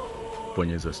 hash.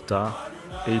 Bonyeza star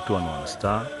 811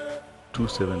 star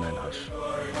 279 hash.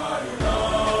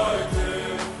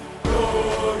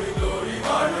 Glory, glory,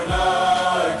 Man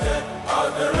United.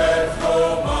 As the Reds go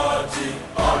marching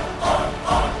on.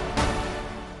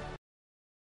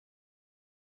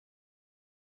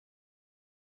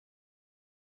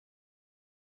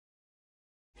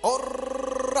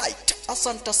 Alright,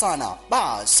 asante sana.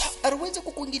 Bas, aliweza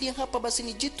kukuingilia hapa basi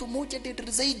ni jitu moja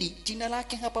dedri zaidi. Jina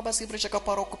lake hapa basi bila shaka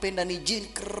para kupenda ni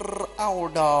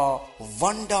Jean-Claude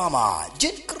Van Damme.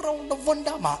 Jean-Claude Van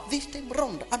Damme this time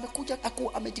round amekuja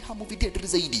akuwa amejihamu videdri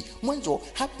zaidi. Mwanzo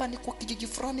hapa ni kwa kijiji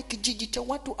fulani, kijiji cha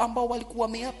watu ambao walikuwa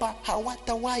wameapa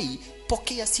hawatawahi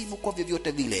pokea simu kwa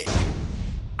vyovyote vile.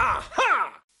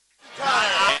 Aha!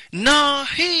 Na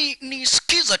hii ni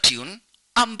skiza tune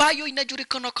ambayo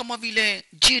inajulikana kama vile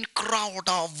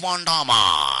Jean-Claude Van Damme.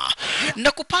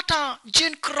 Na kupata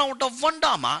Jean-Claude Van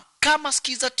Damme kama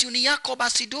skiza tune yako,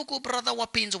 basi ndugu brother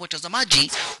wapenzi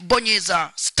watazamaji,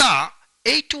 bonyeza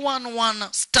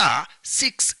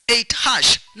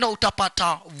 *811*68# na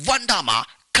utapata Van Damme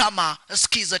kama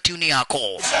skiza tune yako.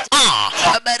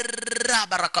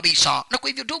 Barabara kabisa. Na kwa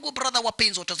hivyo ndugu brother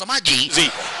wapenzi watazamaji,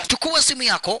 chukua simu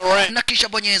yako na kisha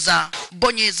bonyeza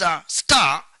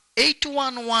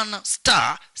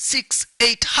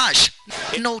 *811*68#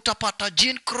 na utapata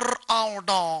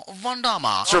Jean-Claude Van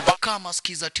Damme kama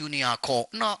skiza tune yako.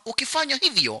 Na ukifanya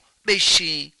hivyo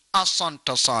beshi,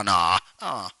 asante sana.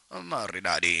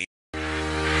 Maridadi.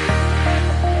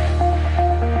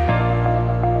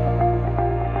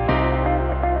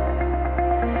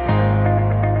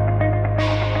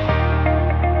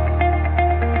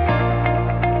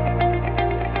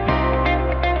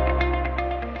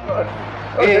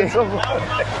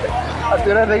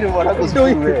 Atera dai mwanangu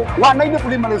school. Wanaenda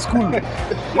primary school.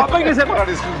 Mabaige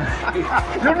secondary school.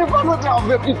 Ndio kwanza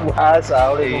tawe people. Asa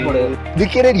ole.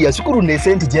 Thikiriria cukuru ni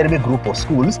St Jeremy Group of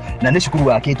Schools na ni cukuru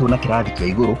wakitwo na kirathi kia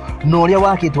iguru na uria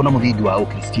wakitwo na muthingi wa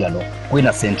Ukristiano.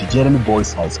 Kwina St Jeremy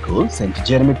Boys High School, St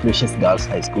Jeremy Precious Girls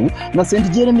High School na St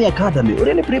Jeremy Academy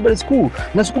uria ni primary school.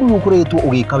 Na cukuru ukuretwo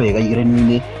ugika wega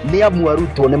igereni-ini ni amu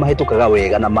arutwo ni mahitukaga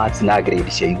wega na marks na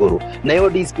grade cia iguru. Nayo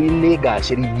discipline ni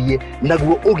gacirithie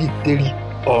naguo ugitiri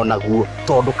onaguo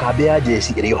tondu kambe ya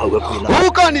jeshi iri hauga kwina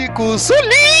uka ni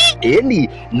kusuli eni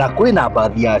na kwina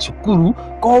baadhi ya cukuru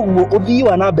koguo uthii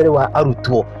wa na mbere wa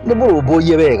arutwo ni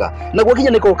burumbuye wega naguo kinya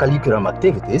niko curriculum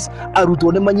activities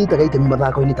arutwo ni manyitaga itemi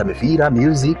mathako-ini ta mibira,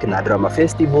 music na drama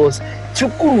festivals.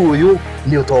 Cukuru uyu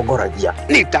ni utongoragia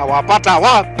nitawapata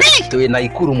wapi twina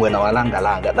Ikuru mwena wa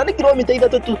Langalanga na ni kilomita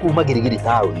 3 tu kuma Girigiri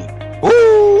town.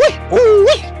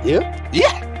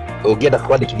 Ugienda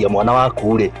kwandikithia mwana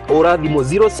waku ri urathimo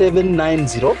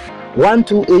 0790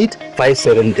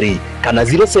 128 kana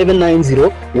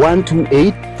 0790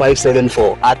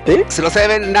 128 ate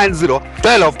 0790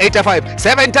 1285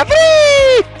 73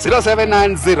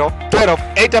 0790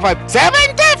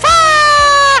 1285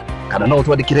 kana no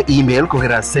twandikire email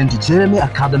kugira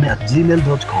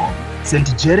stjeremyacademy@gmail.com.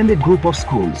 St Jeremy Group of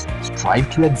Schools, strive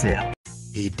to excel.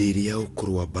 Idiria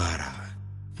ukurwa bara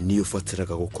ni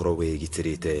ufatiraga gukorwo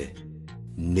wigitirite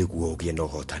niguo ugie no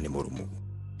hotani murumu.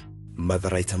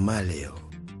 Matharaita maleo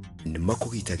ni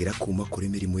makugitagira kuma kuri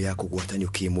mirimu ya kugwatanyo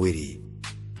kimwiri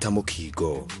ta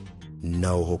mukingo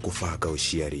na uho kubanga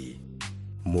uciari.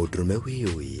 Mundurume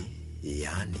wiwi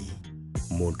yani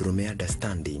mundurume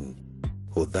understanding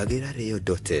huthagira rio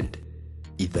dotted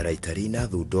itharaita rina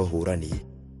thundo hurani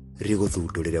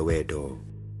riguthundurire wendo.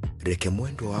 Reke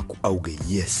mwendo waku auge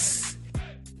yes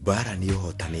bara ni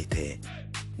uhotanite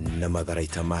na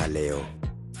matharaita maleo.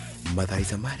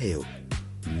 Matharaita maleo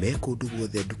mekundu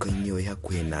guothe nduka-ini oya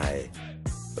kwinae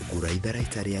gura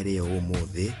itharaita ria rio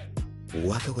umuthi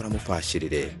wathogora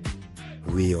mubashirire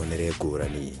wionere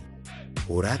ngurani.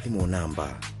 Urathimo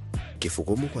namba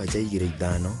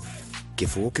 0725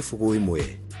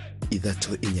 001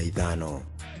 345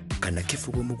 kana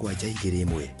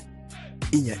 0721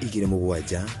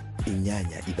 427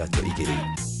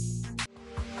 832.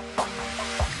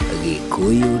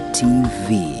 Gikuyu TV,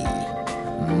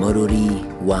 Morori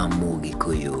wa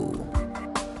Mugikuyu.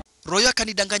 Roya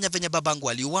kanidanganya venye babangu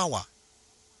aliuawa.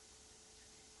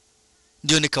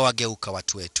 Ndio nikawageuka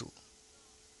watu wetu.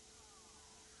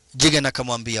 Jigen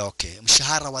akamwambia okay,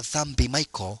 mshahara wa dhambi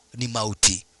Michael ni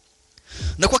mauti.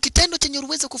 Na kwa kitendo chenye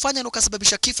uliweza kufanya na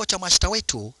ukasababisha kifo cha mashta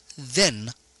wetu,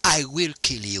 then I will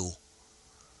kill you.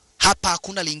 Hapa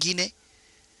hakuna lingine.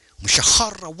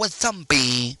 Mshahara wa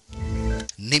dhambi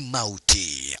ni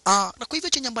mauti. Na kwa hivyo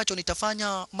chenye ambacho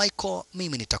nitafanya Michael,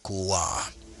 mimi nitakuua.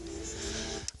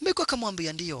 Michael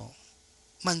akamwambia ndio.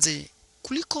 Manze,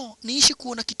 kuliko niishi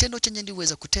kuona kitendo chenye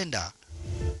ndiweza kutenda,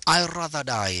 I rather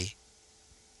die.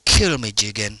 Kill me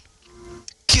Jigen.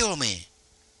 Kill me.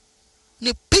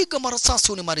 Nipiga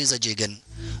marasasi unimalize Jigen.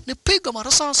 Nipiga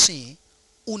marasasi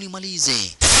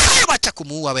unimalize. Wacha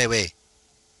kumuua wewe.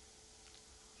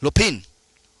 Lupin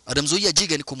adamzuia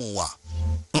Jigen kumuua.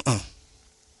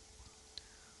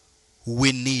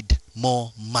 We need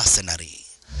more mercenary.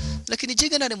 Lakini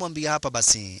Jigen alimwambia hapa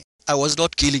basi I was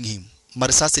not killing him.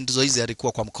 Marisasi ndizo hizi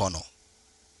alikuwa kwa mkono.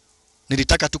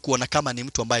 Nilitaka tu kuona kama ni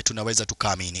mtu ambaye tunaweza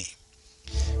tukaamini.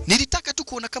 Nilitaka tu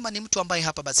kuona kama ni mtu ambaye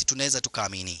hapa basi tunaweza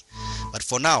tukaamini. But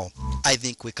for now, I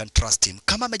think we can trust him.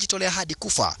 Kama amejitolea hadi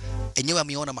kufa, enyewe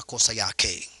ameona makosa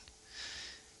yake.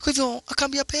 Kwa hivyo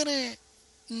akaambia Pere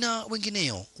na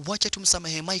wengineo, wacha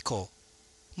tumsamehe Michael.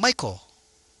 Michael,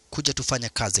 kuja tufanye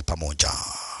kazi pamoja.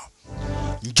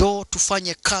 Njoo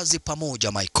tufanye kazi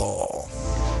pamoja Michael.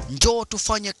 Njoo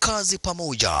tufanye kazi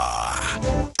pamoja.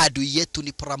 Adui yetu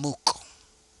ni Pramuk.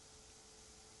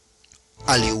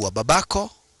 Aliua babako,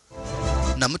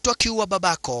 na mtu akiua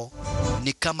babako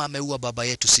ni kama ameua baba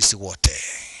yetu sisi wote.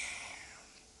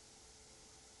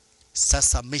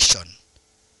 Sasa mission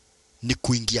ni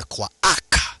kuingia kwa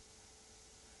Aka.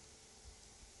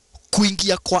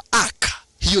 Kuingia kwa Aka,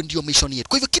 hiyo ndio mission yetu.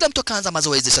 Kwa hivyo kila mtu kaanza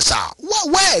mazoezi sasa.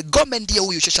 Wewe Gomen ndiye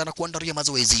huyu sasa anakuandalia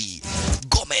mazoezi.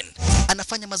 Gomen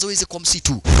anafanya mazoezi kwa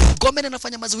msitu. Gomen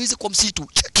anafanya mazoezi kwa msitu.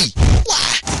 Cheki.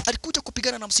 Alikuja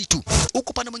kupigana na msitu.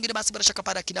 Huko pande mwingine basi bila shaka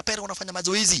para kina Pere wanafanya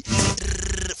mazoezi.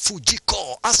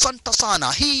 Fujiko, asante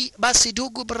sana. Hii basi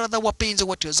ndugu brother wapenzi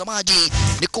watazamaji,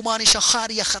 ni kumaanisha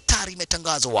hali ya hatari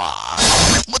imetangazwa.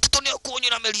 Mtoto ni kuonyo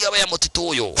na melia wewe mtoto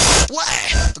huyo.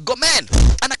 We, Gomen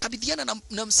anakabidhiana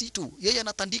na msitu. Yeye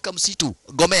anatandika msitu.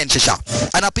 Gomen sasa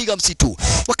anapiga msitu.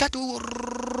 Wakati huo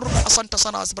asante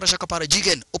sana bila shaka para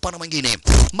Jigen upande mwingine.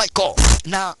 Michael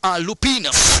na Lupin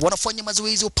wanafanya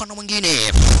mazoezi upande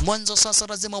mwingine. Mwanzo sasa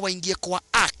lazima waingie kwa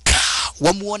Aka.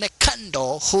 Wamuone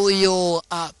kando huyo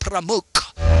Pramuk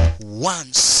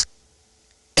once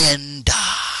and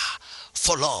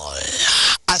for all.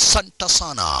 Asante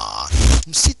sana.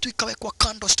 Msitu ikawekwa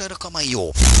kando stare kama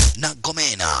hiyo na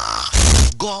Gomen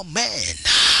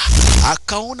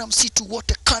akaona msitu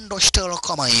wote kando stare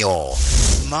kama hiyo.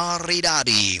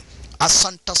 Maridadi.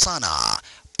 Asante sana.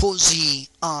 Pozi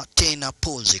tena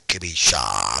pozi kibisha.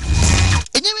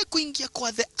 Enyewe kuingia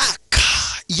kwa the Aka,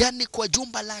 yani kwa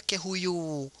jumba lake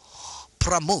huyu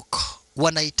Pramuk,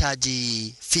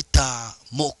 wanahitaji fita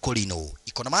mokolino.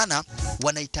 Iko na maana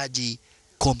wanahitaji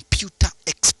computer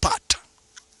expert.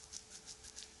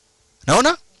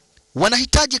 Naona?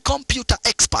 Wanahitaji computer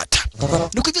expert.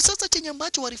 Nuko hivi sasa chenye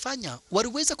ambacho walifanya,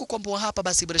 waliweza kukomboa hapa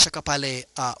basi bila shaka pale,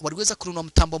 waliweza kununua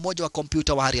mtambo mmoja wa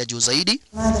kompyuta wa hali ya juu zaidi.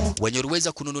 Wenye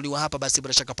waliweza kununuliwa hapa basi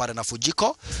bila shaka pale na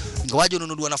Fujiko. Ingawaje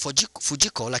ununuliwa na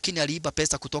Fujiko, lakini aliiba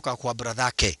pesa kutoka kwa brother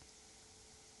yake.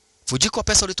 Fujiko,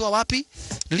 pesa ulitoa wapi?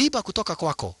 Niliiba kutoka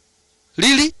kwako.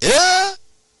 Lili?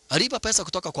 Aliiba pesa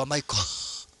kutoka kwa Michael.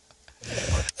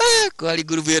 Kwali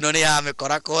gurubu yeno ni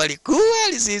amekora kwali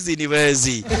sisi ni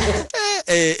wezi.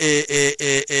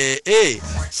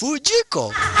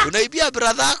 Fujiko, unaibia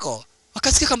brother yako.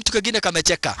 Wakasikia kama mtu kingine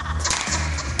kamecheka.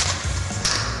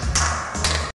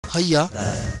 Haya.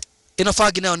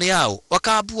 Inafaa ginao ni yao.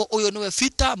 Wakaabua huyo niwe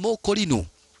Fita Mokolino.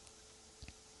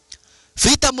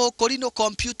 Fita Mokolino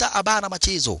computer abana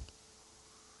machezo.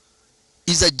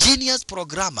 Is a genius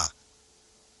programmer.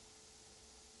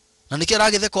 Na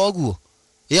nikira githe kwa oguo.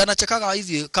 Yeye anachekaga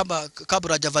hivi kama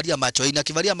kabla hajavalia macho ina,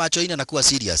 akivalia macho ina anakuwa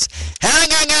serious.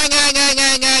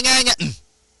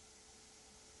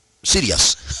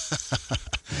 Serious.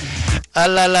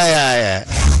 Alala ya.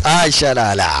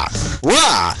 Ashalala.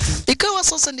 Wa, ikawa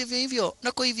sasa ndivyo hivyo,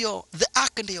 na kwa hivyo the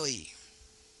Ark ndio hii.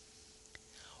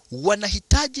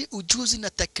 Wanahitaji ujuzi na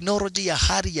teknolojia ya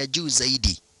hali ya juu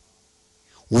zaidi.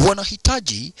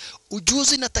 Wanahitaji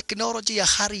ujuzi na teknolojia ya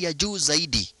hali ya juu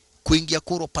zaidi kuingia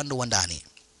kuro pande wa ndani.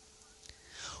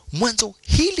 Mwanzo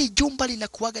hili jumba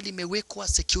linakuwaga limewekwa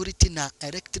security na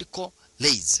electrical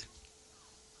lays.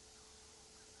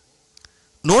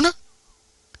 Unaona?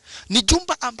 Ni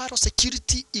jumba ambalo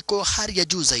security iko hali ya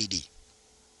juu zaidi.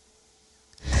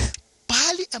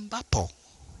 Pahali ambapo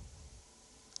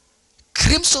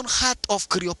Crimson Heart of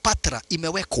Cleopatra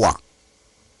imewekwa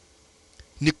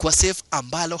ni kwa safe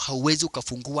ambalo hauwezi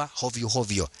ukafungua hovyo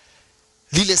hovyo.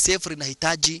 Lile safe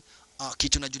linahitaji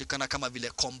kitu kinajulikana kama vile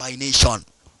combination.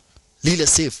 Lile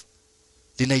safe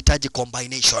linahitaji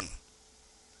combination.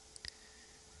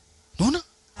 Unaona?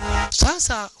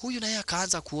 Sasa huyu naye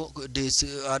akaanza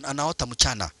anaota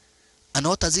mchana.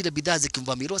 Anaota zile bidhaa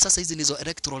zikimvamia. Sasa hizi nizo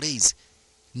electrolytes.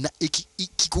 Na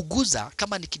ikikuguza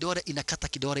kama ni kidore inakata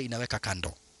kidore inaweka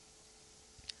kando.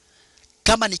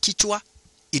 Kama ni kichwa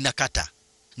inakata.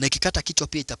 Na ikikata kichwa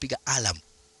pia itapiga alarm.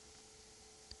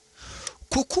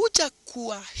 Kukuja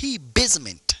kwa hii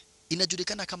basement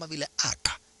inajulikana kama vile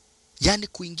Aka. Yani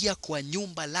kuingia kwa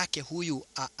nyumba lake huyu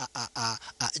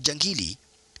jangili,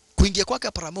 kuingia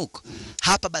kwake Pramuk.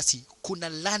 Hapa basi kuna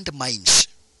landmines.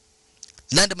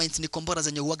 Landmines ni kombora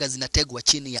zenye uwaga zinategwa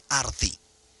chini ya ardhi.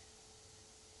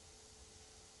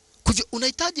 Kwa hivyo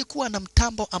unahitaji kuwa na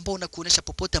mtambo ambao unakuonesha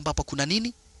popote ambapo kuna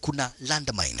nini, kuna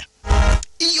landmine.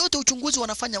 Hii yote uchunguzi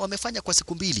wamefanya kwa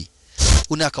siku 2.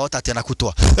 Unakaota ati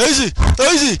anakutoa hizi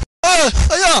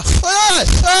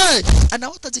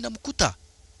anaota zinamkuta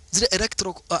zile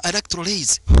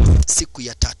electrolytes. Siku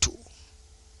ya 3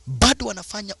 bado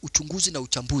wanafanya uchunguzi na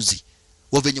uchambuzi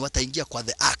wa venye wataingia kwa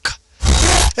the ark.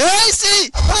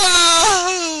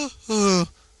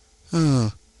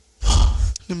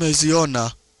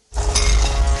 Nimeziona,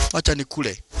 acha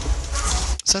nikule.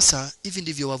 Sasa hivi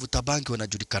ndivyo wavuta bangi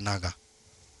wanajulikanaga,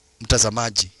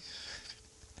 mtazamaji.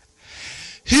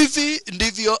 Hivi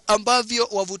ndivyo ambavyo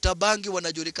wavuta bangi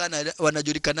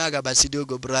wanajulikanaga basi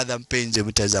dogo, brother mpenzi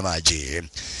mtazamaji.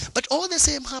 But all the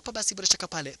same hapa basi bila shaka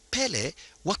pale Pele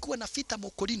wakiwa na Fita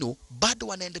Mokolino bado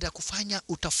wanaendelea kufanya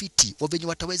utafiti wa venye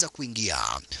wataweza kuingia.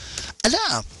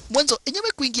 Ala, mwanzo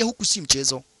enyewe kuingia huku si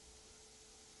mchezo.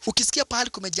 Ukisikia pahali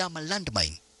kumejaa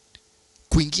landmine,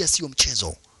 kuingia sio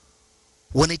mchezo.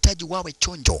 Wanahitaji wawe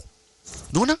chonjo.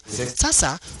 Unaona?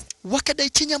 Sasa wakadai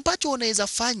chenye ambacho wanaweza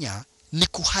fanya ni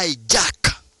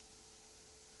kuhijack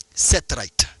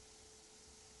satellite.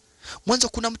 Mwanzo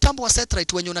kuna mtambo wa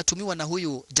satellite wenye unatumiwa na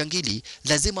huyu jangili,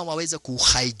 lazima waweze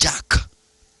kuhijack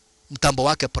mtambo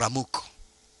wake Pramuk.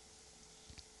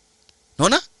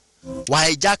 Unaona?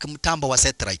 Wahijack mtambo wa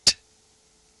satellite.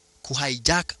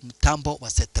 Kuhijack mtambo wa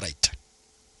satellite.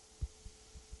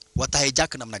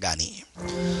 Watahijack namna gani?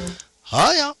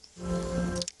 Haya,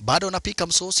 bado unapika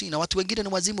msosi na watu wengine ni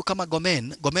wazimu kama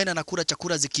Gomen. Gomen anakula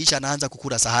chakula zikiisha anaanza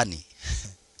kukula sahani.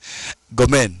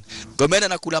 Gomen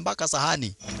anakula mpaka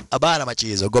sahani. Abara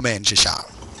machizo Gomen shisha.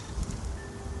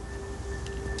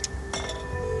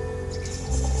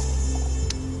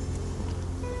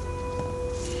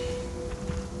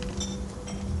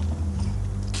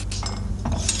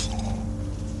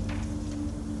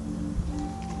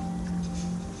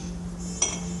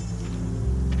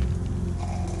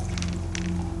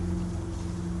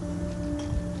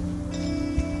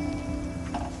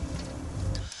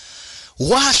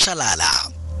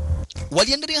 Washalala.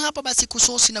 Waliendelea hapa basi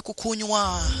kusosi na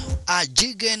kukunywa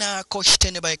ajige na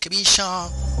koshtene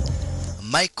baekebisha.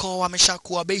 Michael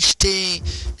ameshakuwa beshte.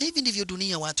 Na hivi ndivyo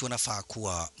dunia watu wanafaa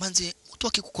kuwa. Manzi, mtu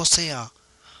akikukosea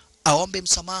aombe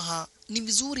msamaha, ni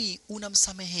vizuri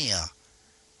unamsamehea.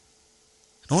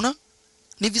 Unaona?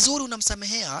 Ni vizuri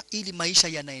unamsamehea ili maisha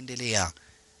yanaendelea.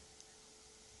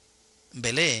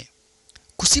 Mbele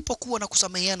kusipokuwa na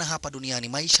kusameheana hapa duniani,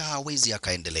 maisha hawezi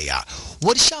yakaendelea.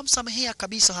 Walishamsamehea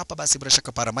kabisa hapa basi bila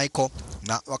shaka para Michael,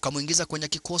 na wakamuingiza kwenye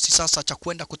kikosi sasa cha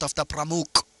kwenda kutafuta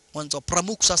Pramuk. Mwanzo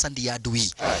Pramuk sasa ndiye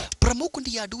adui. Pramuk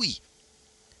ndiye adui.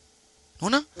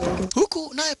 Unaona?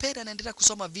 Huku naye Pele anaendelea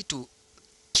kusoma vitu,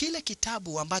 kile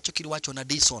kitabu ambacho kiliwachwa na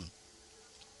Dyson.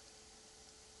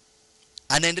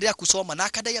 Anaendelea kusoma na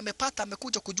akadai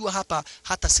amekuja kujua hapa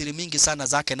hata siri mingi sana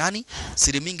zake nani?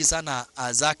 Siri mingi sana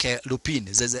zake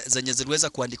Lupin zenye ziliweza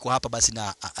kuandikwa hapa basi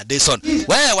na Dyson.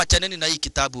 Wewe wachaneni na hii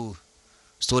kitabu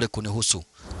story kunihusu.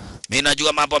 Mimi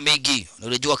najua mambo mengi,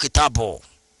 nilijua kitabu.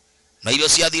 Na hilo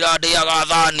si adhirade ya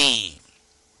gadhani.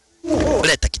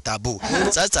 Leta kitabu.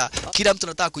 Sasa kila mtu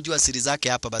anataka kujua siri zake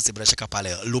hapa basi bila shaka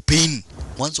pale Lupin.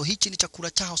 Mwanzo hichi ni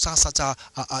chakula chao sasa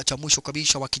cha mwisho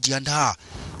kabisa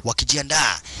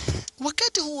wakijiandaa.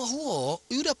 Wakati huo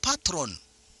yule patron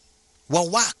wa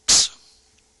Wax,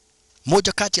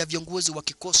 moja kati ya viongozi wa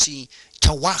kikosi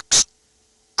cha Wax,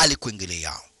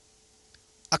 alikuingilia.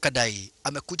 Akadai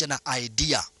amekuja na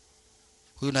idea.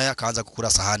 Huyu naye akaanza kukula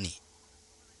sahani.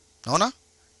 Unaona?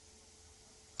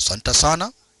 Asante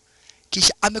sana.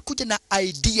 Kisha amekuja na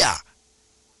idea,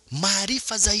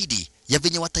 maarifa zaidi ya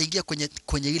venye wataingia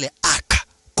kwenye ile aka,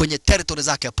 kwenye territory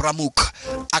zake Pramuk.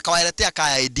 Akawaletea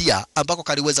ka idea ambako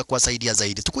kaliweza kuwasaidia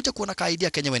zaidi. Tukuje kuona ka idea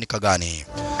kenyewe ni kagani.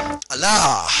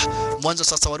 Allah, mwanzo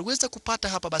sasa waliweza kupata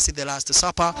hapa basi the last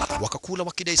supper, wakakula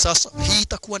wakidai sasa hii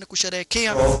itakuwa ni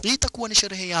kusherehekea, hii itakuwa ni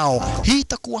sherehe yao, hii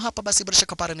itakuwa hapa basi bila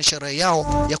shaka pale ni sherehe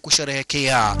yao ya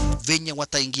kusherehekea venye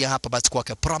wataingia hapa basi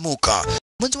kwake Pramuk.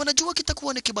 Mwanzo wanajua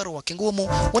kitakuwa ni kibarua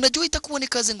kingumu, wanajua itakuwa ni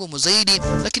kazi ngumu zaidi,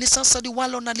 lakini sasa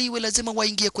liwalo na liwe lazima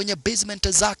waingie kwenye basement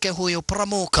zake huyo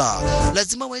Pramuk.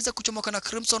 Lazima waweze kuchomoka na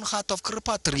Crimson Heart of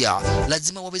Carpatria,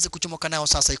 lazima waweze kuchomoka nayo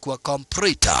sasa ikuwa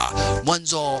complete.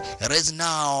 Mwanzo it is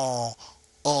now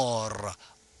or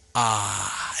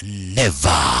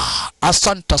never.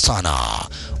 Asante sana.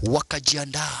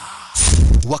 Wakajiandaa,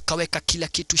 wakaweka kila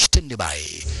kitu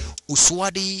standby.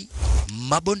 Uswadi,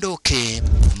 mabondoke,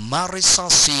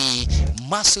 marisasi,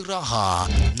 masiraha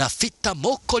na Fita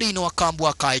Mokolino wakaambu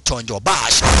wakae chonjo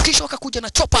bash. Kisha wakakuja na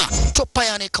chopa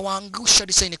yani kawaangusha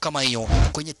design kama hiyo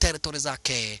kwenye territory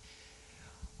zake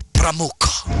Pramuka.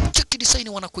 Cheki design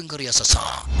wanakuingaria sasa.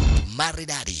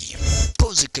 Maridadi.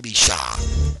 Pozi kabisa.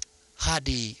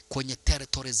 Hadi kwenye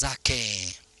territory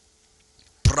zake.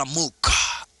 Pramuka.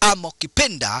 Ama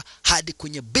ukipenda hadi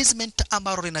kwenye basement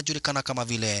ambalo linajulikana kama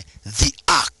vile The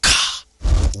Ark.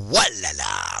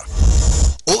 Walala.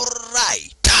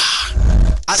 Alright.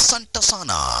 Asante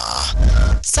sana.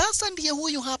 Sasa ndiye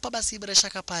huyu hapa basi bila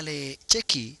shaka pale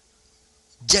cheki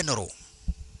General.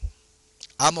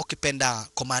 Ama ukipenda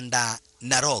Commander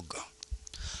Narog.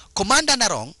 Commander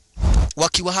Narong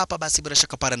wakiwa hapa basi bila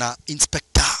shaka pale na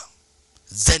Inspector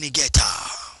Zenigeta.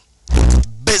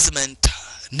 Basement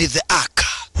ni The Ark.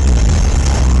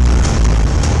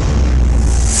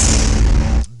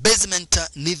 Basement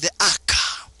ni The Ark.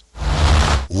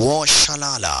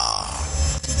 Washalala.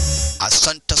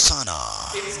 Asante sana.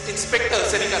 It's Inspector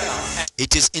Zenigata.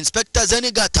 It is Inspector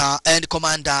Zenigata and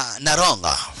Commander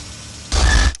Naronga.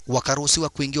 Wakaruhusiwa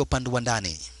kuingia upande wa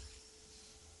ndani.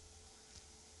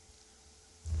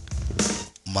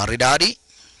 Maridadi.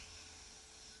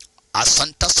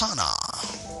 Asante sana.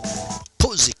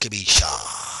 Pozi kabisa.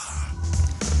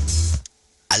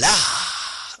 Ala.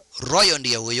 Royo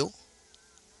ndiye huyo.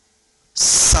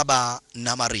 Saba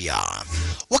na Maria.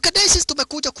 Wakadai sisi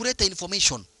tumekuja kuleta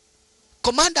information.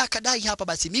 Commander akadai hapa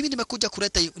basi mimi nimekuja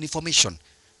kuleta information.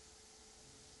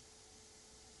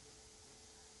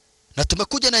 Na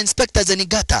tumekuja na Inspector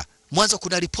Zenigata. Mwanzo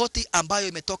kuna ripoti ambayo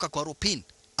imetoka kwa Rupin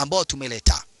ambao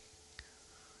tumeleta.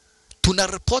 Tuna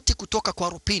ripoti kutoka kwa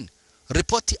Rupin.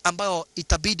 Ripoti ambayo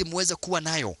itabidi muweze kuwa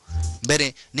nayo.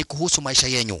 Mbele ni kuhusu maisha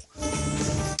yenyu.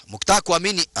 Mkitaka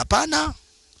kuamini hapana.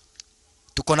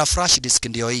 Tuko na flash disk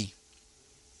ndio hii.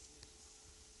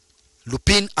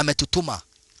 Lupin ametutuma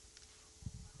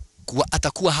kuwa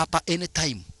atakuwa hapa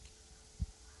anytime.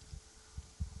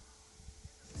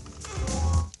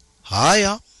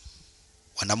 Haya.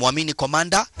 Wanamwamini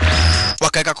Commander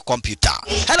wakaweka kwa computer.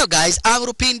 Hello guys, I'm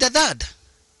Lupin the Third.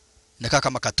 Nakaa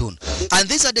kama cartoon. And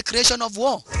these are the creation of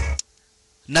war.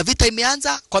 Na vita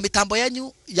imeanza kwa mitambo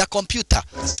yenu ya computer.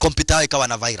 Computer yao ikawa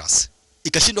na virus.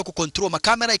 Ikashindwa kucontrol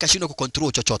makamera, ikashindwa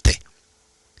kucontrol chochote.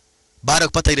 Baada ya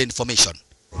kupata ile information.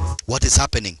 What is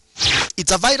happening?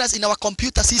 It's a virus in our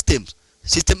computer systems.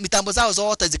 Mitambo zao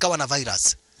zote zikawa na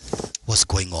virus. What's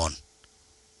going on?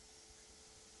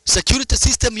 Security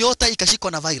system yote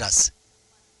ikashikwa na virus.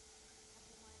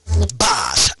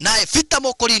 Bash. Nae Fita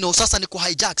Mokolino sasa ni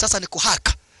kuhijack, sasa ni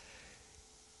kuhack.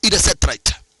 Ile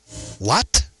satellite.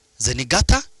 What?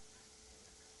 Zenigata?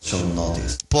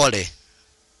 Pole.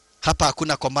 Hapa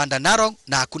hakuna Commander Narong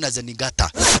na hakuna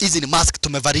Zenigata. Hizi ni mask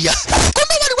tumevalia.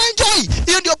 Kumbe walienjoy.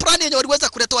 Hiyo ndio plani yenye waliweza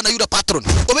kuletewa na yule patron.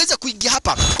 Wameweza kuingia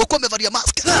hapa ukiwa umevalia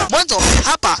mask. Mwanzo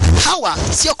hapa hawa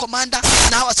sio Commander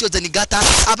na hawa sio Zenigata.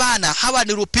 Hapana, hawa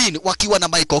ni Lupin wakiwa na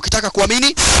Michael. Ukitaka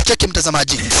kuamini, cheki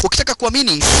mtazamaji. Ukitaka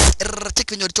kuamini,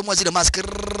 cheki wenye walichomwa zile mask.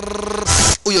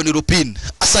 Huyo ni Lupin.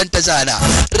 Asante sana.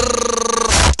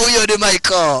 Huyo ni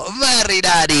Michael.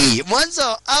 Maridadi.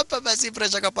 Mwanzo hapa basi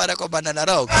pressure kapara kwa Banana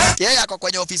Rock. Yeye ako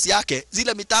kwenye ofisi yake.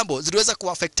 Zile mitambo ziliweza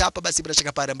kuaffect hapa basi pressure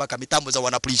kapara mpaka mitambo za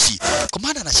wanapolishi.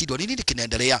 Komanda anashindwa nini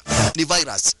kinaendelea? Ni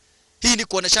virus. Hii ni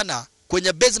kuoneshana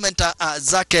kwenye basement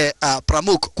zake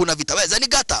Pramuk kuna vita. Wewe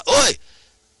Zenigata, oi.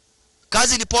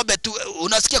 Kazi ni pombe tu.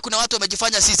 Unasikia kuna watu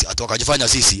wamejifanya sisi. Hata wakajifanya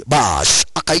sisi. Bash.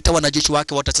 Akaita wanajeshi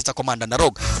wake wote sasa Commander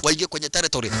Narog waingie kwenye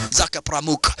territory zake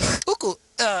Pramuk. Huko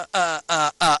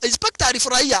Inspector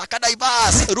alifurahia akadai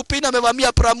basi Lupin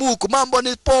amevamia Pramuk, mambo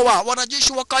ni poa.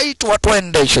 Wanajeshi wakaitwa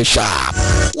twende shesha.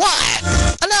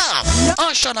 Ala,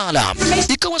 ashalala.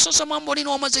 Ikawa sasa mambo ni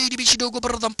noma zaidi bishidogo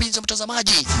brother mpinza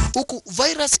mtazamaji. Huku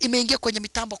virus imeingia kwenye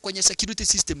mitambo kwenye security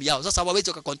system yao. Sasa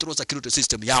hawawezi control security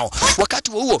system yao.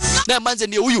 Wakati huo na manze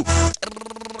ni huyu.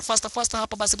 Fasta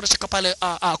hapa basi bila shaka pale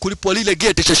kulipwa lile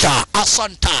gate shesha.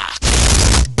 Asanta.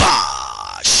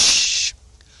 Bash.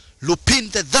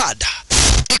 Lupin the Third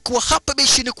ikuwa hapa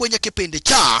bishini kwenye kipindi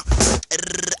cha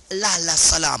Lala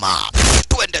Salama.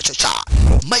 Tuende chocha.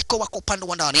 Michael wako upande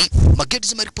wa ndani. Mageti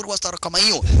zimeripotiwa stara kama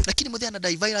hiyo. Lakini mwadhi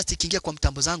anadai virus ikiingia kwa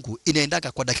mtambo zangu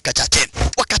inaendaga kwa dakika chache.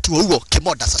 Wakati huo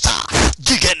kimoda sasa.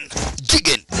 Jigen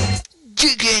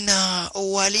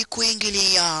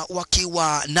walikuingilia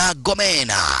wakiwa na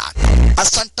Gomena.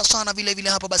 Asante sana vile vile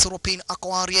hapa basi Lupin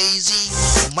akwaria hizi.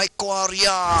 Michael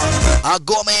Aria.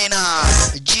 Gomena.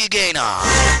 Jigena.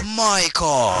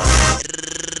 Michael.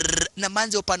 Na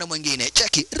manzi upande mwingine.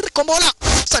 Cheki. Kombola.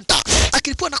 Santa.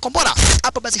 Akilipua na kombola.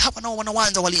 Hapa basi hapa nao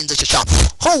wanawanza walinzi shasha.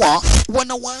 Hawa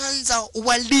wanawanza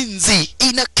walinzi.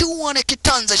 Inakiwa na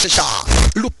kitanza shasha.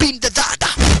 Lupin the Third.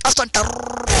 Asante.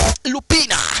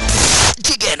 Lupina.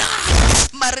 Jigena.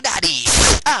 Maridadi.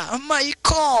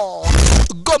 Michael.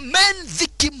 Gomen the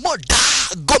kimoda.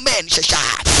 Gomen.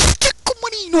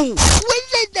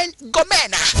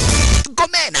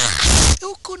 Gomena.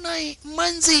 Huku naye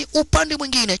Manzi upande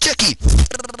mwingine. Cheki.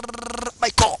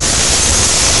 Michael.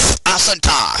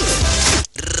 Asanta.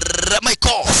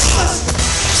 Michael.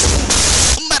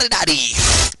 Maridadi.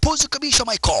 Pose kabisha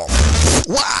Michael.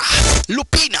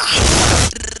 Lupina.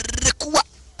 Kuwa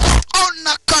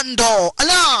ona kando.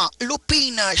 Ala,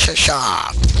 Lupina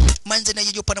shasha. Manzi na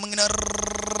yeye upande mwingine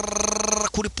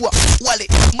kulipua wale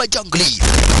majangli.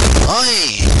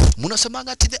 Ai,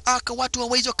 munasemaga ati the aka watu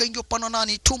hawezi wakaingia upande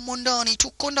nani? Tumo ndani,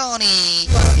 tuko ndani.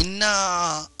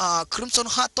 Na Crimson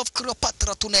Heart of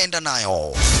Cleopatra tunaenda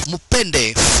nayo.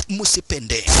 Mupende,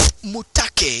 musipende.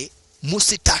 Mutake,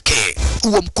 musitake.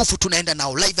 Uo mkufu tunaenda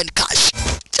nao live and cash.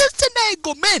 Sasa nae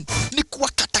Gomen ni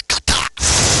kuwakatakata.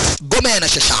 Gomen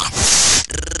shasha.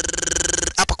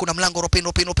 Hapa kuna mlango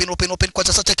open. Kwa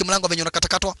sasa cheki mlango venye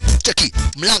unakatakatwa. Cheki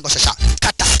mlango shasha.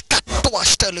 Kata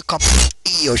Telecom.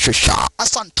 Iyo shasha.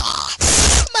 Asanta.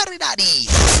 Maridadi.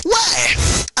 We.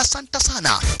 Asanta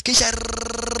sana. Kisha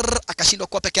akashindwa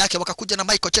kuwa peke yake, wakakuja na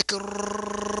Michael. Cheki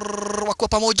wakuwa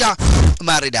pamoja.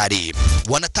 Maridadi.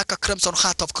 Wanataka Crimson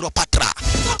Heart of Cleopatra.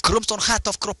 Crimson Heart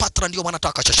of Cleopatra ndio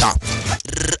wanataka shasha.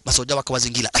 Masoja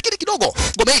wakawazingira. Lakini kidogo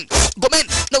Gomen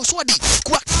na uswadi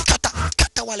kwa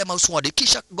kata wale mauswadi.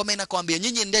 Kisha Gomen akamwambia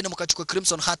nyinyi ndeni mkachukua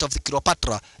Crimson Heart of the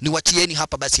Cleopatra, niwachieni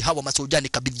hapa basi hawa masojani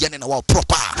kabidhiane na wao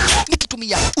proper.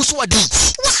 Nikitumia uswadi.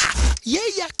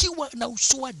 Yeye akiwa na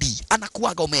uswadi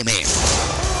anakuaga umeme.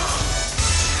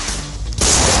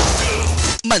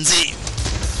 Manzi.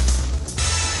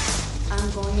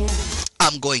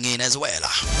 I'm going in as well.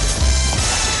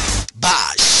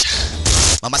 Bash.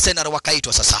 Mama Senara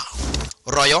wakaitwa sasa.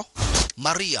 Royo,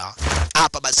 Maria,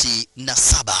 hapa basi na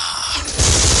Saba.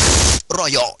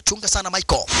 Royo, chunga sana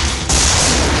Michael.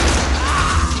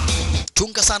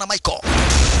 Chunga sana Michael.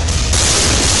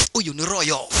 Huyu ni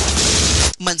Royo.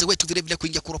 Manzi wetu vile vile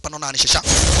kuingia kuropano nani shasha.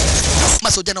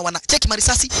 Masojana wana cheki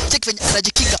marisasi, cheki venye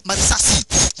anajikinga marisasi.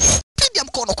 Piga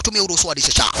mkono kutumia uruswadi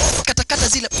shasha. Katakata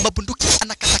zile mabunduki,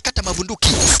 anakatakata mabunduki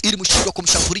ili mshindwe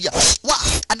kumshambulia.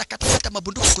 Anakatakata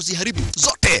mabunduki kuziharibu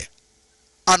zote.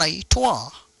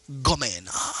 Anaitwa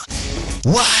Gomena.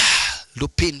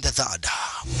 Lupin the Third.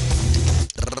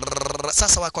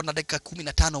 Sasa wako na dakika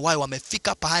 15 wao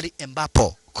wamefika pahali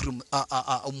ambapo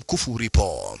mkufu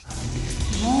ulipo.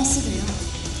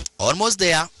 Almost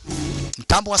there.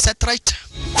 Mtambo wa satellite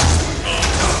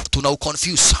tuna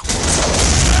uconfuse.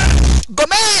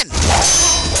 Gomen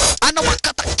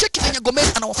anawakata, cheki venye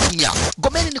Gomen anawafanyia.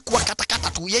 Gomen ni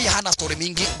kuwakatakata tu, yeye hana story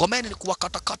mingi. Gomen ni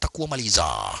kuwakatakata kuwamaliza.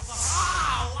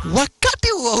 Wakati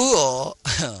huo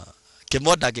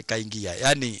kimoda kikaingia,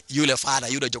 yani yule fara,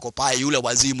 yule jokopae, yule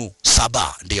wazimu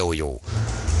Saba ndio huyo.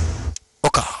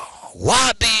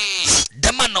 Wabi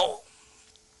demano.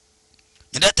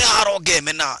 Nyedete haro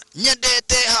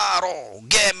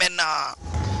gemena.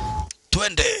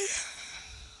 Twende.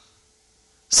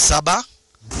 Saba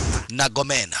na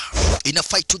Gomena in a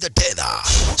fight to the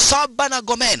death. Saba na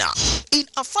Gomena in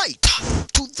a fight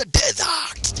to the death.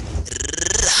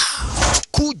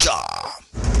 Kuja.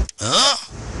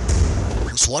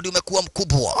 Uswadi umekuwa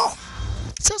mkubwa.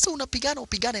 Sasa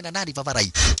upigane na nani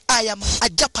Vavarai? I am a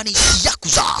Japanese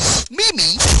Yakuza.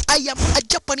 Mimi I am a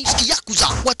Japanese Yakuza.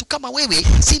 Watu kama wewe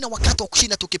sina wakati wa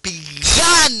kushinda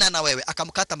tukipigana na wewe.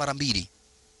 Akamkata mara mbili.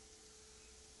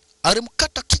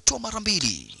 Alimkata kichwa mara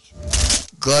mbili.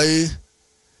 Guy,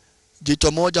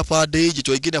 jicho moja fadei,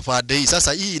 jicho ingine fadei.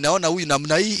 Sasa hii naona huyu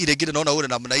namna hii, ile ingine naona huyu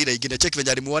namna ile ingine. Check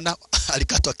venye alimuona,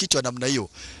 alikatwa kichwa namna hiyo.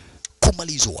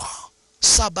 Kumalizwa.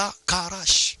 Saba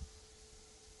Karash.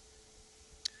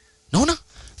 Naona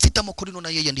Fita Mokorino na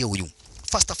yeye ndio huyu.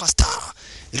 Faster.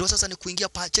 Ilo sasa ni kuingia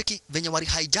pa cheki venye wali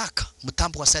hijack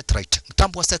mtambo wa satellite.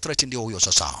 Mtambo wa satellite ndio huyo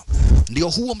sasa. Ndio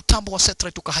huo mtambo wa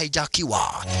satellite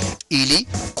ukahijackiwa ili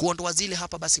kuondoa zile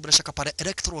hapa basi bila shaka pale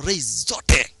electro rays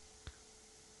zote.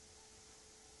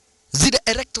 Zile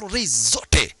electro rays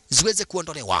zote ziweze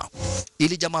kuondolewa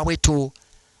ili jamaa wetu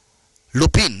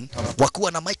Lupin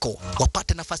wakuwa na Michael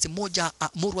wapate nafasi moja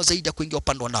murwa zaidi ya kuingia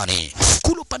upande wa ndani.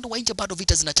 Kule upande wa nje bado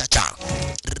vita zinachacha.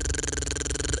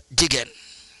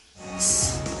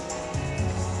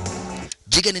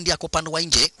 Jigen ndiye ako upande wa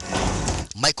nje,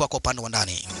 Michael ako upande wa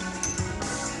ndani.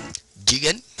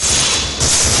 Jigen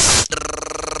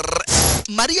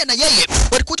Maria na yeye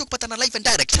walikuja kupatana live and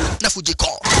direct na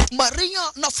Fujiko.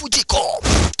 Maria na Fujiko.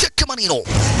 Cheke manino.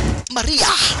 Maria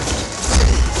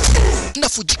na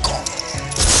Fujiko.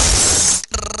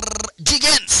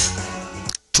 Jigen.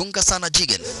 Chunga sana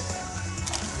Jigen.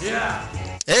 Yeah.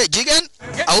 Hey Jigen,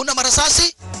 hauna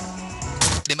marasasi?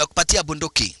 Nimekupatia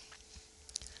bunduki.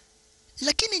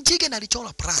 Lakini Jigen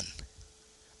alichora plan.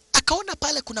 Akaona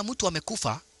pale kuna mtu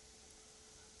amekufa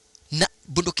na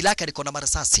bunduki lake liko na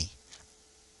marasasi.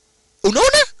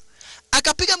 Unaona?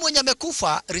 Akapiga mwenye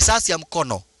amekufa risasi ya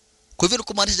mkono. Kwa hivyo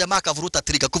kumaanisha jamaa akavuruta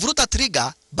trigger. Kuvuruta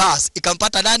trigger bas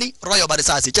ikampata nani? Royo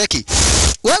marisasi. Cheki.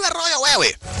 Wewe Royo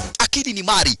wewe. Akili ni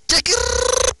mari. Cheki.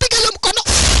 Piga hiyo mkono.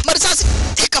 Marisasi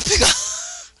ikapiga.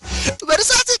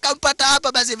 Marisasi ikampata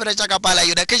hapa basi vinachaka pala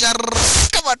yule kisha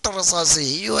kama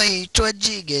torosasi. Yuaitwa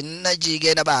Jigen na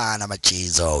Jigen bana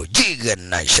machizo. Jigen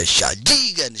na Shasha.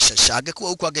 Jigen Shasha. Angekuwa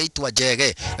huko angeitwa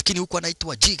Jege. Lakini huko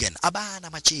anaitwa Jigen. Abana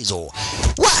machizo.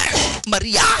 Wa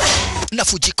Maria na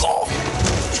Fujiko.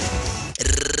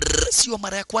 Sio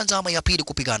mara ya kwanza ama ya pili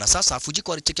kupigana. Sasa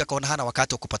Fujiko alicheki akaona hana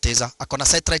wakati wa kupoteza. Akaona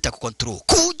satellite ya kucontrol.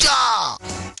 Kuja!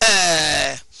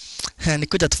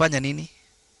 Nikuja tufanya nini?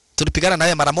 Tulipigana na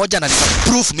yeye mara moja na nika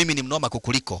proof mimi ni mnoma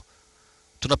kukuliko.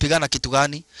 Tunapigana kitu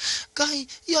gani? Kai,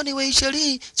 hiyo ni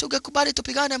weisheri. Si ungekubali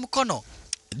tupigane mkono.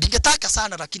 Ningetaka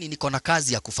sana lakini niko na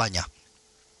kazi ya kufanya.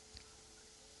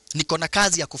 Niko na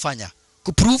kazi ya kufanya.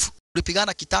 Kuproof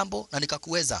tulipigana kitambo na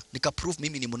nikakuweza. Nikaproof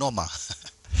mimi ni mnoma.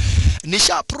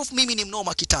 Nisha proof mimi ni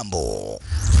mnoma kitambo.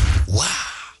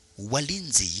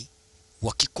 Walinzi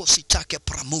wa kikosi chake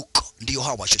Pramuk ndio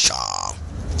hawa Shasha.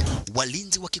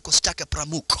 Walinzi wa kikosi chake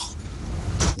Pramuk,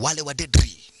 wale wa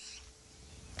Dedri,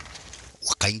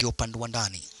 wakaingia upande wa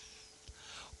ndani.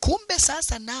 Kumbe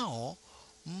sasa nao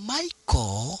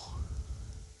Michael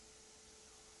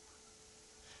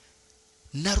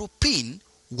na Rupin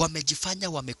wamejifanya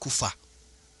wamekufa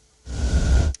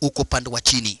uko upande wa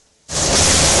chini.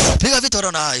 Piga vitu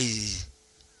wanaona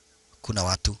kuna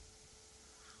watu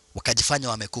wakajifanya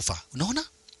wamekufa. Unaona?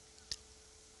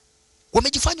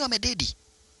 Wamejifanya wamededi.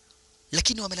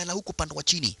 Lakini wamelala huko upande wa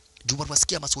chini. Juma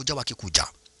wasikia masoja wakikuja.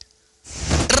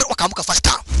 Wakaamka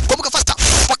faster. Kuamka faster.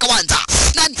 Wakaanza.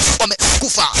 Nani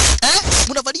wamekufa?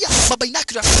 Mnavalia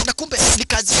mabinoculars na kumbe ni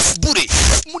kazi bure.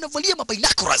 Mnavalia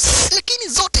mabinoculars lakini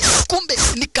zote kumbe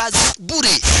ni kazi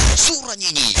bure. Sura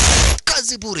nyinyi.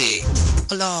 Kazi bure.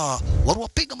 Ala,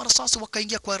 waruwapiga marasasi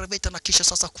wakaingia kwa elevator na kisha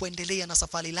sasa kuendelea na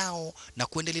safari lao na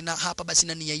kuendelea na hapa basi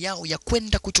na nia yao ya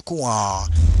kwenda kuchukua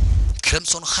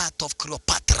Crimson Heart of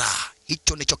Cleopatra.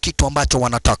 Hicho ndicho kitu ambacho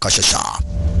wanataka Shasha.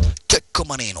 Cheka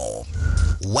maneno.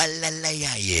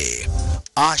 Walalayaye.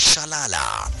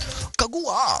 Ashalala.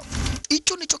 Kagua.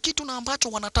 Hicho ndicho kitu na ambacho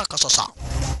wanataka sasa.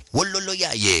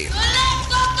 Waloloyaye.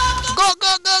 Go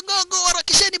go go go go.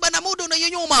 Harakisheni bana, muda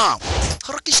unayoyoma.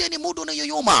 Harakisheni muda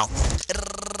unayoyoma.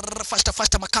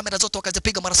 Fasta makamera zote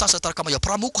wakazipiga marasasi hata kama ya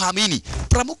Pramuk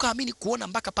haamini kuona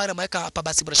mpaka pale ameweka hapa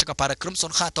basi bila shaka pale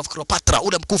Crimson Heart of Cleopatra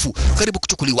ule mkufu karibu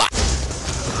kuchukuliwa.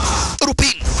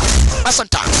 Rupin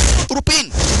asanta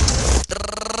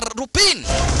Rupin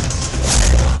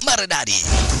maradadi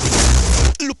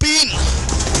Lupin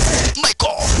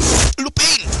Michael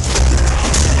Lupin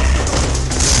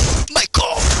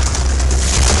Michael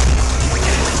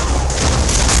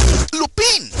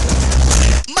Lupin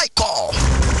Michael.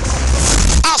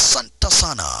 Asante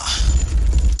sana.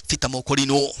 Fita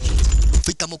mokolino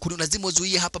lazima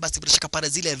uzuie hapa basi bila shaka pale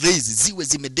zile rays ziwe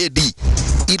zimededi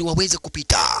ili waweze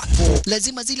kupita.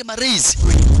 Lazima zile ma rays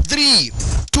 3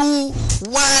 2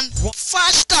 1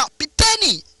 faster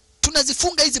piteni.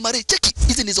 Tunazifunga hizi ma rays. Cheki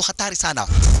hizi nizo hatari sana.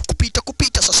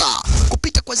 Kupita sasa.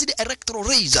 Kupita kwa zile electro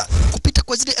rays.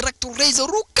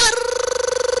 Ruka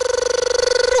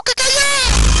kaya.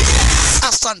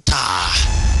 Asanta.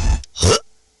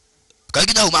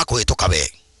 Kagina umako wetu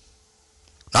kabe.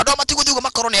 Na ndo matigudigo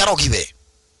makoroni ya rogi be.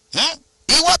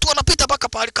 Hii watu wanapita mpaka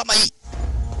pahali kama hii.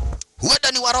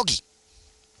 Huenda ni warogi.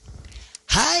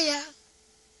 Haya.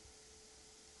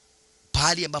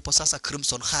 Pahali ambapo sasa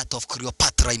Crimson Heart of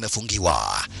Cleopatra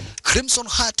imefungiwa. Crimson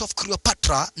Heart of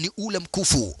Cleopatra ni ule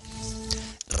mkufu.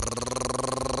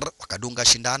 Wakadunga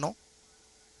shindano.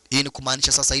 Hii ni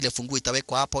kumaanisha sasa ile funguo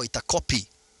itawekwa hapo itakopi.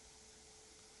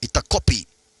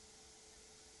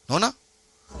 Unaona?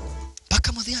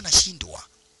 Paka mwadhi anashindwa.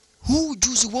 Huu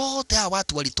ujuzi wote hawa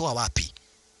watu walitoa wapi?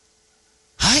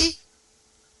 Hai?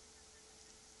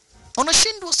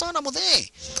 Unashindwa sana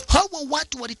mwadhi. Hawa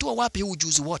watu walitoa wapi huu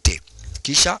ujuzi wote?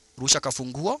 Kisha rusha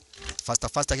kafunguo.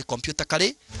 Fasta kikompyuta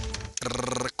kale.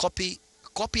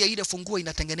 Copy ya ile funguo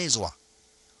inatengenezwa.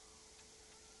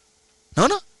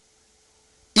 Unaona?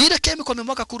 Ile chemical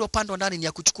imemwaka kule upande ndani ni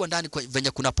ya kuchukua ndani kwa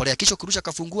venye kuna polea. Kisha kurusha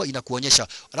kafungua inakuonyesha.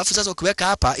 Alafu sasa ukiweka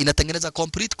hapa inatengeneza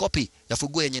complete copy ya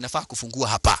funguo yenye inafaa kufungua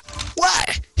hapa.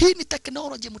 Hii ni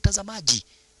technology mtazamaji.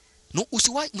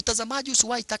 Mtazamaji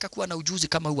usiwahi taka kuwa na ujuzi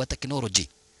kama huu wa technology.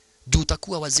 Juu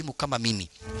utakuwa wazimu kama mimi.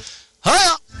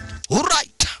 Haya,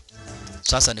 alright.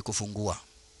 Sasa ni kufungua.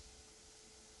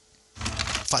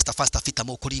 Fasta fita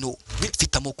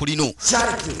mokolino.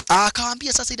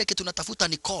 Akaambia sasa ile kitu tunatafuta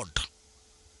ni code.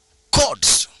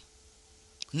 codes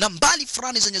nambali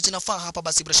fulani zenye zinafaa hapa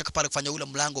basi bila shaka pale kufanya ule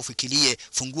mlango ufikirie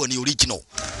funguo ni original.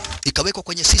 Ikawekwa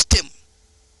kwenye system.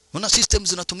 Una system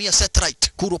zinatumia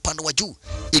satellite kuru upande wa juu.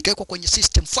 Ikawekwa kwenye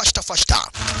system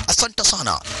faster. Asante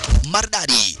sana.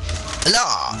 Maridadi.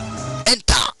 La.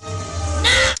 Enter.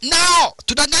 Now,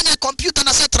 tudanganya computer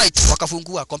na satellite.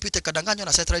 Wakafungua computer ikadanganywa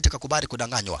na satellite ikakubali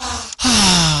kudanganywa.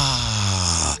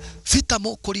 Vita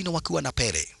mokolino wakiwa na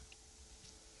pele.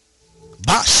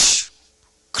 Bash.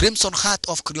 Crimson Heart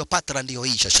of Cleopatra ndio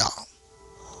hii shasha.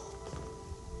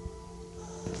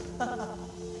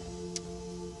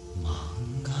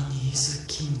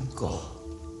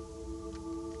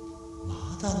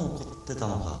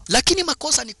 Lakini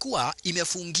makosa ni kuwa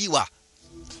imefungiwa.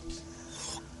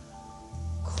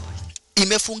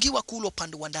 Imefungiwa kule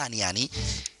upande wa ndani yani.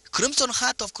 Crimson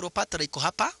Heart of Cleopatra iko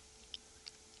hapa.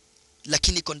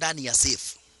 Lakini iko ndani ya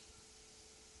safe.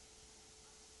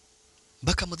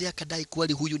 Baka mudhia kadai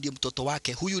kuwali huyu ndiye mtoto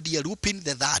wake. Huyu ndiye Lupin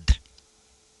the Third.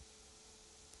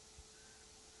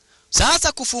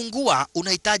 Sasa kufungua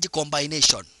unahitaji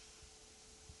combination.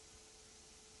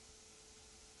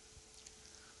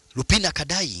 Lupin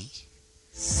akadai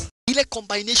ile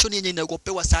combination yenye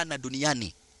inaogopewa sana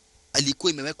duniani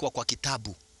alikuwa imewekwa kwa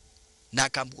kitabu. Na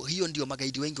akaambiwa hiyo ndio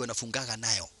magaidi wengi wanafungaga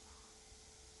nayo.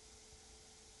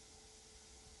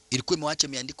 Ilikuwa imewacha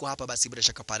imeandikwa hapa basi bila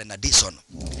shaka pale na Dison.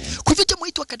 Kwa hivyo jamaa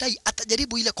wetu akadai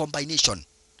atajaribu ile combination.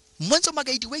 Mwanzo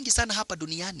magaidi wengi sana hapa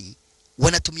duniani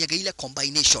wanatumiaga ile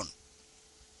combination.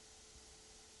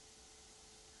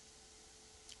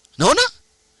 Naona?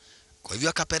 Kwa hivyo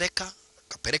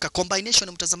akapeleka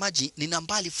combination mtazamaji ni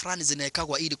nambali fulani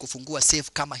zinawekagwa ili kufungua safe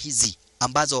kama hizi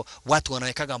ambazo watu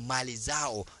wanawekaga mali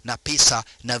zao na pesa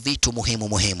na vitu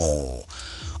muhimu.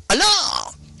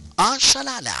 Allah!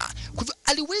 Ashalala. Kwa hivyo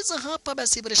aliweza hapa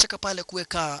basi bila shaka pale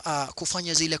kuweka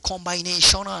kufanya zile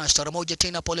combination stara moja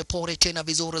tena pole tena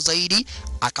vizuri zaidi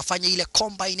akafanya ile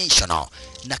combination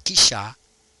na kisha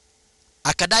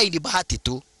akadai ni bahati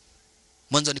tu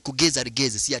mwanzo ni kugeza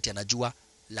rigeze si ati anajua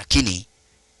lakini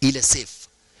ile safe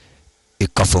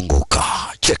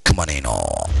ikafunguka. Check maneno.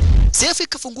 Safe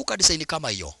ikafunguka design kama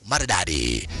hiyo.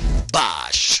 Maridadi.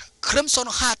 Bash. Crimson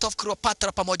Heart of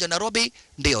Cleopatra pamoja na Robbie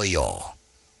ndio hiyo.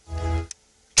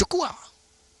 Chukua.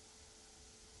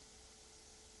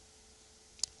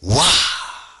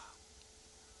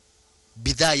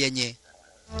 Bidhaa yenye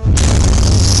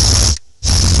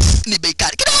ni bei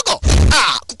kali kidogo.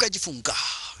 Kukajifunga.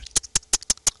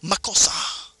 Makosa.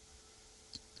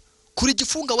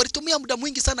 Kujifunga walitumia muda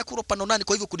mwingi sana kuropa nonani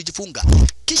kwa hivyo kujifunga.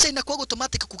 Kisha inakuwa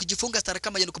automatic kujifunga stara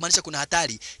kama yenye kumaanisha kuna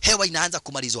hatari, hewa inaanza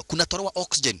kumalizwa. Kuna tolewa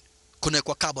oxygen, kuna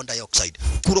kwa carbon dioxide.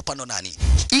 Kuropa nonani.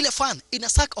 Ile fan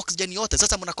inasak oxygen yote.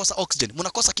 Sasa mnakosa oxygen,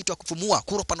 mnakosa kitu cha kupumua.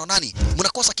 Kuropa nonani,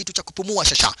 mnakosa kitu cha kupumua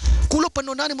shasha. Kuropa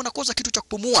nonani mnakosa kitu cha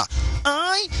kupumua.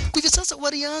 Kwa hivyo sasa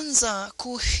walianza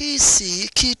kuhisi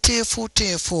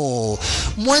kitefutefu.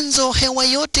 Mwanzo hewa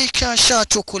yote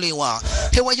ikashachukuliwa.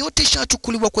 Hewa yote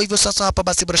ishachukuliwa kwa hivyo sasa hapa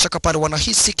basi bila shaka pale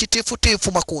wanahisi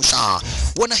kitefutefu makusha.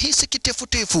 Wanahisi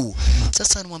kitefutefu.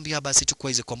 Sasa nimwambia basi chukua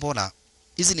hizo kombora.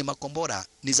 Hizi ni makombora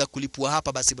ni za kulipua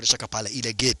hapa basi bila shaka pale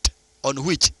ile gate on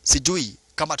which sijui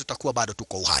kama tutakuwa bado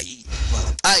tuko uhai.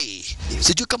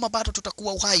 Sijui kama bado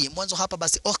tutakuwa uhai. Mwanzo hapa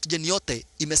basi oxygen yote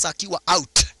imesakiwa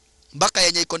out. Mpaka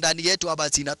yenye iko ndani yetu hapa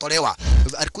basi inatolewa.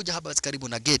 Alikuja hapa basi karibu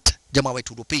na gate. Jamaa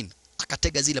wetu Lupin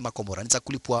akatega zile makombora ni za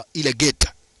kulipua ile gate.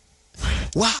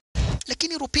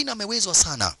 Lakini Lupin amewezwa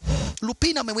sana.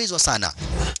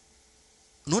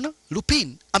 Unaona?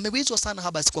 Lupin amewezwa sana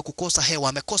haba kwa kukosa hewa,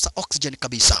 amekosa oxygen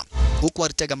kabisa. Huku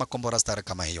alitega makombora stara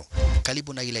kama hiyo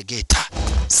karibu na ile gate.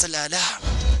 Salala.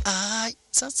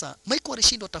 Sasa Michael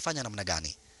alishindwa atafanya namna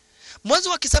gani? Mwanzo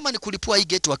wakisema ni kulipua hii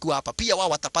gate wakiwa hapa, pia wao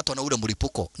watapatwa na ule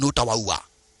mlipuko na utawaua.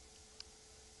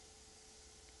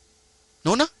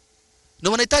 Unaona? Na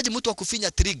wanahitaji mtu wa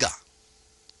kufinya trigger.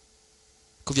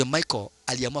 Kwa hivyo Michael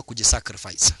aliamua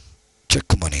kujisacrifice.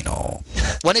 Check maneno.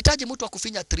 Wanahitaji mtu wa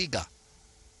kufinya trigger.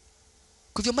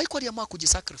 Kwa hivyo Michael aliamua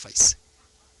kujisacrifice.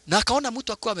 Na akaona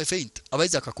mtu akiwa amefaint,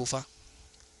 hawezi akakufa.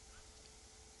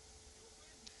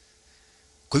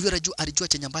 Kwa hivyo alijua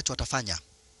chenye ambacho atafanya.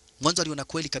 Mwanzo aliona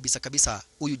kweli kabisa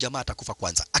huyu jamaa atakufa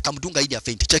kwanza. Akamdunga ili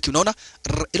afaint. Check unaona?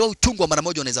 Ile uchungu mara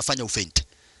moja unaweza fanya ufaint.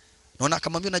 Unaona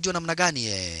akamwambia unajua namna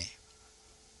gani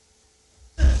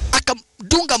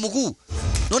akamdunga mguu.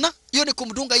 Unaona? Hiyo ni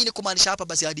kumdunga, hii ni kumaanisha hapa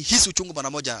basi hadi hisi uchungu mara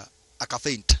moja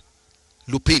akafaint.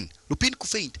 Lupin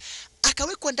kufaint.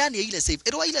 Akawekwa ndani ya ile safe.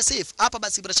 Ile safe hapa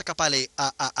basi bila shaka pale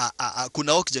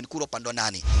kuna oxygen kuro pando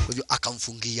nani. Kwa hivyo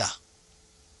akamfungia.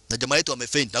 Na jamaa yetu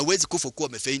amefaint. Na huwezi kufa ukiwa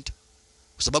umefaint.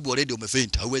 Kwa sababu already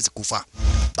umefaint, hauwezi kufa.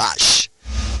 Bash.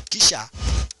 Kisha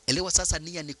Elewa sasa,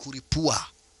 nia ni kuripua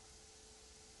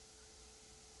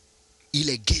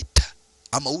ile gate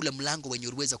ama ule mlango wenye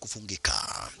uliweza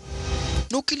kufungika.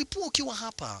 Na ukilipua ukiwa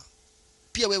hapa,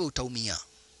 pia wewe utaumia.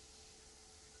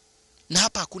 Na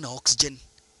hapa hakuna oxygen.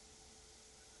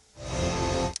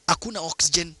 Hakuna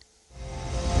oxygen.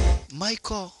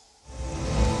 Michael.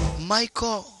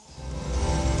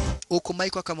 Huko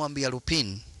Michael akamwambia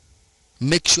Lupin,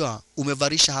 make sure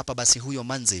umevarisha hapa basi huyo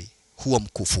manzi huwa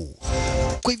mkufu.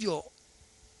 Kwa hivyo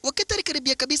wakati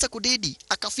alikaribia kabisa kudedi,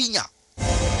 akafinya,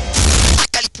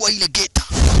 akalipua ile geta.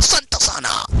 Asante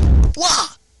sana.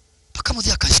 Paka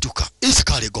mmoja akashtuka. Isi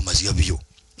kale goma zia bio.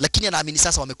 Lakini anaamini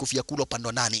sasa wamekufia kula upande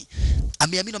wa nani.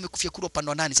 Ameamini wamekufia kula upande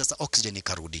wa nani, sasa oxygen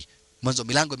ikarudi. Mwanzo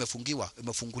milango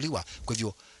imefunguliwa, kwa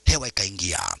hivyo hewa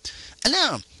ikaingia.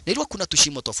 Ala, nilikuwa kuna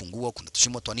tushimo tofungua, kuna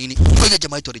tushimo twa nini. Kwa hivyo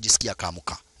jamaa yetu alijisikia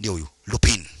kaamuka. Ndio huyu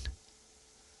Lupin.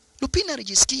 Lupin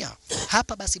alijisikia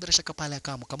hapa basi bila shaka pale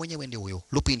akaamuka mwenyewe, ndio huyo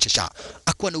Lupin shasha.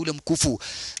 Akuwa na ule mkufu.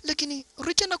 Lakini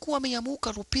Richa na kuwa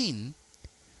ameamuka Lupin,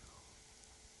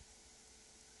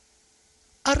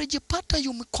 alijipata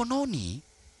yu mikononi,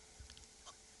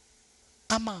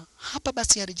 ama hapa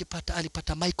basi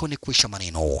alipata Michael ni kuisha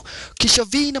maneno. Kisha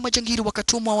Vi na majangili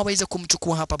wakatumwa waweze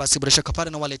kumchukua hapa basi bila shaka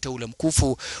pale na walete ule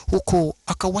mkufu, huko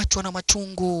akawachwa na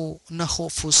machungu na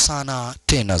hofu sana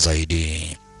tena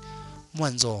zaidi.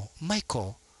 Mwanzo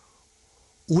Michael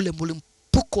ule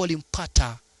mlimpuko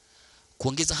alimpata,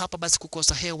 kuongeza hapa basi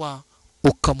kukosa hewa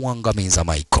ukamwangamiza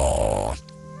Michael.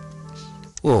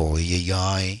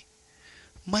 Yeyai,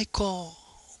 Michael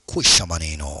kuisha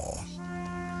maneno.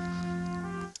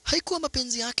 Haikuwa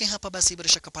mapenzi yake hapa basi bila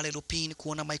shaka pale Lupin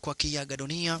kuona Michael akiaga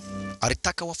dunia.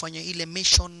 Alitaka wafanye ile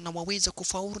mission na waweze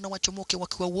kufaulu na wachomoke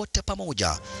wakiwa wote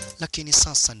pamoja. Lakini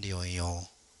sasa ndio hiyo,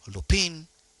 Lupin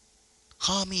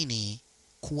haamini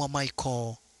kuwa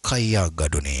Michael kaiaga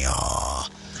dunia.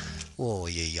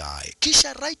 Yeyai.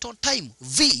 Kisha right on time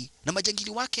V na majangili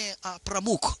wake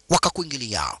Pramuk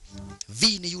wakakuingilia.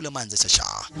 V ni yule manze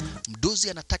sasa. Mdozi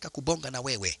anataka kubonga na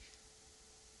wewe.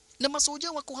 Na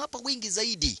masoja wako hapa wengi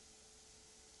zaidi.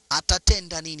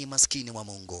 Atatenda nini maskini wa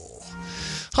Mungu?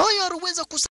 Haya, aliweza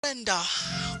kusarenda.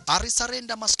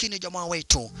 Arisarenda maskini jamaa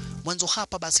wetu. Mwanzo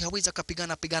hapa basi hawezi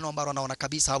kapigana ambalo anaona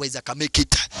kabisa hawezi make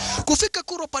it. Kufika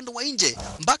kuro pande wa nje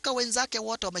mpaka wenzake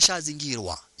wote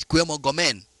wameshazingirwa. Ikiwemo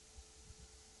Gomen,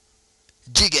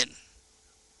 Jigen,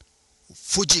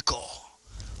 Fujiko.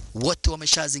 Wote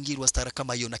wameshazingirwa stara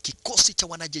kama hiyo na kikosi cha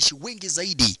wanajeshi wengi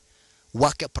zaidi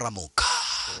wake Pramuka.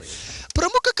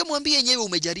 Pramuka kamwambia yenyewe,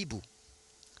 umejaribu,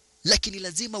 lakini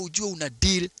lazima ujue una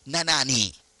deal na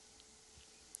nani.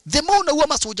 The more unaua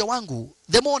masoja wangu,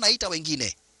 the more naita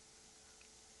wengine.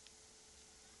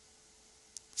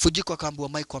 Fujiko akaambiwa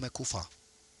Michael amekufa.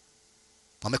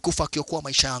 Amekufa akiokoa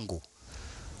maisha yangu.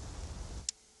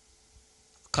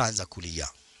 Kaanza kulia.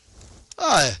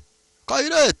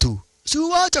 Kairetu, si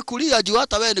uacha kulia juu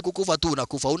hata wewe ni kukufa tu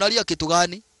unakufa. Unalia kitu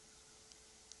gani?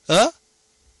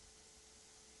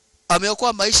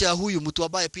 Ameokoa maisha ya huyu mtu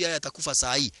ambaye pia yeye atakufa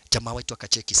saa hii. Jamaa wetu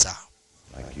akacheki saa.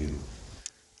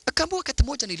 Akaambia wakati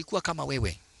mmoja nilikuwa kama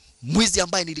wewe, mwizi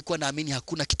ambaye nilikuwa naamini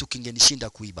hakuna kitu kingenishinda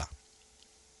kuiba.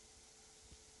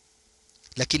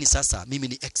 Lakini sasa mimi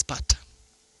ni expert.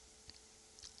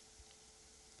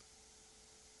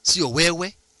 Sio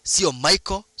wewe, sio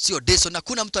Michael, sio Deson, na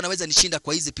kuna mtu anaweza nishinda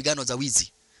kwa hizi pigano za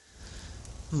wizi.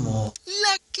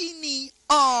 Lakini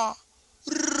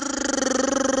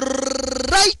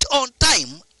right on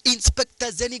time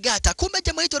Inspector Zenigata. Kumbe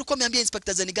jamaa yetu alikuwa ameambia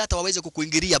Inspector Zenigata waweze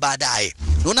kukuingilia baadaye.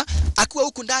 Unaona? Akiwa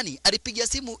huku ndani alipigia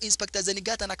simu Inspector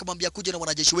Zenigata na akamwambia kuja na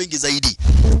wanajeshi wengi zaidi.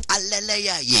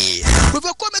 Alalaya ye. Kwa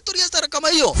hivyo kwa ametulia stara kama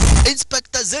hiyo,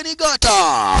 Inspector Zenigata.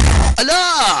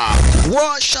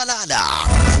 Washalala.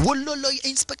 Wololo,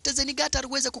 Inspector Zenigata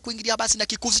aliweza kukuingilia basi na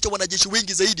kikosi cha wanajeshi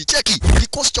wengi zaidi. Cheki,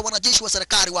 kikosi cha wanajeshi wa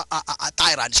serikali wa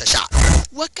Thailand shasha.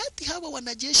 Wakati hawa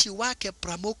wanajeshi wake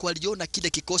Pramoko waliona kile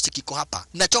kikosi kiko hapa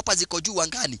na chopa ziko juu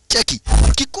angani. Cheki,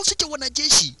 kikosi cha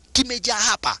wanajeshi kimejaa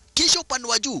hapa, kisha upande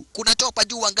wa juu kuna chopa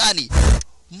juu angani.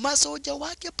 Masoja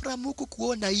wake Pramoko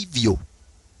kuona hivyo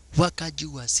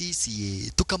wakajua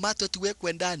sisi tukamatwe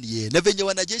tuwekwe ndani na venye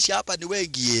wanajeshi hapa ni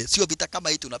wengi sio vita kama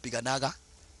hii tunapiganaga.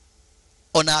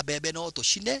 Ona bebe no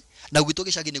toshine na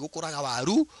ugitokesha gine gukuraga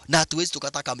waru na hatuwezi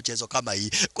tukataka mchezo kama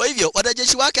hii. Kwa hivyo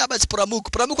wanajeshi wake hapa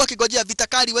Pramuk akigojea vita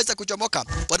kali iweze kuchomoka,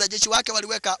 wanajeshi wake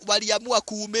waliamua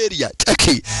kuumeria.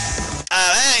 Cheki,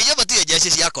 hiyo tu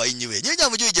jeshi yako inyiwe.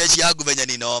 Nyinyi mjui jeshi yangu venye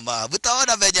ni noma.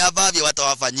 Mtaona venye ambavyo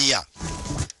watawafanyia.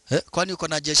 Kwani uko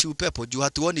na jeshi upepo juu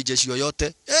hatuoni jeshi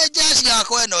yoyote? Jeshi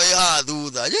yako eno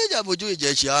thutha. Nyinyi mjui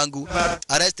jeshi yangu.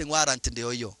 Arresting warrant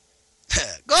ndio hiyo.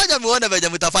 Ngoja muone venye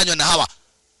mtafanywa na hawa.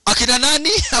 Akina nani?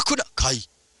 Hakuna kai.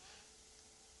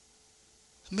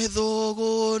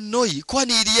 Medhogo noi,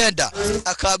 kwani ilienda?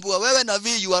 Akaambiwa wewe na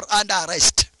V you are under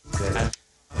arrest.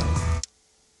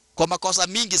 Kwa makosa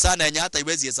mingi sana yenye hata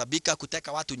iwezi hesabika,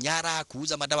 kuteka watu nyara,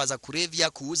 kuuza madawa za kulevya,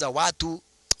 kuuza watu,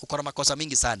 uko na makosa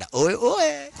mingi sana.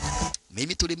 Oe.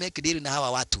 Mimi tulimake deal na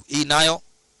hawa watu. Hii nayo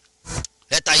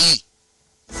leta hii.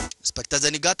 Inspector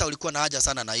Zenigata ulikuwa na haja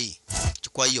sana na hii.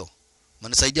 Chukua hiyo.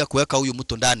 Umenisaidia kuweka huyu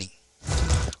mtu ndani.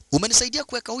 Umenisaidia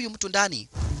kuweka huyu mtu ndani.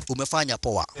 Umefanya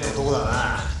poa.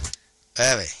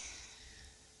 Ewe.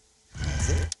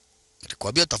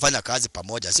 Nilikwambia tutafanya kazi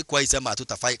pamoja. Sikuwahi sema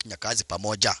hatutafanya kazi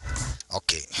pamoja.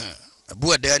 Okay.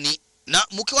 Bua Dani na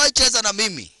mkiwahi cheza na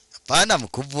mimi. Hapana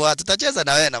mkubwa, tutacheza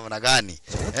na wewe namna gani?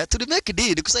 Tulimake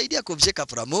deal nikusaidia kumshika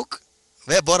Pramuk.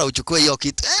 Wewe bora uchukue hiyo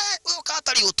kitu. Wewe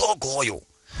katali utogo huyo.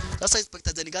 Sasa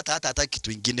Inspector Zenigata hata hataki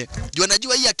kitu kingine. Jua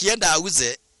najua hii akienda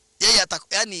auze yeye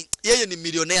yani yeye ni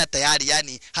milionea tayari,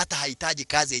 yani hata hahitaji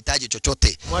kazi, hahitaji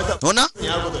chochote. Unaona?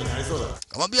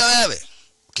 Kamwambia wewe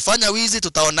ukifanya wizi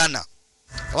tutaonana.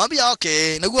 Kamwambia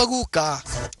okay, naguaguka.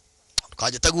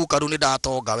 Kaje taguka runi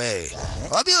datoga wewe.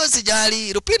 Kamwambia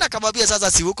usijali. Rupina kamwambia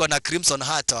sasa si uko na Crimson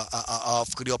Heart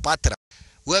of Cleopatra.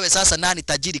 Wewe sasa nani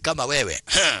tajiri kama wewe?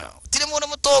 Tile mwana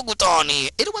mtogo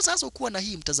toni. Ili sasa ukuwa na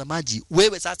hii mtazamaji,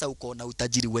 wewe sasa uko na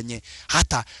utajiri wenye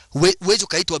hata uwezo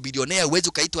kaitwa bilionea,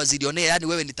 uwezo kaitwa zilionea, yani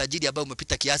wewe ni tajiri ambaye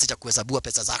umepita kiasi cha kuhesabua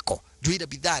pesa zako. Juu ile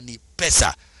bidhaa ni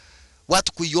pesa.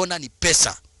 Watu kuiona ni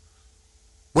pesa.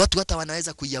 Watu hata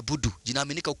wanaweza kuiabudu.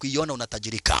 Jinaaminika ukiiona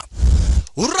unatajirika.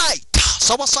 Alright,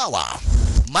 sawa.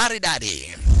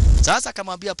 Maridadi. Sasa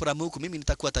akamwambia Puramuku, mimi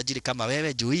nitakuwa tajiri kama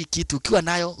wewe, juu hii kitu ukiwa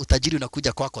nayo utajiri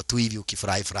unakuja kwako tu hivi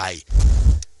ukifurahi.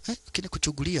 Lakini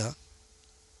kuchugulia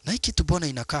na hii kitu bona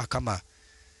inakaa kama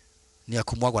ni ya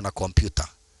kumwagwa na kompyuta.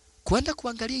 Kwenda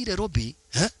kuangalia ile Robi,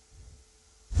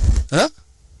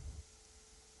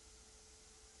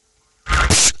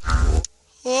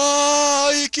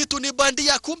 hii kitu ni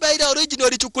bandia, kumbe ile original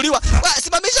ilichukuliwa.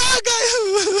 Simamisha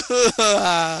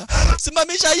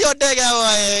simamisha hiyo ndege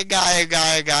wewe,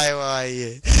 gae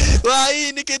wewe.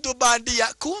 Hii ni kitu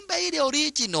bandia, kumbe ile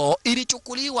original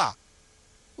ilichukuliwa.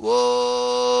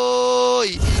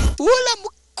 Woi, ule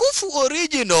mkufu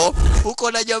original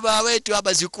uko na jamaa wetu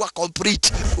hapa, sikuwa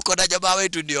complete. Uko na jamaa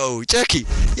wetu ndio cheki.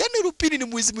 Yani Lupini ni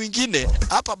mwizi mwingine.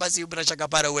 Hapa basi bila shaka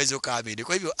para uwezo kaamini.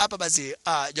 Kwa hivyo hapa basi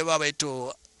jamaa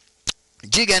wetu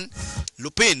Jigen,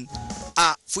 Lupin,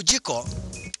 Fujiko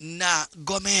na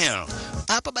Gomer.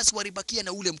 Hapa basi walibakia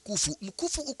na ule mkufu.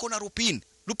 Mkufu uko na Lupin.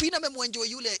 Lupin amemwenjoa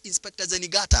yule Inspector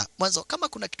Zenigata. Mwanzo kama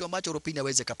kuna kitu ambacho Lupin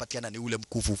hawezi kapatiana ni ule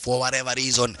mkufu for whatever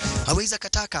reason. Hawezi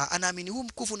kataka, anaamini huu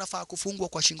mkufu unafaa kufungwa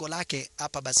kwa shingo lake.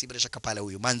 Hapa basi bila shaka pale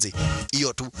huyu manzi.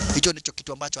 Hiyo tu. Hicho ndicho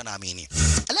kitu ambacho anaamini.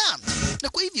 Alam. Na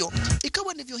kwa hivyo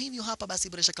ikawa ndivyo hivyo hapa basi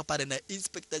bila shaka pale na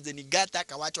Inspector Zenigata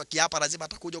akawachwa kiapa lazima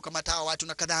atakuja kukamata hao watu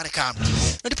na kadhalika.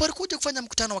 Na ndipo alikuja kufanya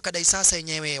mkutano wakadai sasa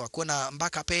yenyewe wakuona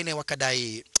mpaka pene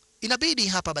wakadai inabidi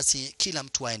hapa basi kila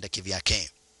mtu aende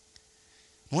kivyake.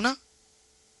 Muna?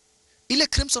 Ile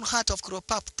Crimson Heart of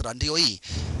Cleopatra ndio hii.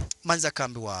 Manza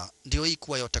kaambiwa ndio hii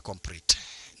kuwa yote complete.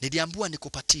 Niliambiwa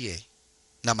nikupatie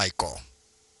na Michael.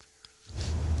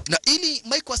 Na ili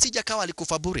Michael asija kawa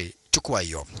alikufa bure, chukua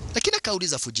hiyo. Lakini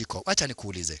akauliza Fujiko, acha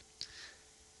nikuulize.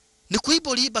 Ni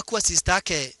kuiba liiba kuwa sister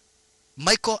yake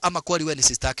Michael ama kwa wewe ni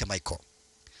sister yake Michael?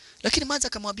 Lakini Manza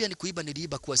akamwambia ni kuiba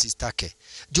niliiba kuwa sister yake.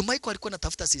 Juu Michael alikuwa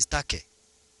anatafuta sister yake.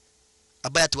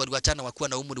 Abaya tu waliachana wakuwa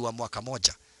na umri wa mwaka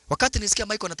moja. Wakati nilisikia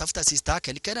Michael anatafuta sister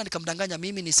yake, nikaenda nikamdanganya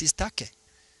mimi ni sister yake.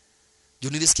 Juu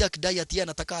nilisikia kidai ati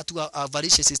anataka tu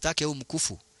avarishe sister yake au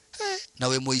mkufu. Na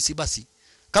wewe moisi basi.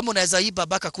 Kama unaweza iba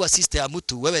baka kuwa sister ya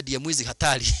mtu, wewe ndiye mwizi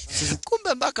hatari.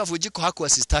 Kumbe mpaka Fujiko hakuwa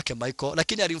sister yake Michael,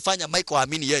 lakini alimfanya Michael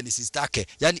aamini yeye ni sister yake.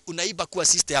 Yaani unaiba kuwa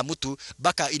sister ya mtu,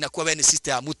 baka inakuwa wewe ni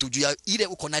sister ya mtu juu ya ile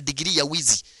uko na degree ya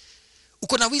wizi.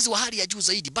 Uko na wizi wa hali ya juu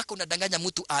zaidi, baka unadanganya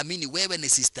mtu aamini wewe ni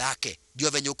sister yake. Ndio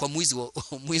venye uko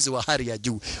mwizi wa hali ya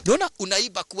juu. Unaona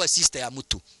unaiba kuwa sister ya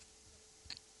mtu.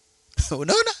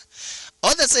 Unaona?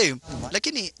 All the same.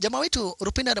 Lakini jamaa wetu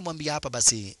Rupina anamwambia hapa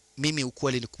basi mimi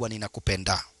ukweli nilikuwa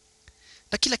ninakupenda.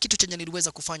 Na kila kitu chenye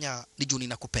niliweza kufanya ni juu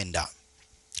ninakupenda.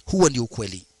 Huo ndio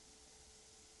ukweli.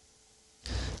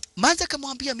 Manza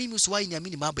akamwambia mimi usiwahi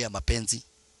niamini mambo ya mapenzi.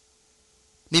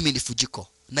 Mimi ni Fujiko.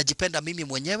 Najipenda mimi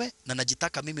mwenyewe na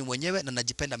najitaka mimi mwenyewe na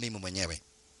najipenda mimi mwenyewe.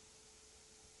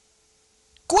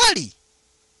 Kweli?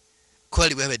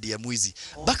 Kweli wewe ndiye mwizi.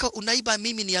 Baka unaiba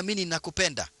mimi niamini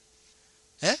ninakupenda.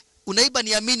 Unaiba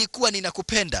niamini kuwa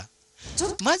ninakupenda.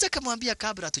 Manza akamwambia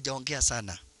kabla hatujaongea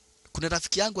sana. Kuna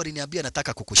rafiki yangu aliniambia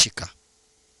nataka kukushika.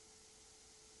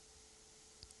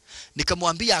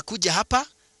 Nikamwambia akuje hapa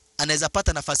anaweza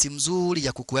pata nafasi mzuri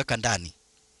ya kukuweka ndani.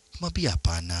 Mwambie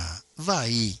hapana, vaa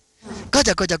hii.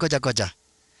 Goja.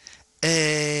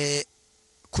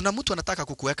 Kuna mtu anataka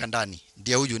kukuweka ndani.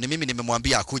 Ndiye huyu, ni mimi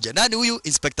nimemwambia akuje. Nani huyu?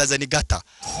 Inspector Zenigata.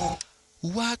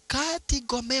 Wakati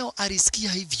Gomeo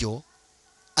alisikia hivyo,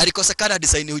 alikosekana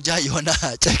design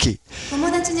hujaiona. Cheki.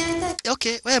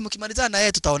 Okay, wewe mkimalizana na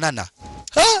yeye tutaonana.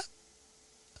 Ha?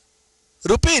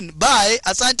 Rupin, bye.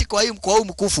 Asante kwa huu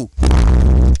mkufu.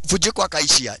 Fujiko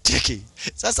akaishia. Cheki.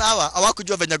 Sasa hawa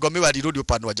hawakujua venye Gomeo alirudi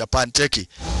upande wa Japan. Cheki.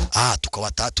 Tuko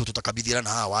watatu, tutakabidhiana na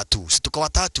hawa watu. Si tuko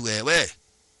watatu wewe.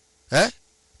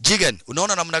 Jigen,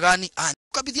 unaona namna gani?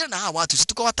 Tukabidhiana na hawa watu, si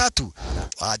tuko watatu.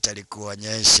 Wacha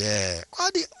nikuonyeshe.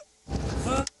 Kwani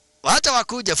wacha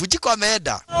wakuja, Fujiko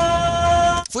ameenda.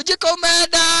 Fujiko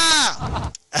umeenda.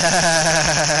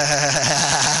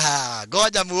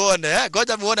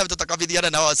 Ngoja muone tutakabidhiana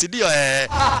na wao, si ndio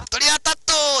Tulia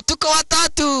tatu, tuko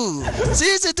watatu.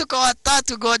 Sisi tuko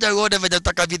watatu, ngoja uone venye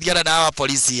tutakabidhiana na hawa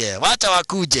polisi Wacha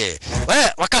wakuje.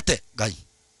 Wakate, gai.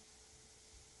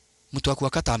 Mtu wa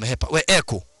kuwakata amehepa.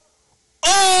 Eko.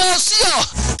 Sio.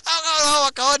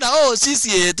 Wakaona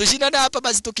sisi tushindane hapa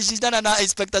basi, tukishindana na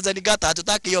Inspector Zenigata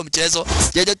hatutaki hiyo mchezo.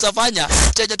 Chenye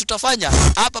tutafanya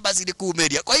hapa basi ni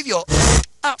kuumeria. Kwa hivyo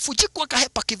Fujiko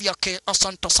akahepa kivyake.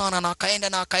 Asante sana, na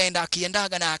akaenda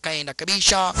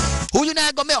kabisa. Huyu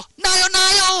naye Gomeo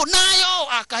nayo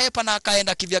akahepa na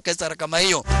akaenda kivyake sara kama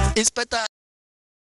hiyo. Inspector